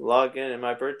 Well, Log in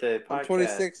my birthday podcast. I'm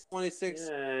 26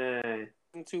 Yay.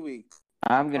 in 2 weeks.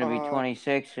 I'm gonna be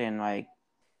 26 in like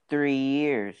 3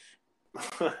 years.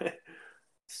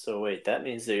 So wait, that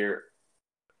means that you're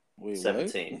Wait,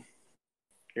 17. what?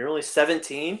 You're only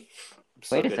 17? I'm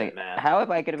so Wait a good second. at math. How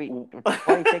am I gonna be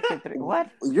 26 in 3? What?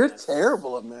 You're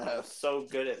terrible at I'm math. so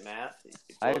good at math. It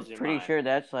I'm blows your pretty mind. sure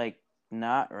that's like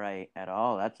not right at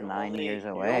all. That's You're 9 years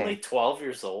You're away. only 12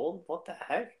 years old? What the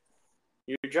heck?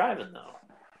 You're driving though.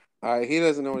 All right, he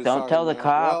doesn't know what he's Don't talking tell the about.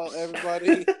 cops. Well,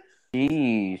 everybody.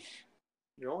 Jeez.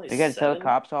 You're only I gotta tell the 7?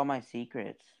 cops all my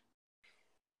secrets.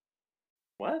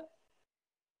 What?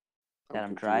 That I'm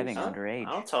confused. driving Huh? underage.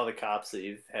 I don't tell the cops that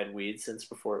you've had weed since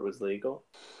before it was legal.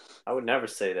 I would never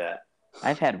say that.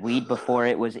 I've had weed before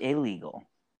it was illegal.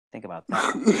 Think about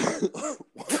that.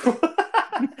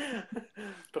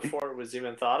 Before it was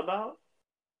even thought about?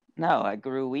 No, I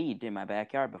grew weed in my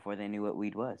backyard before they knew what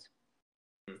weed was.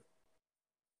 That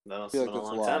must I have feel been a like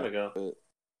long that's a time lot, ago.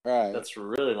 but, all right. That's a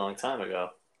really long time ago.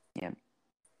 Yeah.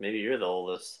 Maybe you're the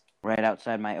oldest. Right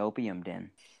outside my opium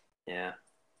den. Yeah.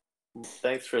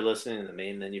 Thanks for listening to the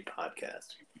Main Menu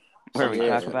Podcast. Where we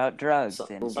Yeah. talk about drugs So-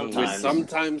 and sometimes-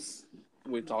 Sometimes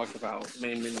we talk about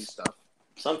main menu stuff.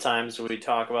 Sometimes we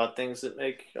talk about things that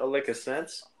make a lick of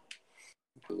sense.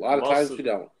 A lot of Most times of- we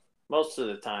don't. Most of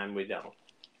the time we don't.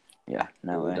 Yeah,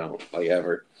 no We way. don't, like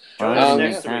ever. Well, Join that us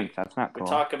makes next sense. week. That's not We cool.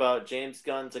 talk about James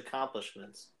Gunn's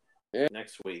accomplishments Yeah.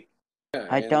 next week. Yeah,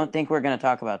 I and- don't think we're gonna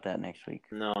talk about that next week.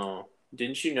 No.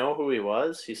 Didn't you know who he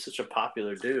was? He's such a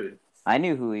popular dude. I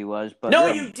knew who he was, but No,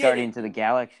 from you didn't! Guardians of the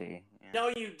Galaxy. Yeah. No,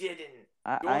 you didn't. you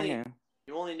I only- knew.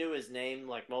 You only knew his name,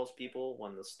 like most people,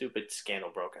 when the stupid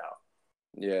scandal broke out.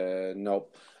 Yeah,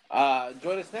 nope.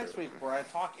 Join us next week where I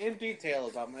talk in detail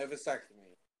about my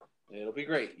vasectomy. It'll be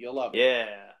great. You'll love it.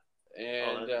 Yeah.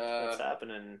 And that's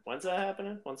happening. When's that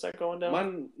happening? When's that going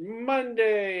down?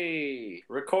 Monday.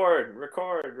 Record.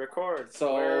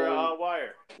 So- Where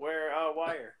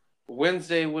wire?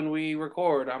 Wednesday when we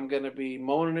record, I'm going to be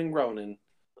moaning and groaning.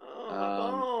 Oh, my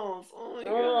balls. Oh, my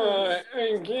Oh, God.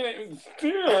 I can't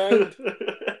stand.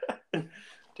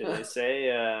 Did they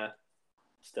say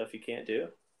stuff you can't do?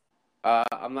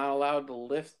 I'm not allowed to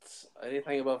lift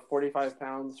anything above 45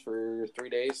 pounds for 3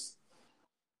 days.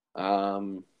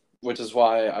 Which is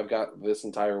why I've got this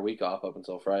entire week off up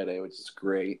until Friday, which is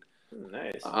great.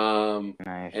 Nice.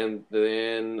 Nice. And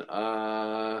then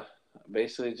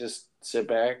basically just sit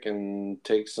back and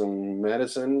take some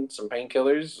medicine, some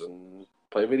painkillers, and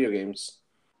play video games.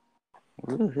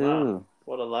 Woohoo. Wow.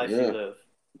 What a life Yeah. you live.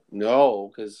 No,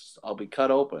 because I'll be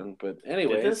cut open. But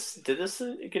anyways, Did this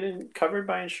get covered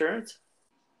by insurance?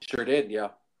 sure did, yeah.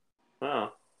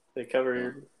 Wow. They cover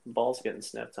your balls getting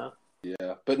snipped, huh?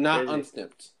 Yeah, but not Crazy.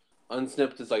 unsnipped.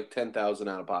 Unsnipped is like 10,000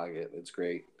 out of pocket. It's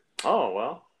great. Oh,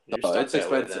 well. You're Oh, stuck it's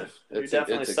that way, expensive. then. You're It's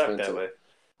definitely stuck expensive. that way.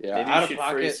 Yeah, Maybe out you of should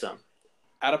pocket. freeze some.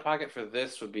 Out of pocket for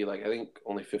this would be like I think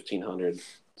only 1,500.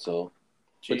 So,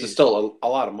 which Jeez. is still a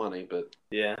lot of money, but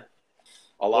Yeah.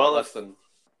 a lot Well, less than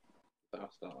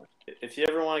 $1,000. If you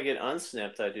ever want to get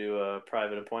unsnipped, I do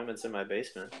private appointments in my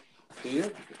basement. Do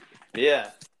you? Yeah.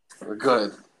 We're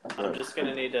good. I'm just going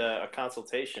to need a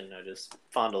consultation. I just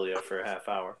fondle you for a half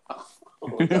hour.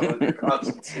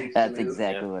 That's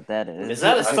exactly what that is. Is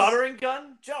that a soldering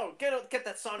gun? Joe, get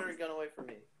that soldering gun away from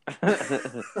me.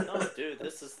 No, dude,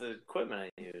 this is the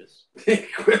equipment I use. The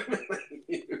equipment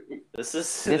you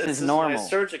This is normal. my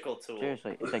surgical tool.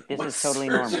 Seriously, it's like this is totally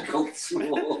normal.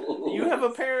 Tool. You have a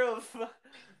pair of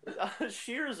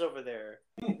shears over there,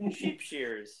 sheep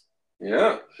shears.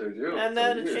 Yeah, sure do. And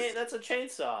then that's a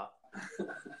chainsaw.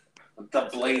 The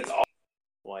blade's off.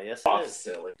 Why, yes, Off it is.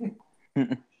 silly.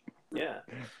 Yeah.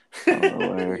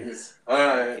 All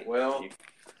right. Well,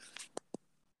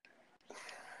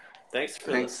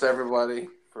 Thanks everybody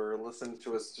for listening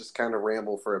to us just kind of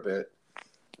ramble for a bit.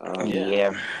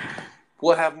 Yeah.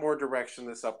 We'll have more direction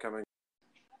this upcoming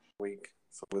week.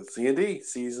 So with C&D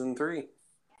season 3.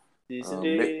 Season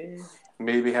D.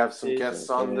 Maybe have some Season guests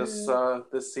on 3.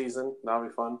 this season. That'll be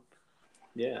fun.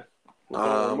 Yeah.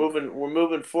 We're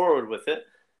moving forward with it.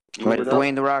 Like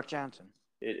Dwayne The Rock Johnson.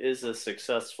 It is a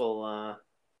successful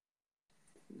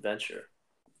venture.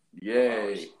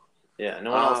 Yay. Yeah,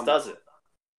 no one else does it.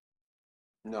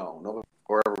 No, nobody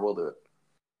or ever will do it.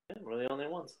 Yeah, we're the only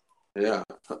ones. Yeah.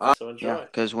 So enjoy. Yeah,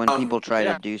 because when people try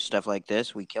to do stuff like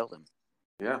this, we kill them.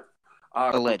 Yeah.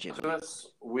 Allegedly.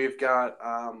 We've got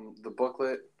the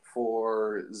booklet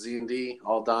for Z&D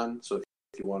all done. So if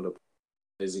you want to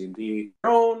play Z&D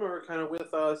your own or kind of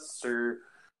with us or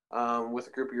with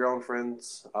a group of your own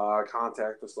friends,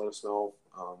 contact us, let us know.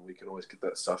 We can always get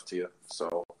that stuff to you.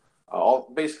 So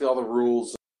basically all the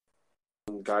rules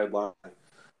and guidelines.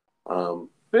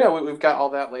 But yeah, we've got all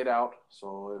that laid out.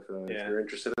 So if you're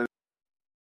interested in it,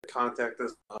 contact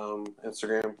us.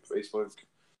 Instagram, Facebook,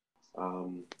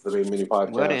 the Main Mini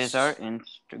Podcast. What is our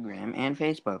Instagram and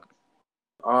Facebook?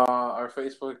 Our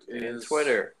Facebook is and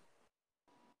Twitter.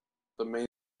 The Main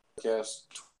Podcast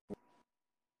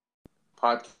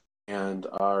Podcast. And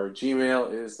our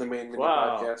Gmail is the Main Mini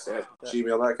Podcast at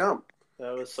gmail.com.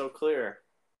 That was so clear.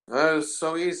 That was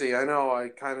so easy. I know. I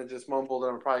kind of just mumbled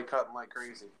and I'm probably cutting like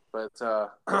crazy. But,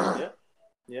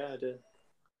 Yeah, I did.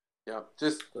 Yeah,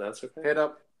 just that's okay. Hit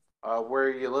up where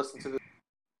you listen to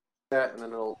that, and then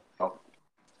it'll. Oh.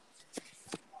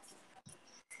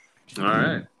 All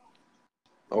right.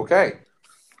 Okay.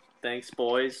 Thanks,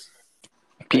 boys.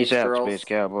 Peace out, girls, Space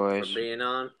Cowboys. For being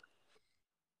on.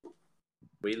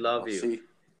 We love you. See.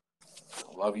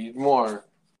 Love you more.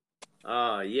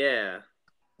 Yeah.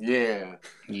 Yeah.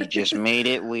 You just made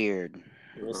it weird.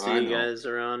 We'll see you guys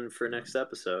around for next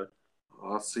episode.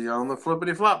 I'll see you on the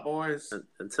flippity flop, boys.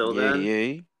 Until then,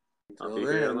 Until I'll be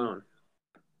here alone.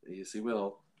 Yes, he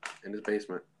will. In his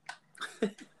basement.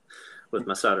 With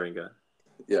my soldering gun.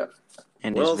 Yeah.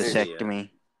 And his vasectomy.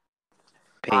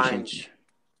 Patients.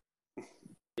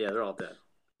 Yeah, they're all dead.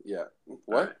 Yeah.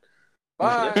 What?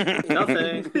 Right. Bye.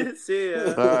 Nothing. See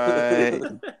ya. Bye.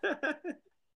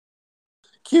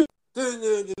 Cute.